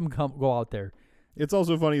all of them go out there. It's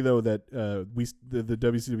also funny, though, that the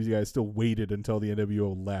WCW guys still waited until the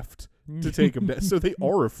NWO left to take him down, so they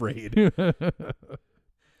are afraid.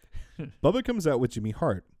 Bubba comes out with Jimmy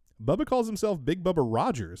Hart. Bubba calls himself Big Bubba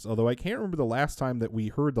Rogers, although I can't remember the last time that we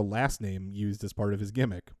heard the last name used as part of his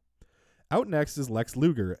gimmick. Out next is Lex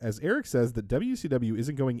Luger, as Eric says that WCW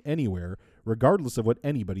isn't going anywhere, regardless of what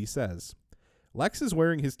anybody says. Lex is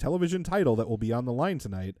wearing his television title that will be on the line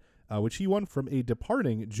tonight, which he won from a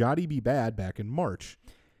departing Johnny B. Bad back in March.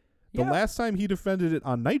 The last time he defended it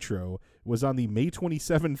on Nitro was on the May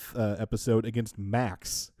 27th episode against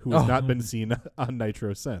Max, who has not been seen on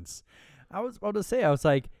Nitro since. I was about to say, I was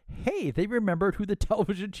like, hey, they remembered who the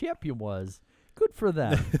television champion was. Good for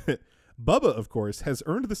them. Bubba, of course, has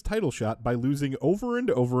earned this title shot by losing over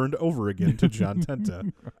and over and over again to John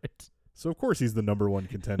Tenta. Right. So, of course, he's the number one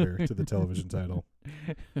contender to the television title.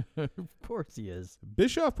 Of course he is.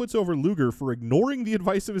 Bischoff puts over Luger for ignoring the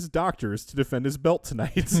advice of his doctors to defend his belt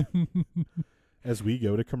tonight. As we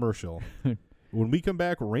go to commercial. When we come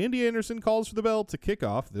back, Randy Anderson calls for the bell to kick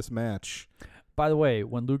off this match. By the way,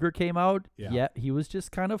 when Luger came out, Yeah. he was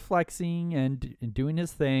just kind of flexing and doing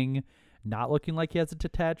his thing, not looking like he has a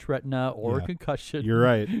detached retina or a concussion. You're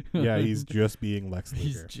right. Yeah, he's just being Lex Luger.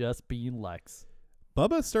 He's just being Lex.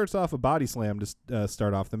 Bubba starts off a body slam to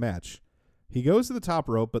start off the match. He goes to the top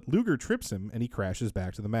rope, but Luger trips him, and he crashes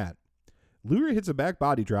back to the mat. Luger hits a back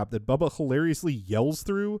body drop that Bubba hilariously yells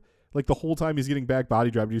through. Like, the whole time he's getting back body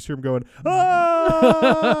dropped, you just hear him going,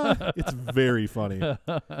 ah! It's very funny.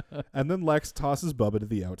 And then Lex tosses Bubba to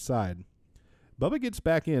the outside. Bubba gets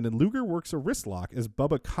back in, and Luger works a wrist lock as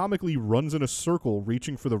Bubba comically runs in a circle,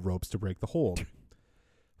 reaching for the ropes to break the hold.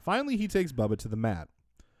 Finally, he takes Bubba to the mat.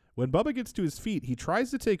 When Bubba gets to his feet, he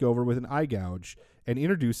tries to take over with an eye gouge and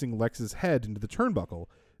introducing Lex's head into the turnbuckle,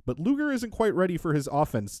 but Luger isn't quite ready for his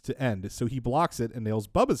offense to end, so he blocks it and nails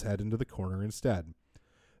Bubba's head into the corner instead.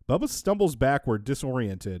 Bubba stumbles backward,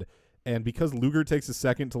 disoriented, and because Luger takes a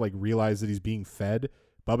second to like realize that he's being fed,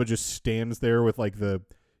 Bubba just stands there with like the,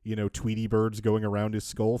 Tweety birds going around his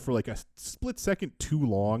skull for like a split second too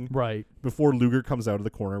long. Right. Before Luger comes out of the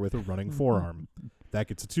corner with a running forearm. That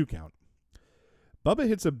gets a 2 count. Bubba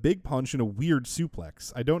hits a big punch and a weird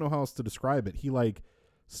suplex. I don't know how else to describe it. He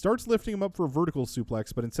starts lifting him up for a vertical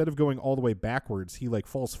suplex, but instead of going all the way backwards, he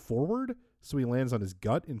falls forward, so he lands on his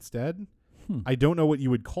gut instead. I don't know what you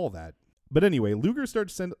would call that. But anyway, Luger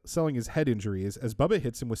starts selling his head injuries as Bubba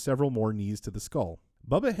hits him with several more knees to the skull.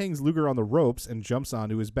 Bubba hangs Luger on the ropes and jumps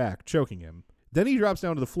onto his back, choking him. Then he drops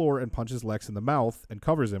down to the floor and punches Lex in the mouth and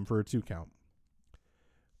covers him for a 2 count.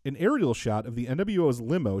 An aerial shot of the NWO's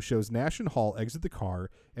limo shows Nash and Hall exit the car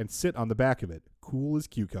and sit on the back of it, cool as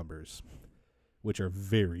cucumbers, which are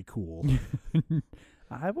very cool.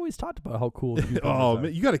 I've always talked about how cool cucumbers are.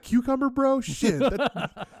 Man, you got a cucumber, bro? Shit.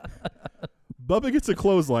 Bubba gets a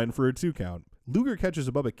clothesline for a 2 count. Luger catches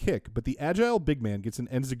a Bubba kick, but the agile big man gets an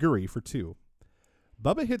enziguri for 2.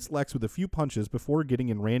 Bubba hits Lex with a few punches before getting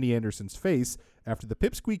in Randy Anderson's face after the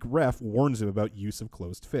pipsqueak ref warns him about use of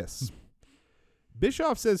closed fists.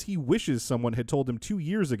 Bischoff says he wishes someone had told him 2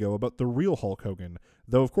 years ago about the real Hulk Hogan,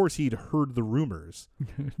 though of course he'd heard the rumors.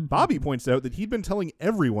 Bobby points out that he'd been telling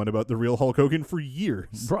everyone about the real Hulk Hogan for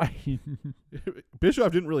years. Right.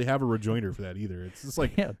 Bischoff didn't really have a rejoinder for that either. It's just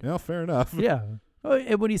like, fair enough. Yeah.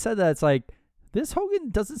 And when he said that, it's like, this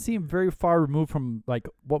Hogan doesn't seem very far removed from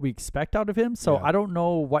what we expect out of him, so I don't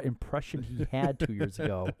know what impression he had 2 years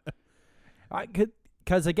ago.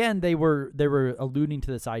 Because again, they were alluding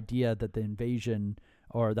to this idea that the invasion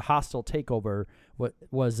or the hostile takeover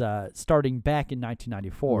was starting back in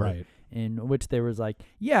 1994, right? In which there was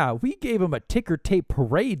we gave him a ticker tape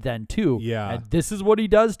parade then too. Yeah, and this is what he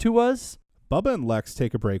does to us. Bubba and Lex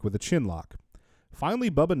take a break with a chin lock. Finally,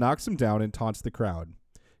 Bubba knocks him down and taunts the crowd.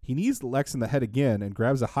 He knees Lex in the head again and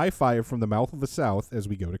grabs a high five from the mouth of the South as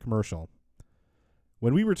we go to commercial.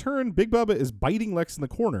 When we return, Big Bubba is biting Lex in the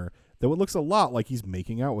corner, though it looks a lot like he's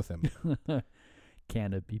making out with him.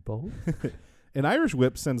 Can it be both? An Irish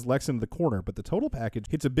whip sends Lex into the corner, but the total package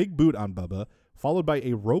hits a big boot on Bubba, followed by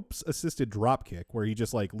a ropes-assisted drop kick where he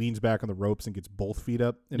just like leans back on the ropes and gets both feet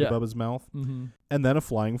up into Bubba's mouth, and then a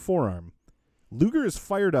flying forearm. Luger is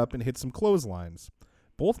fired up and hits some clotheslines.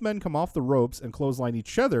 Both men come off the ropes and clothesline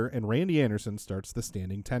each other, and Randy Anderson starts the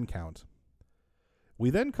standing 10 count.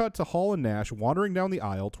 We then cut to Hall and Nash wandering down the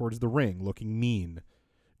aisle towards the ring, looking mean.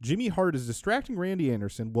 Jimmy Hart is distracting Randy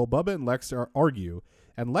Anderson while Bubba and Lex argue,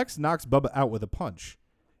 and Lex knocks Bubba out with a punch.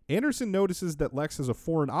 Anderson notices that Lex has a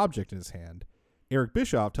foreign object in his hand. Eric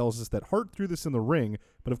Bischoff tells us that Hart threw this in the ring,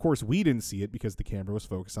 but of course we didn't see it because the camera was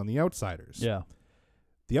focused on the Outsiders. Yeah.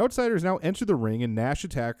 The Outsiders now enter the ring, and Nash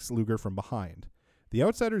attacks Luger from behind. The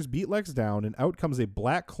Outsiders beat Lex down, and out comes a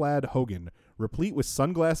black-clad Hogan, replete with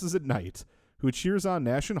sunglasses at night, who cheers on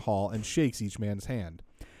Nash and Hall and shakes each man's hand.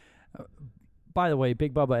 By the way,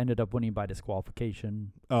 Big Bubba ended up winning by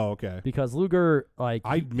disqualification. Oh, okay. Because Luger, like...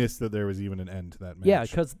 I missed that there was even an end to that match. Yeah,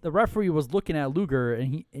 because the referee was looking at Luger,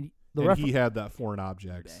 and he had that foreign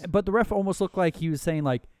object. But the ref almost looked like he was saying,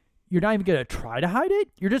 like, you're not even going to try to hide it?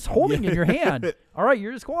 You're just holding it in your hand. All right,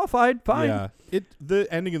 you're disqualified. Fine. Yeah. The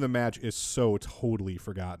ending of the match is so totally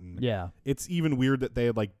forgotten. Yeah. It's even weird that they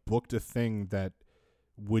had, like, booked a thing that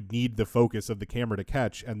would need the focus of the camera to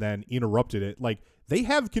catch and then interrupted it. Like, they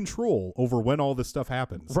have control over when all this stuff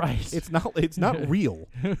happens. Right. It's not real.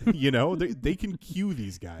 You know, they can cue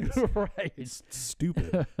these guys. Right. It's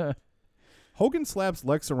stupid. Hogan slaps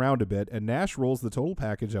Lex around a bit, and Nash rolls the total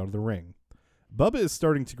package out of the ring. Bubba is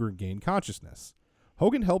starting to regain consciousness.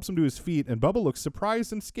 Hogan helps him to his feet, and Bubba looks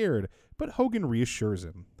surprised and scared, but Hogan reassures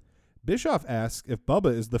him. Bischoff asks if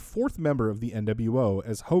Bubba is the fourth member of the NWO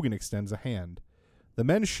as Hogan extends a hand. The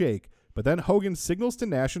men shake, but then Hogan signals to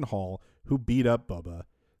Nash and Hall, who beat up Bubba.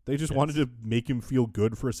 They just wanted to make him feel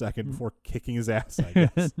good for a second before kicking his ass, I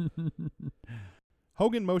guess.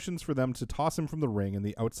 Hogan motions for them to toss him from the ring, and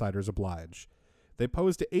the Outsiders oblige. They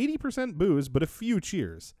pose to 80% boos, but a few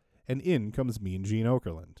cheers. And in comes Mean Gene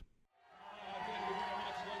Okerlund.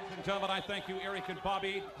 Ladies and gentlemen, I thank you, Eric and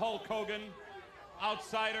Bobby, Hulk Hogan,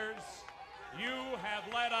 Outsiders. You have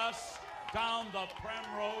led us down the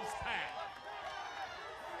primrose path.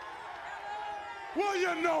 Well,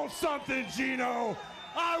 you know something, Gino?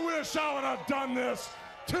 I wish I would have done this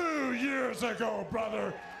 2 years ago,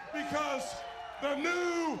 brother, because the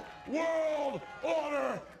new world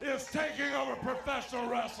order is taking over professional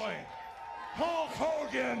wrestling. Hulk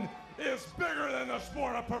Hogan is bigger than the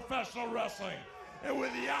sport of professional wrestling. And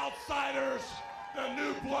with the Outsiders, the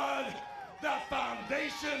new blood, the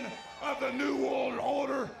foundation of the new world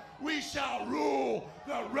order, we shall rule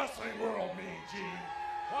the wrestling world, Mean Gene.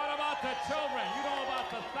 What about the children? You know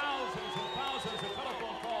about the thousands and thousands of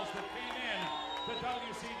telephone calls that came in to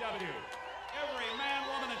WCW. Every man,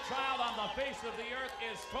 woman, and child on the face of the earth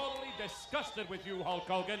is totally disgusted with you, Hulk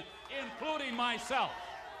Hogan, including myself.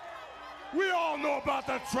 We all know about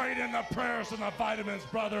the training, the prayers, and the vitamins,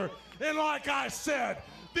 brother. And like I said,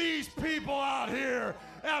 these people out here,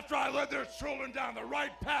 after I led their children down the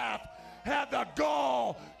right path, had the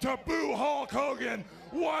gall to boo Hulk Hogan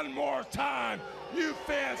one more time. You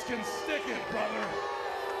fans can stick it, brother.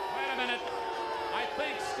 Wait a minute. I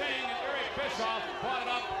think Sting and Eric Bischoff brought it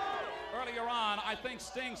up earlier on. I think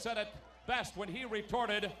Sting said it best when he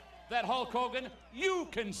retorted that Hulk Hogan, you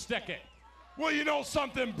can stick it. Well, you know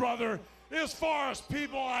something, brother? As far as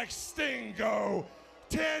people like Sting go,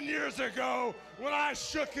 10 years ago, when I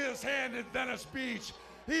shook his hand in Venice Beach,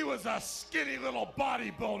 he was a skinny little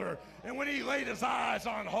bodybuilder. And when he laid his eyes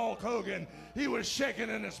on Hulk Hogan, he was shaking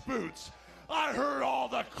in his boots. I heard all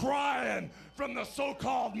the crying from the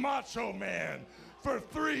so-called Macho Man. For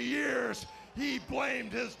 3 years, he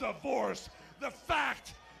blamed his divorce, the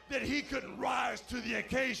fact that he couldn't rise to the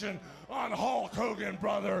occasion on Hulk Hogan,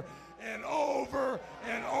 brother. And over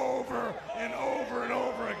and over and over and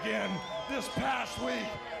over again, this past week,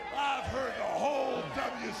 I've heard the whole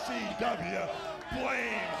WCW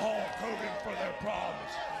blame Hulk Hogan for their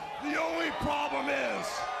problems. The only problem is,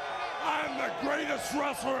 I'm the greatest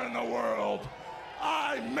wrestler in the world.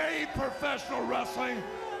 I made professional wrestling.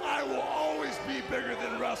 I will always be bigger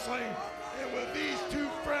than wrestling. And with these two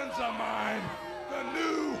friends of mine, the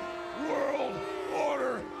new world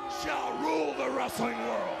order shall rule the wrestling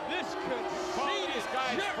world. This conceited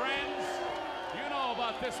guy's friends. You know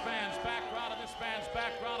about this man's background and this man's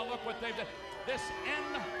background, and look what they've done. This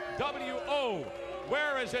NWO,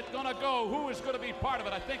 where is it going to go? Who is going to be part of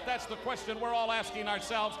it? I think that's the question we're all asking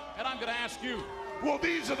ourselves, and I'm going to ask you. Well,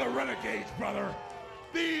 these are the renegades, brother.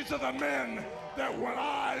 These are the men that when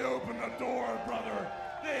I opened the door, brother,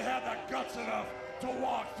 they had the guts enough to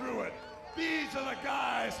walk through it. These are the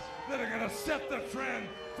guys that are going to set the trend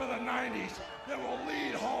for the 90s that will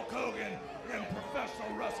lead Hulk Hogan in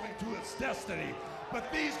professional wrestling to its destiny.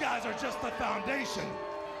 But these guys are just the foundation.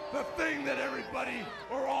 The thing that everybody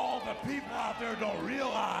or all the people out there don't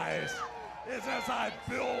realize is as I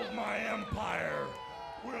build my empire,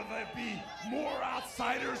 will there be more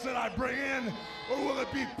outsiders that I bring in, or will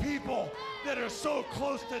it be people that are so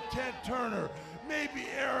close to Ted Turner, maybe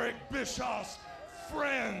Eric Bischoff's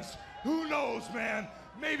friends? Who knows, man?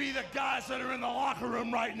 Maybe the guys that are in the locker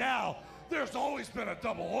room right now. There's always been a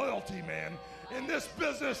double loyalty, man. In this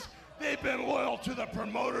business, they've been loyal to the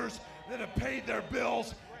promoters that have paid their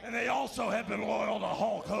bills, and they also have been loyal to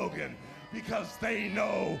Hulk Hogan because they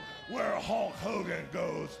know where Hulk Hogan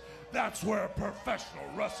goes. That's where professional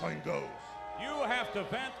wrestling goes. You have to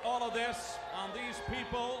vent all of this on these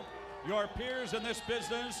people, your peers in this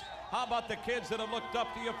business. How about the kids that have looked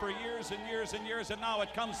up to you for years and years and years, and now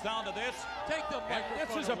it comes down to this? Take the microphone.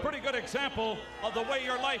 This is a pretty good example of the way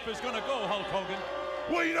your life is going to go, Hulk Hogan.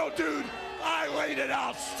 Well, you know, dude, I laid it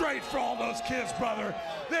out straight for all those kids, brother.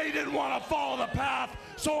 They didn't want to follow the path,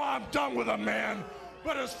 so I'm done with them, man.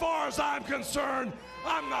 But as far as I'm concerned,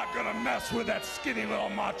 I'm not going to mess with that skinny little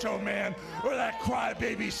Macho Man or that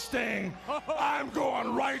crybaby Sting. I'm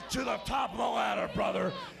going right to the top of the ladder,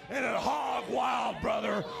 brother. And at Hog Wild,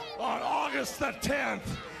 brother, on August the 10th,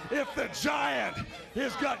 if the Giant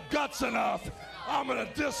has got guts enough, I'm going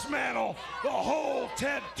to dismantle the whole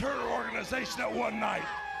Ted Turner organization at one night.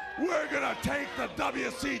 We're going to take the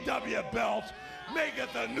WCW belt, make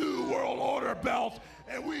it the New World Order belt,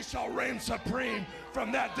 and we shall reign supreme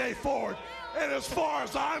from that day forward. And as far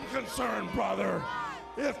as I'm concerned, brother,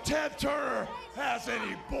 if Ted Turner has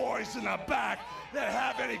any boys in the back that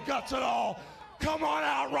have any guts at all, come on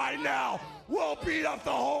out right now. We'll beat up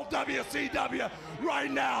the whole WCW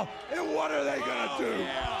right now. And what are they going to do?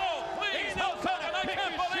 Oh, please, Hulk Hogan, I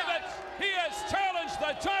can't believe it. He has challenged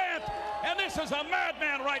the Giant, and this is a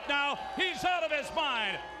madman right now. He's out of his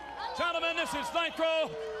mind. Gentlemen, this is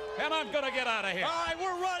Nitro, and I'm going to get out of here. All right,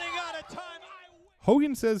 we're running out of time.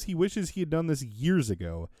 Hogan says he wishes he had done this years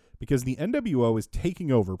ago because the NWO is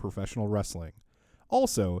taking over professional wrestling.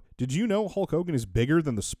 Also, did you know Hulk Hogan is bigger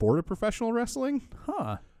than the sport of professional wrestling?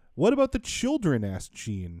 Huh. What about the children, asked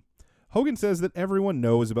Gene. Hogan says that everyone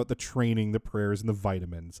knows about the training, the prayers, and the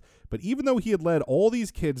vitamins. But even though he had led all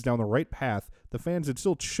these kids down the right path, the fans had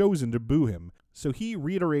still chosen to boo him. So he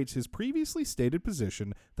reiterates his previously stated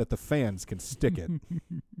position that the fans can stick it.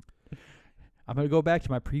 I'm going to go back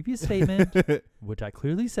to my previous statement, which I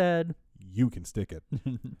clearly said. You can stick it.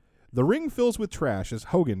 The ring fills with trash as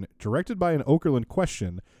Hogan, directed by an Okerlund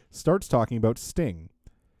question, starts talking about Sting.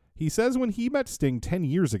 He says when he met Sting 10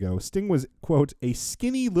 years ago, Sting was, quote, a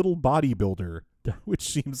skinny little bodybuilder, which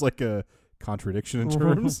seems like a contradiction in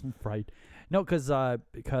terms. Right. No,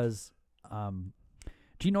 because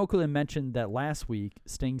Gene Okerlund mentioned that last week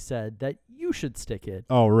Sting said that you should stick it.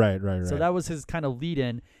 Oh, right. So that was his kind of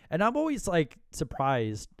lead-in. And I'm always, like,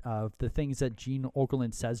 surprised of the things that Gene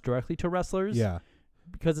Okerlund says directly to wrestlers. Yeah.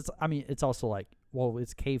 Because it's also like, well,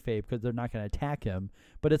 it's kayfabe because they're not going to attack him.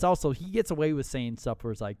 But it's also, he gets away with saying stuff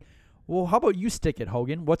where it's like, well, how about you stick it,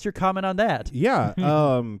 Hogan? What's your comment on that? Yeah.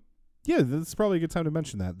 Yeah, this is probably a good time to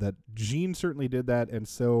mention that Gene certainly did that. And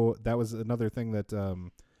so that was another thing that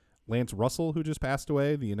Lance Russell, who just passed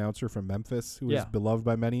away, the announcer from Memphis, who was beloved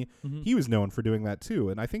by many, he was known for doing that too.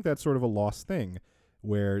 And I think that's sort of a lost thing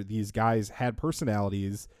where these guys had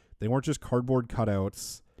personalities. They weren't just cardboard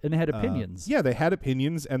cutouts. And they had opinions. Yeah, they had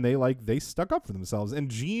opinions, and they stuck up for themselves. And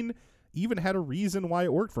Gene even had a reason why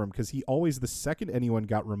it worked for him, because he always, the second anyone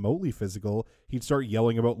got remotely physical, he'd start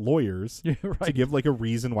yelling about lawyers to give like a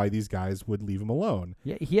reason why these guys would leave him alone.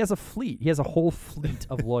 Yeah, he has a fleet. He has a whole fleet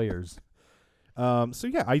of lawyers. So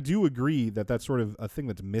yeah, I do agree that that's sort of a thing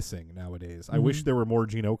that's missing nowadays. I wish there were more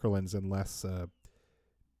Gene Okerlunds and less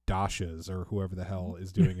Dashas or whoever the hell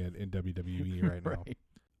is doing it in WWE right now.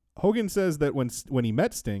 Hogan says that when he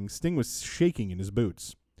met Sting, Sting was shaking in his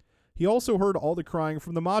boots. He also heard all the crying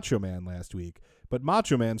from the Macho Man last week, but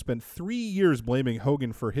Macho Man spent 3 years blaming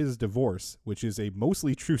Hogan for his divorce, which is a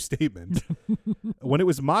mostly true statement, when it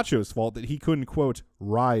was Macho's fault that he couldn't, quote,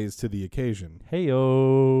 rise to the occasion.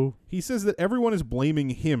 Hey-o. He says that everyone is blaming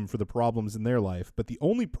him for the problems in their life, but the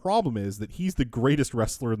only problem is that he's the greatest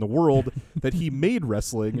wrestler in the world, that he made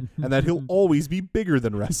wrestling, and that he'll always be bigger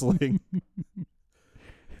than wrestling.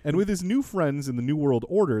 And with his new friends in the New World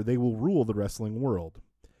Order, they will rule the wrestling world.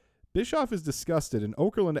 Bischoff is disgusted, and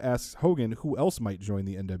Okerlund asks Hogan who else might join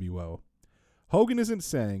the NWO. Hogan isn't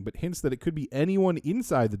saying, but hints that it could be anyone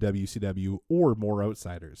inside the WCW or more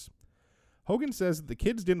outsiders. Hogan says that the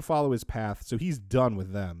kids didn't follow his path, so he's done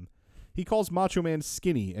with them. He calls Macho Man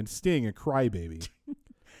skinny and Sting a crybaby.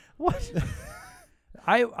 What?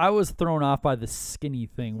 I was thrown off by the skinny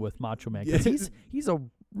thing with Macho Man because he's a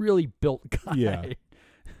really built guy.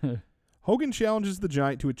 Yeah. Hogan challenges the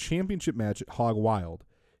Giant to a championship match at Hog Wild.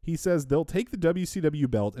 He says they'll take the WCW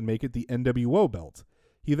belt and make it the NWO belt.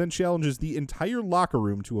 He then challenges the entire locker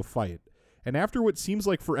room to a fight. And after what seems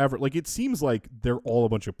like forever, like it seems like they're all a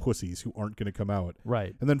bunch of pussies who aren't going to come out.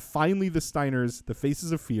 Right. And then finally the Steiners, the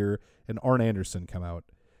Faces of Fear, and Arn Anderson come out.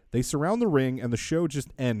 They surround the ring, and the show just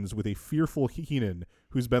ends with a fearful Heenan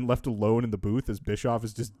who's been left alone in the booth as Bischoff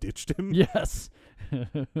has just ditched him. Yes.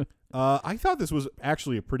 I thought this was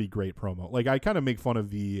actually a pretty great promo. Like, I kind of make fun of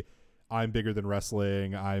the I'm bigger than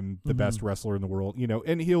wrestling, I'm the best wrestler in the world, you know,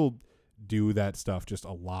 and he'll do that stuff just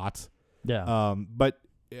a lot. Yeah. But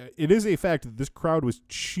it is a fact that this crowd was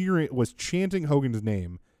chanting Hogan's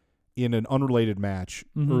name in an unrelated match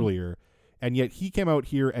earlier, and yet he came out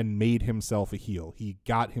here and made himself a heel. He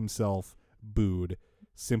got himself booed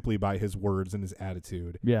simply by his words and his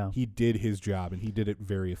attitude. Yeah. He did his job, and he did it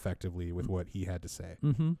very effectively with what he had to say.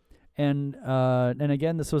 Mm-hmm. And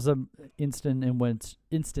again, this was an instance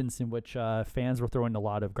in which fans were throwing a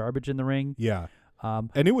lot of garbage in the ring. Yeah.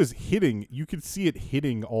 And it was hitting. You could see it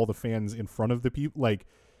hitting all the fans in front of the people. Like,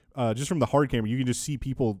 just from the hard camera, you can just see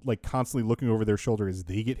people like constantly looking over their shoulder as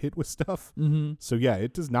they get hit with stuff. Mm-hmm. So yeah,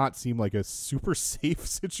 it does not seem like a super safe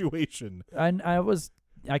situation. And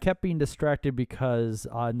I kept being distracted because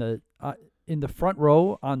on the in the front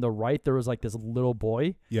row on the right there was like this little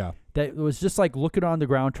boy. Yeah. That was just like looking on the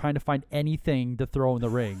ground trying to find anything to throw in the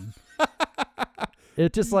ring.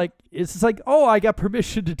 It's just like, oh, I got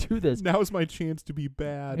permission to do this. Now's my chance to be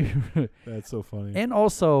bad. That's so funny. And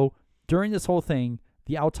also, during this whole thing,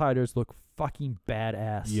 the Outsiders look fucking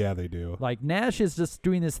badass. Yeah, they do. Like, Nash is just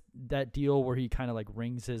doing that deal where he kind of like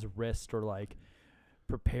rings his wrist or like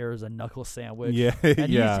prepares a knuckle sandwich. Yeah,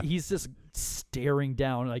 and he's just staring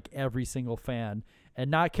down like every single fan and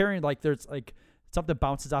not caring. Like, there's like something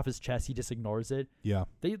bounces off his chest, he just ignores it. Yeah.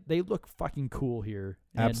 They look fucking cool here.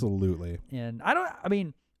 Absolutely. And I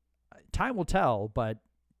mean, time will tell, but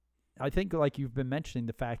I think like you've been mentioning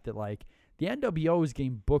the fact that like the NWO is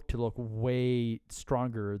getting booked to look way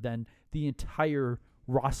stronger than the entire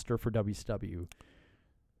roster for WCW.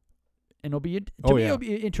 And it'll be it'll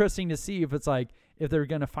be interesting to see if it's like if they're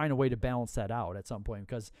going to find a way to balance that out at some point,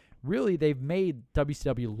 because really they've made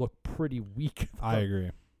WCW look pretty weak. I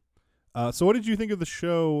agree. So what did you think of the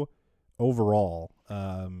show overall?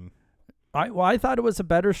 I thought it was a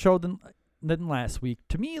better show than last week.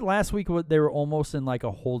 To me, last week they were almost in like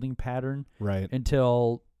a holding pattern, right?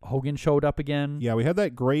 Until Hogan showed up again. Yeah, we had the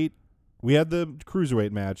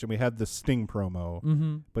cruiserweight match and we had the Sting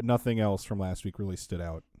promo, but nothing else from last week really stood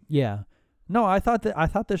out. Yeah, no, I thought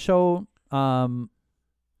the show,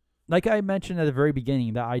 like I mentioned at the very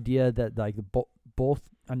beginning, the idea that like both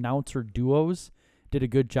announcer duos did a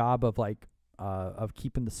good job of like of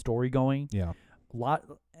keeping the story going. Yeah.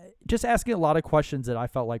 Just asking a lot of questions that I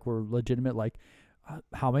felt like were legitimate, like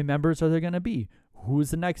how many members are there going to be? Who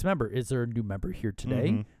is the next member? Is there a new member here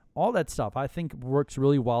today? All that stuff I think works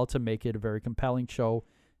really well to make it a very compelling show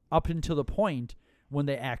up until the point when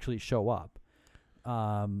they actually show up.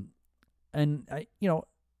 And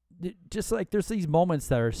just like there's these moments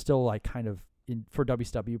that are still like kind of for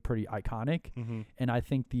WCW pretty iconic. And I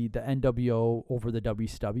think the NWO over the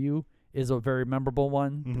WCW is a very memorable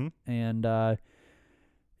one. And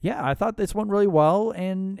yeah, I thought this went really well.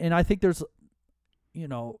 And I think there's,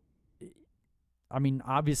 I mean,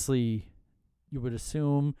 obviously you would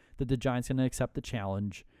assume that the Giant's going to accept the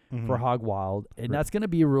challenge for Hog Wild. And that's going to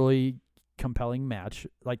be a really compelling match.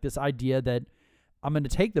 Like this idea that I'm going to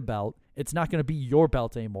take the belt. It's not going to be your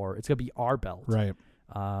belt anymore. It's going to be our belt. Right.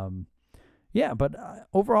 Yeah, but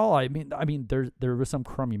overall, I mean, there were some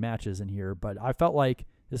crummy matches in here, but I felt like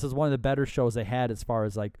this is one of the better shows they had as far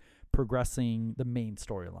as like progressing the main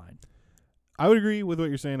storyline. I would agree with what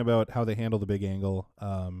you're saying about how they handle the big angle.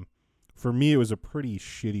 For me, it was a pretty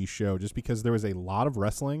shitty show just because there was a lot of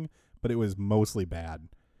wrestling, but it was mostly bad.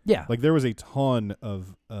 Yeah. Like there was a ton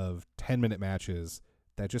of 10-minute matches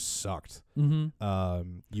that just sucked.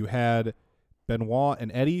 You had Benoit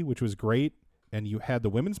and Eddie, which was great. And you had the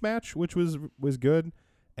women's match, which was good,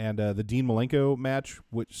 and the Dean Malenko match.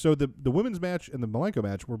 So the women's match and the Malenko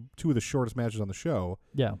match were two of the shortest matches on the show.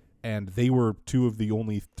 Yeah, and they were two of the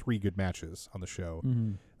only 3 good matches on the show.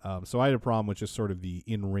 So I had a problem with just sort of the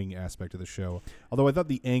in-ring aspect of the show. Although I thought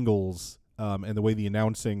the angles and the way the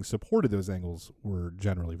announcing supported those angles were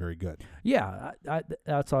generally very good. Yeah,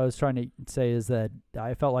 that's what I was trying to say is that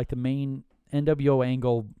I felt like the main NWO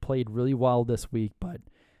angle played really well this week, but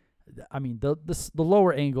I mean, the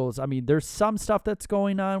lower angles. I mean, there's some stuff that's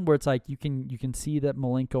going on where it's like you can see that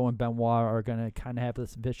Malenko and Benoit are gonna kind of have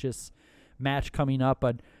this vicious match coming up,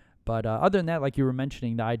 but other than that, like you were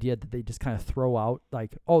mentioning, the idea that they just kind of throw out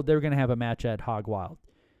like, oh, they're gonna have a match at Hog Wild,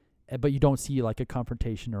 but you don't see like a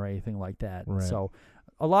confrontation or anything like that. Right. So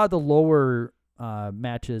a lot of the lower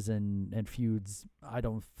matches and feuds, I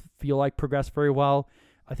don't feel like progress very well.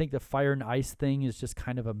 I think the Fire and Ice thing is just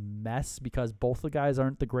kind of a mess because both the guys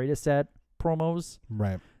aren't the greatest at promos.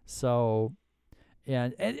 Right. So,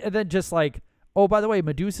 and then just like, oh, by the way,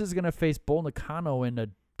 Medusa's going to face Bull Nakano in a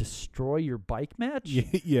destroy your bike match.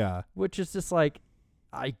 Yeah. Which is just like,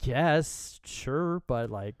 I guess, sure, but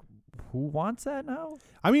like, who wants that now?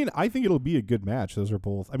 I mean, I think it'll be a good match. Those are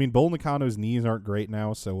both. I mean, Bull Nakano's knees aren't great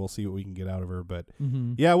now, so we'll see what we can get out of her. But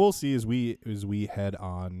yeah, we'll see as we head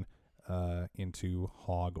on into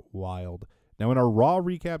Hog Wild. Now, in our Raw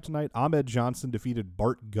recap tonight, Ahmed Johnson defeated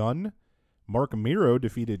Bart Gunn. Mark Miro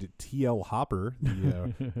defeated TL Hopper,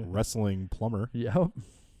 the wrestling plumber. Yep.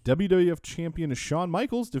 WWF champion Shawn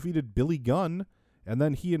Michaels defeated Billy Gunn. And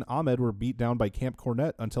then he and Ahmed were beat down by Camp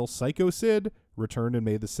Cornette until Psycho Sid returned and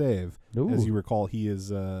made the save. Ooh. As you recall, he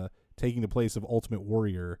is taking the place of Ultimate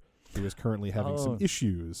Warrior, who is currently having some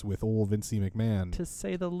issues with old Vince McMahon. To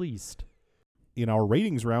say the least. In our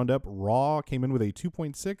ratings roundup, Raw came in with a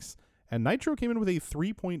 2.6, and Nitro came in with a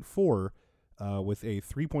 3.4, with a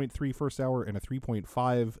 3.3 first hour and a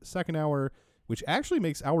 3.5 second hour, which actually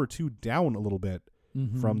makes hour 2 down a little bit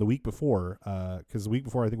from the week before, because the week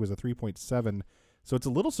before I think was a 3.7. So it's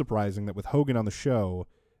a little surprising that with Hogan on the show,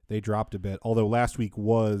 they dropped a bit. Although last week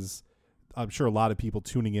was, I'm sure, a lot of people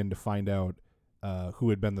tuning in to find out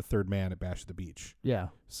who had been the third man at Bash at the Beach. Yeah.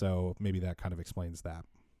 So maybe that kind of explains that.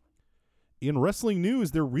 In wrestling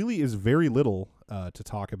news, there really is very little to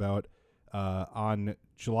talk about. On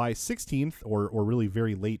July 16th, or really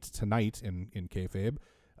very late tonight in kayfabe,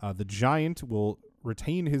 the Giant will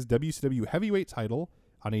retain his WCW heavyweight title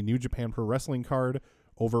on a New Japan Pro Wrestling card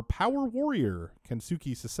over Power Warrior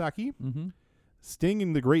Kensuke Sasaki. Sting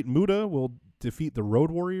and the Great Muta will defeat the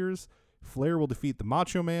Road Warriors. Flair will defeat the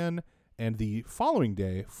Macho Man. And the following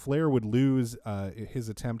day, Flair would lose his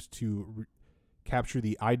attempt to capture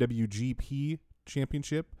the IWGP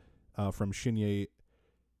Championship from Shinya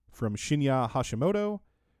Hashimoto.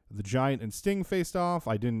 The Giant and Sting faced off.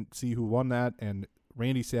 I didn't see who won that. And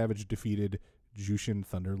Randy Savage defeated Jushin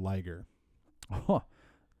Thunder Liger. Oh,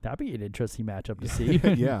 that'd be an interesting matchup to see.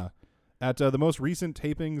 Yeah. At the most recent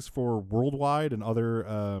tapings for Worldwide and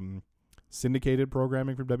other syndicated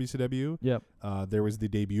programming from WCW, yep. There was the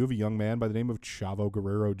debut of a young man by the name of Chavo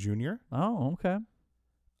Guerrero Jr. Oh, okay.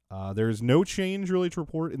 There's no change really to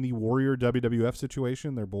report in the Warrior WWF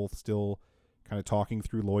situation. They're both still kind of talking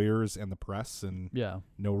through lawyers and the press, and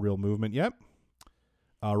no real movement yet.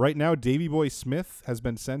 Right now, Davey Boy Smith has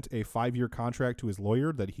been sent a 5-year contract to his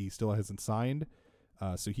lawyer that he still hasn't signed.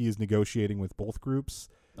 So he is negotiating with both groups.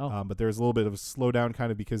 But there's a little bit of a slowdown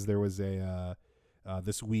kind of because there was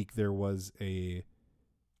this week there was a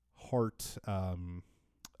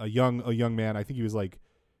young man. I think he was like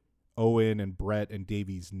Owen and Brett and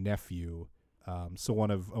Davey's nephew. So one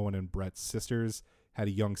of Owen and Brett's sisters had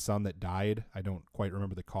a young son that died. I don't quite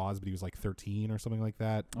remember the cause, but he was like 13 or something like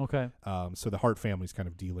that. Okay. So the Hart family's kind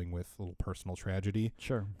of dealing with a little personal tragedy.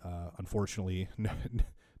 Sure. Unfortunately,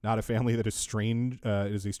 not a family that is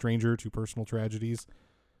is a stranger to personal tragedies.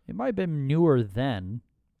 It might have been newer then.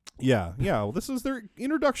 Yeah. Well, this is their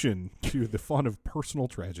introduction to the fun of personal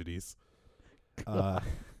tragedies. And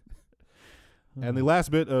the last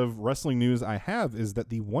bit of wrestling news I have is that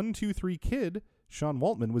the 1-2-3 Kid, Sean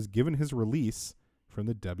Waltman, was given his release from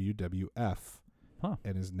the WWF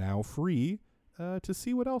and is now free to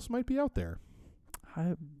see what else might be out there.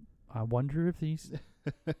 I wonder if these...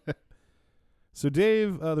 So,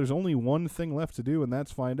 Dave, there's only one thing left to do, and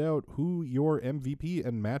that's find out who your MVP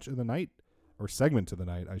and match of the night, or segment of the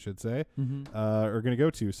night, I should say, are going to go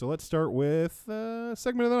to. So let's start with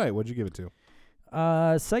segment of the night. What'd you give it to?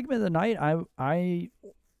 Segment of the night, I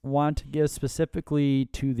want to give specifically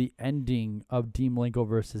to the ending of Dean Malenko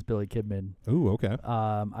versus Billy Kidman. Ooh, okay.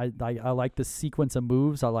 I like the sequence of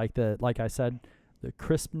moves. I like like I said, the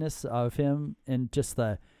crispness of him and just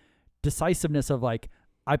the decisiveness of like,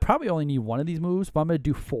 I probably only need one of these moves, but I'm going to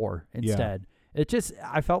do 4 instead. Yeah.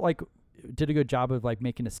 I felt like it did a good job of like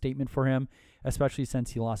making a statement for him, especially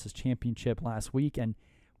since he lost his championship last week. And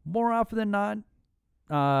more often than not,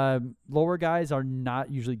 lower guys are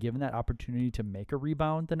not usually given that opportunity to make a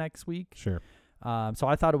rebound the next week. Sure. So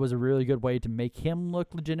I thought it was a really good way to make him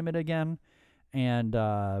look legitimate again. And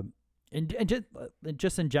And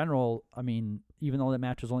just in general, I mean, even though that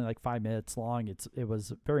match was only like 5 minutes long, it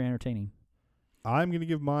was very entertaining. I'm going to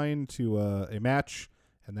give mine to a match,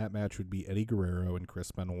 and that match would be Eddie Guerrero and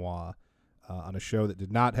Chris Benoit on a show that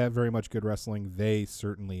did not have very much good wrestling. They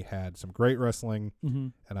certainly had some great wrestling,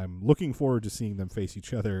 and I'm looking forward to seeing them face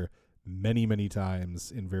each other many, many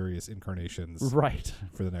times in various incarnations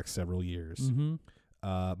for the next several years.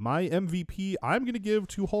 My MVP, I'm going to give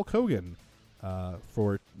to Hulk Hogan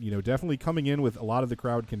for, definitely coming in with a lot of the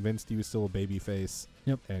crowd convinced he was still a babyface,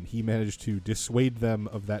 and he managed to dissuade them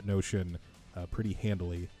of that notion pretty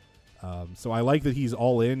handily. So I like that he's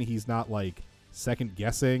all in. He's not like second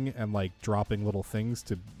guessing and like dropping little things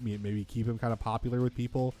to maybe keep him kind of popular with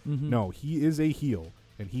people. No, he is a heel,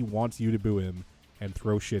 and he wants you to boo him and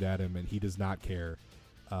throw shit at him, and he does not care.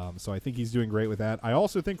 So I think he's doing great with that. I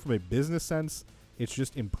also think from a business sense, it's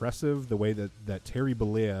just impressive the way that Terry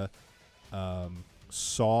Bollea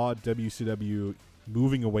saw WCW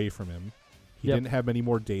moving away from him. He didn't have many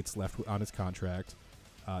more dates left on his contract.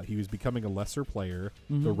 He was becoming a lesser player.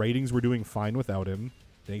 The ratings were doing fine without him,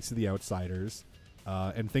 thanks to the Outsiders,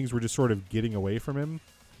 and things were just sort of getting away from him.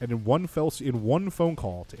 And in one phone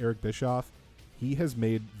call to Eric Bischoff, he has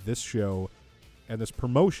made this show and this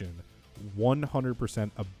promotion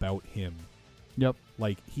 100% about him.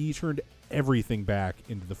 Like, he turned everything back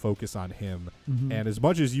into the focus on him. And as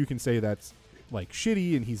much as you can say that's like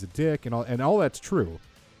shitty and he's a dick and all that's true,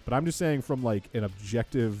 but I'm just saying from like an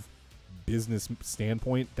objective business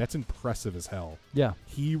standpoint, that's impressive as hell.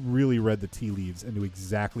 He really read the tea leaves and knew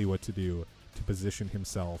exactly what to do to position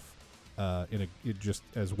himself in just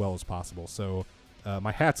as well as possible. So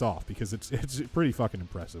my hat's off, because it's pretty fucking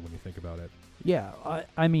impressive when you think about it.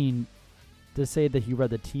 I mean, to say that he read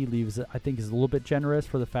the tea leaves, I think is a little bit generous,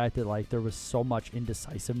 for the fact that like there was so much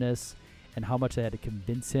indecisiveness and how much they had to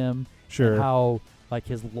convince him. And how like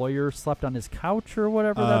his lawyer slept on his couch or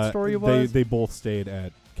whatever that story was. They both stayed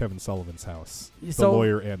at Kevin Sullivan's house, the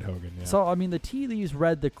lawyer and Hogan. So I mean, the tea leaves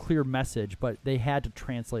read the clear message, but they had to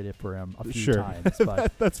translate it for him a few times.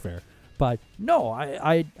 But that's fair. But no,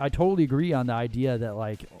 I totally agree on the idea that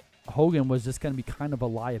like Hogan was just going to be kind of a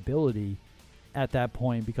liability at that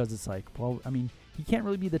point, because it's like, well, I mean, he can't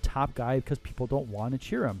really be the top guy because people don't want to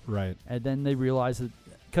cheer him. And then they realized that,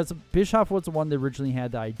 because Bischoff was the one that originally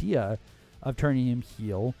had the idea of turning him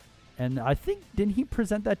heel. And I think, didn't he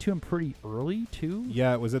present that to him pretty early, too?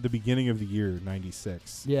 Yeah, it was at the beginning of the year,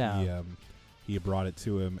 96. Yeah. He had brought it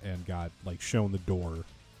to him and got, like, shown the door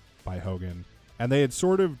by Hogan. And they had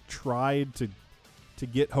sort of tried to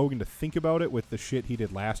get Hogan to think about it with the shit he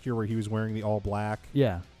did last year where he was wearing the all black.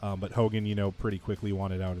 But Hogan, pretty quickly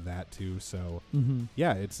wanted out of that, too. So,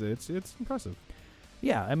 yeah, it's impressive.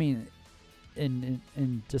 Yeah, I mean,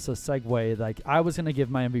 in just a segue, like, I was going to give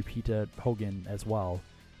my MVP to Hogan as well.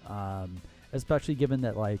 Especially given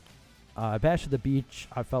that, like, Bash at the Beach,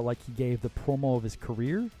 I felt like he gave the promo of his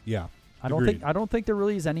career. I don't think there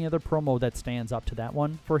really is any other promo that stands up to that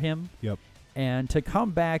one for him. And to come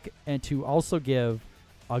back and to also give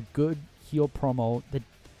a good heel promo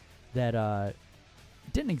that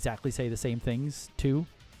didn't exactly say the same things too,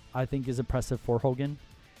 I think is impressive for Hogan.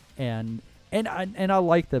 And I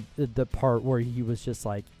like the part where he was just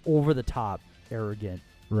like over the top arrogant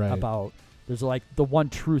about, there's like the one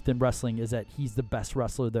truth in wrestling is that he's the best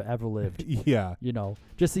wrestler that ever lived.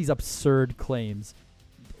 Just these absurd claims.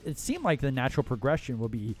 It seemed like the natural progression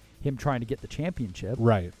would be him trying to get the championship.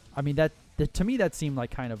 I mean, that to me that seemed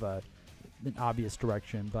like kind of an obvious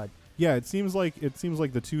direction, but yeah, it seems like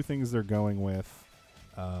the two things they're going with,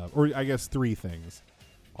 or I guess three things,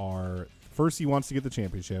 are first he wants to get the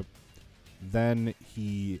championship, then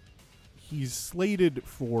he's slated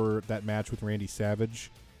for that match with Randy Savage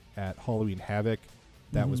at Halloween Havoc.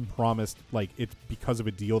 That was promised, like, it's because of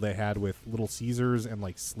a deal they had with Little Caesars and,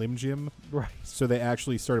 like, Slim Jim. So they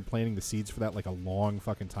actually started planting the seeds for that, like, a long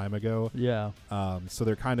fucking time ago. So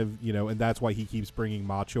they're kind of, and that's why he keeps bringing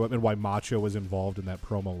Macho up, and why Macho was involved in that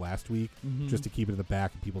promo last week, just to keep it in the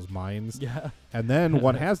back of people's minds. And then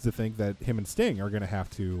one has to think that him and Sting are going to have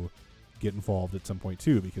to get involved at some point,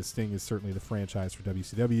 too, because Sting is certainly the franchise for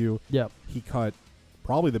WCW. He cut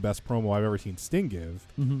probably the best promo I've ever seen Sting give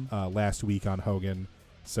last week on Hogan.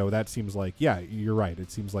 So that seems like, yeah, you're right.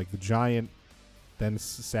 It seems like the Giant, then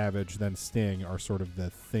Savage, then Sting are sort of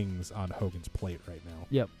the things on Hogan's plate right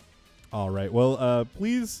now. All right. Well,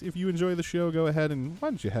 please, if you enjoy the show, go ahead and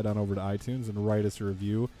why don't you head on over to iTunes and write us a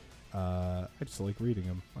review. I just like reading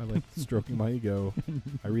them. I like stroking my ego.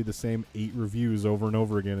 I read the same 8 reviews over and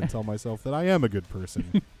over again and tell myself that I am a good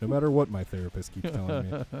person, no matter what my therapist keeps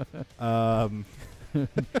telling me.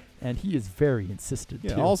 And he is very insistent,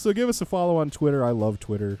 Yeah, too. also give us a follow on Twitter. I love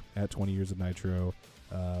Twitter, at 20 Years of Nitro,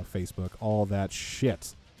 Facebook, all that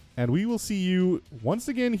shit. And we will see you once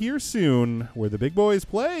again here soon where the big boys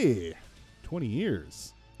play 20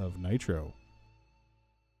 Years of Nitro.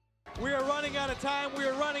 We are running out of time, we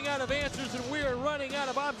are running out of answers, and we are running out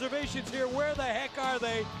of observations here. Where the heck are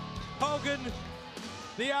they? Hogan,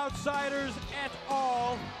 the Outsiders et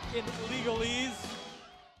al. In legalese.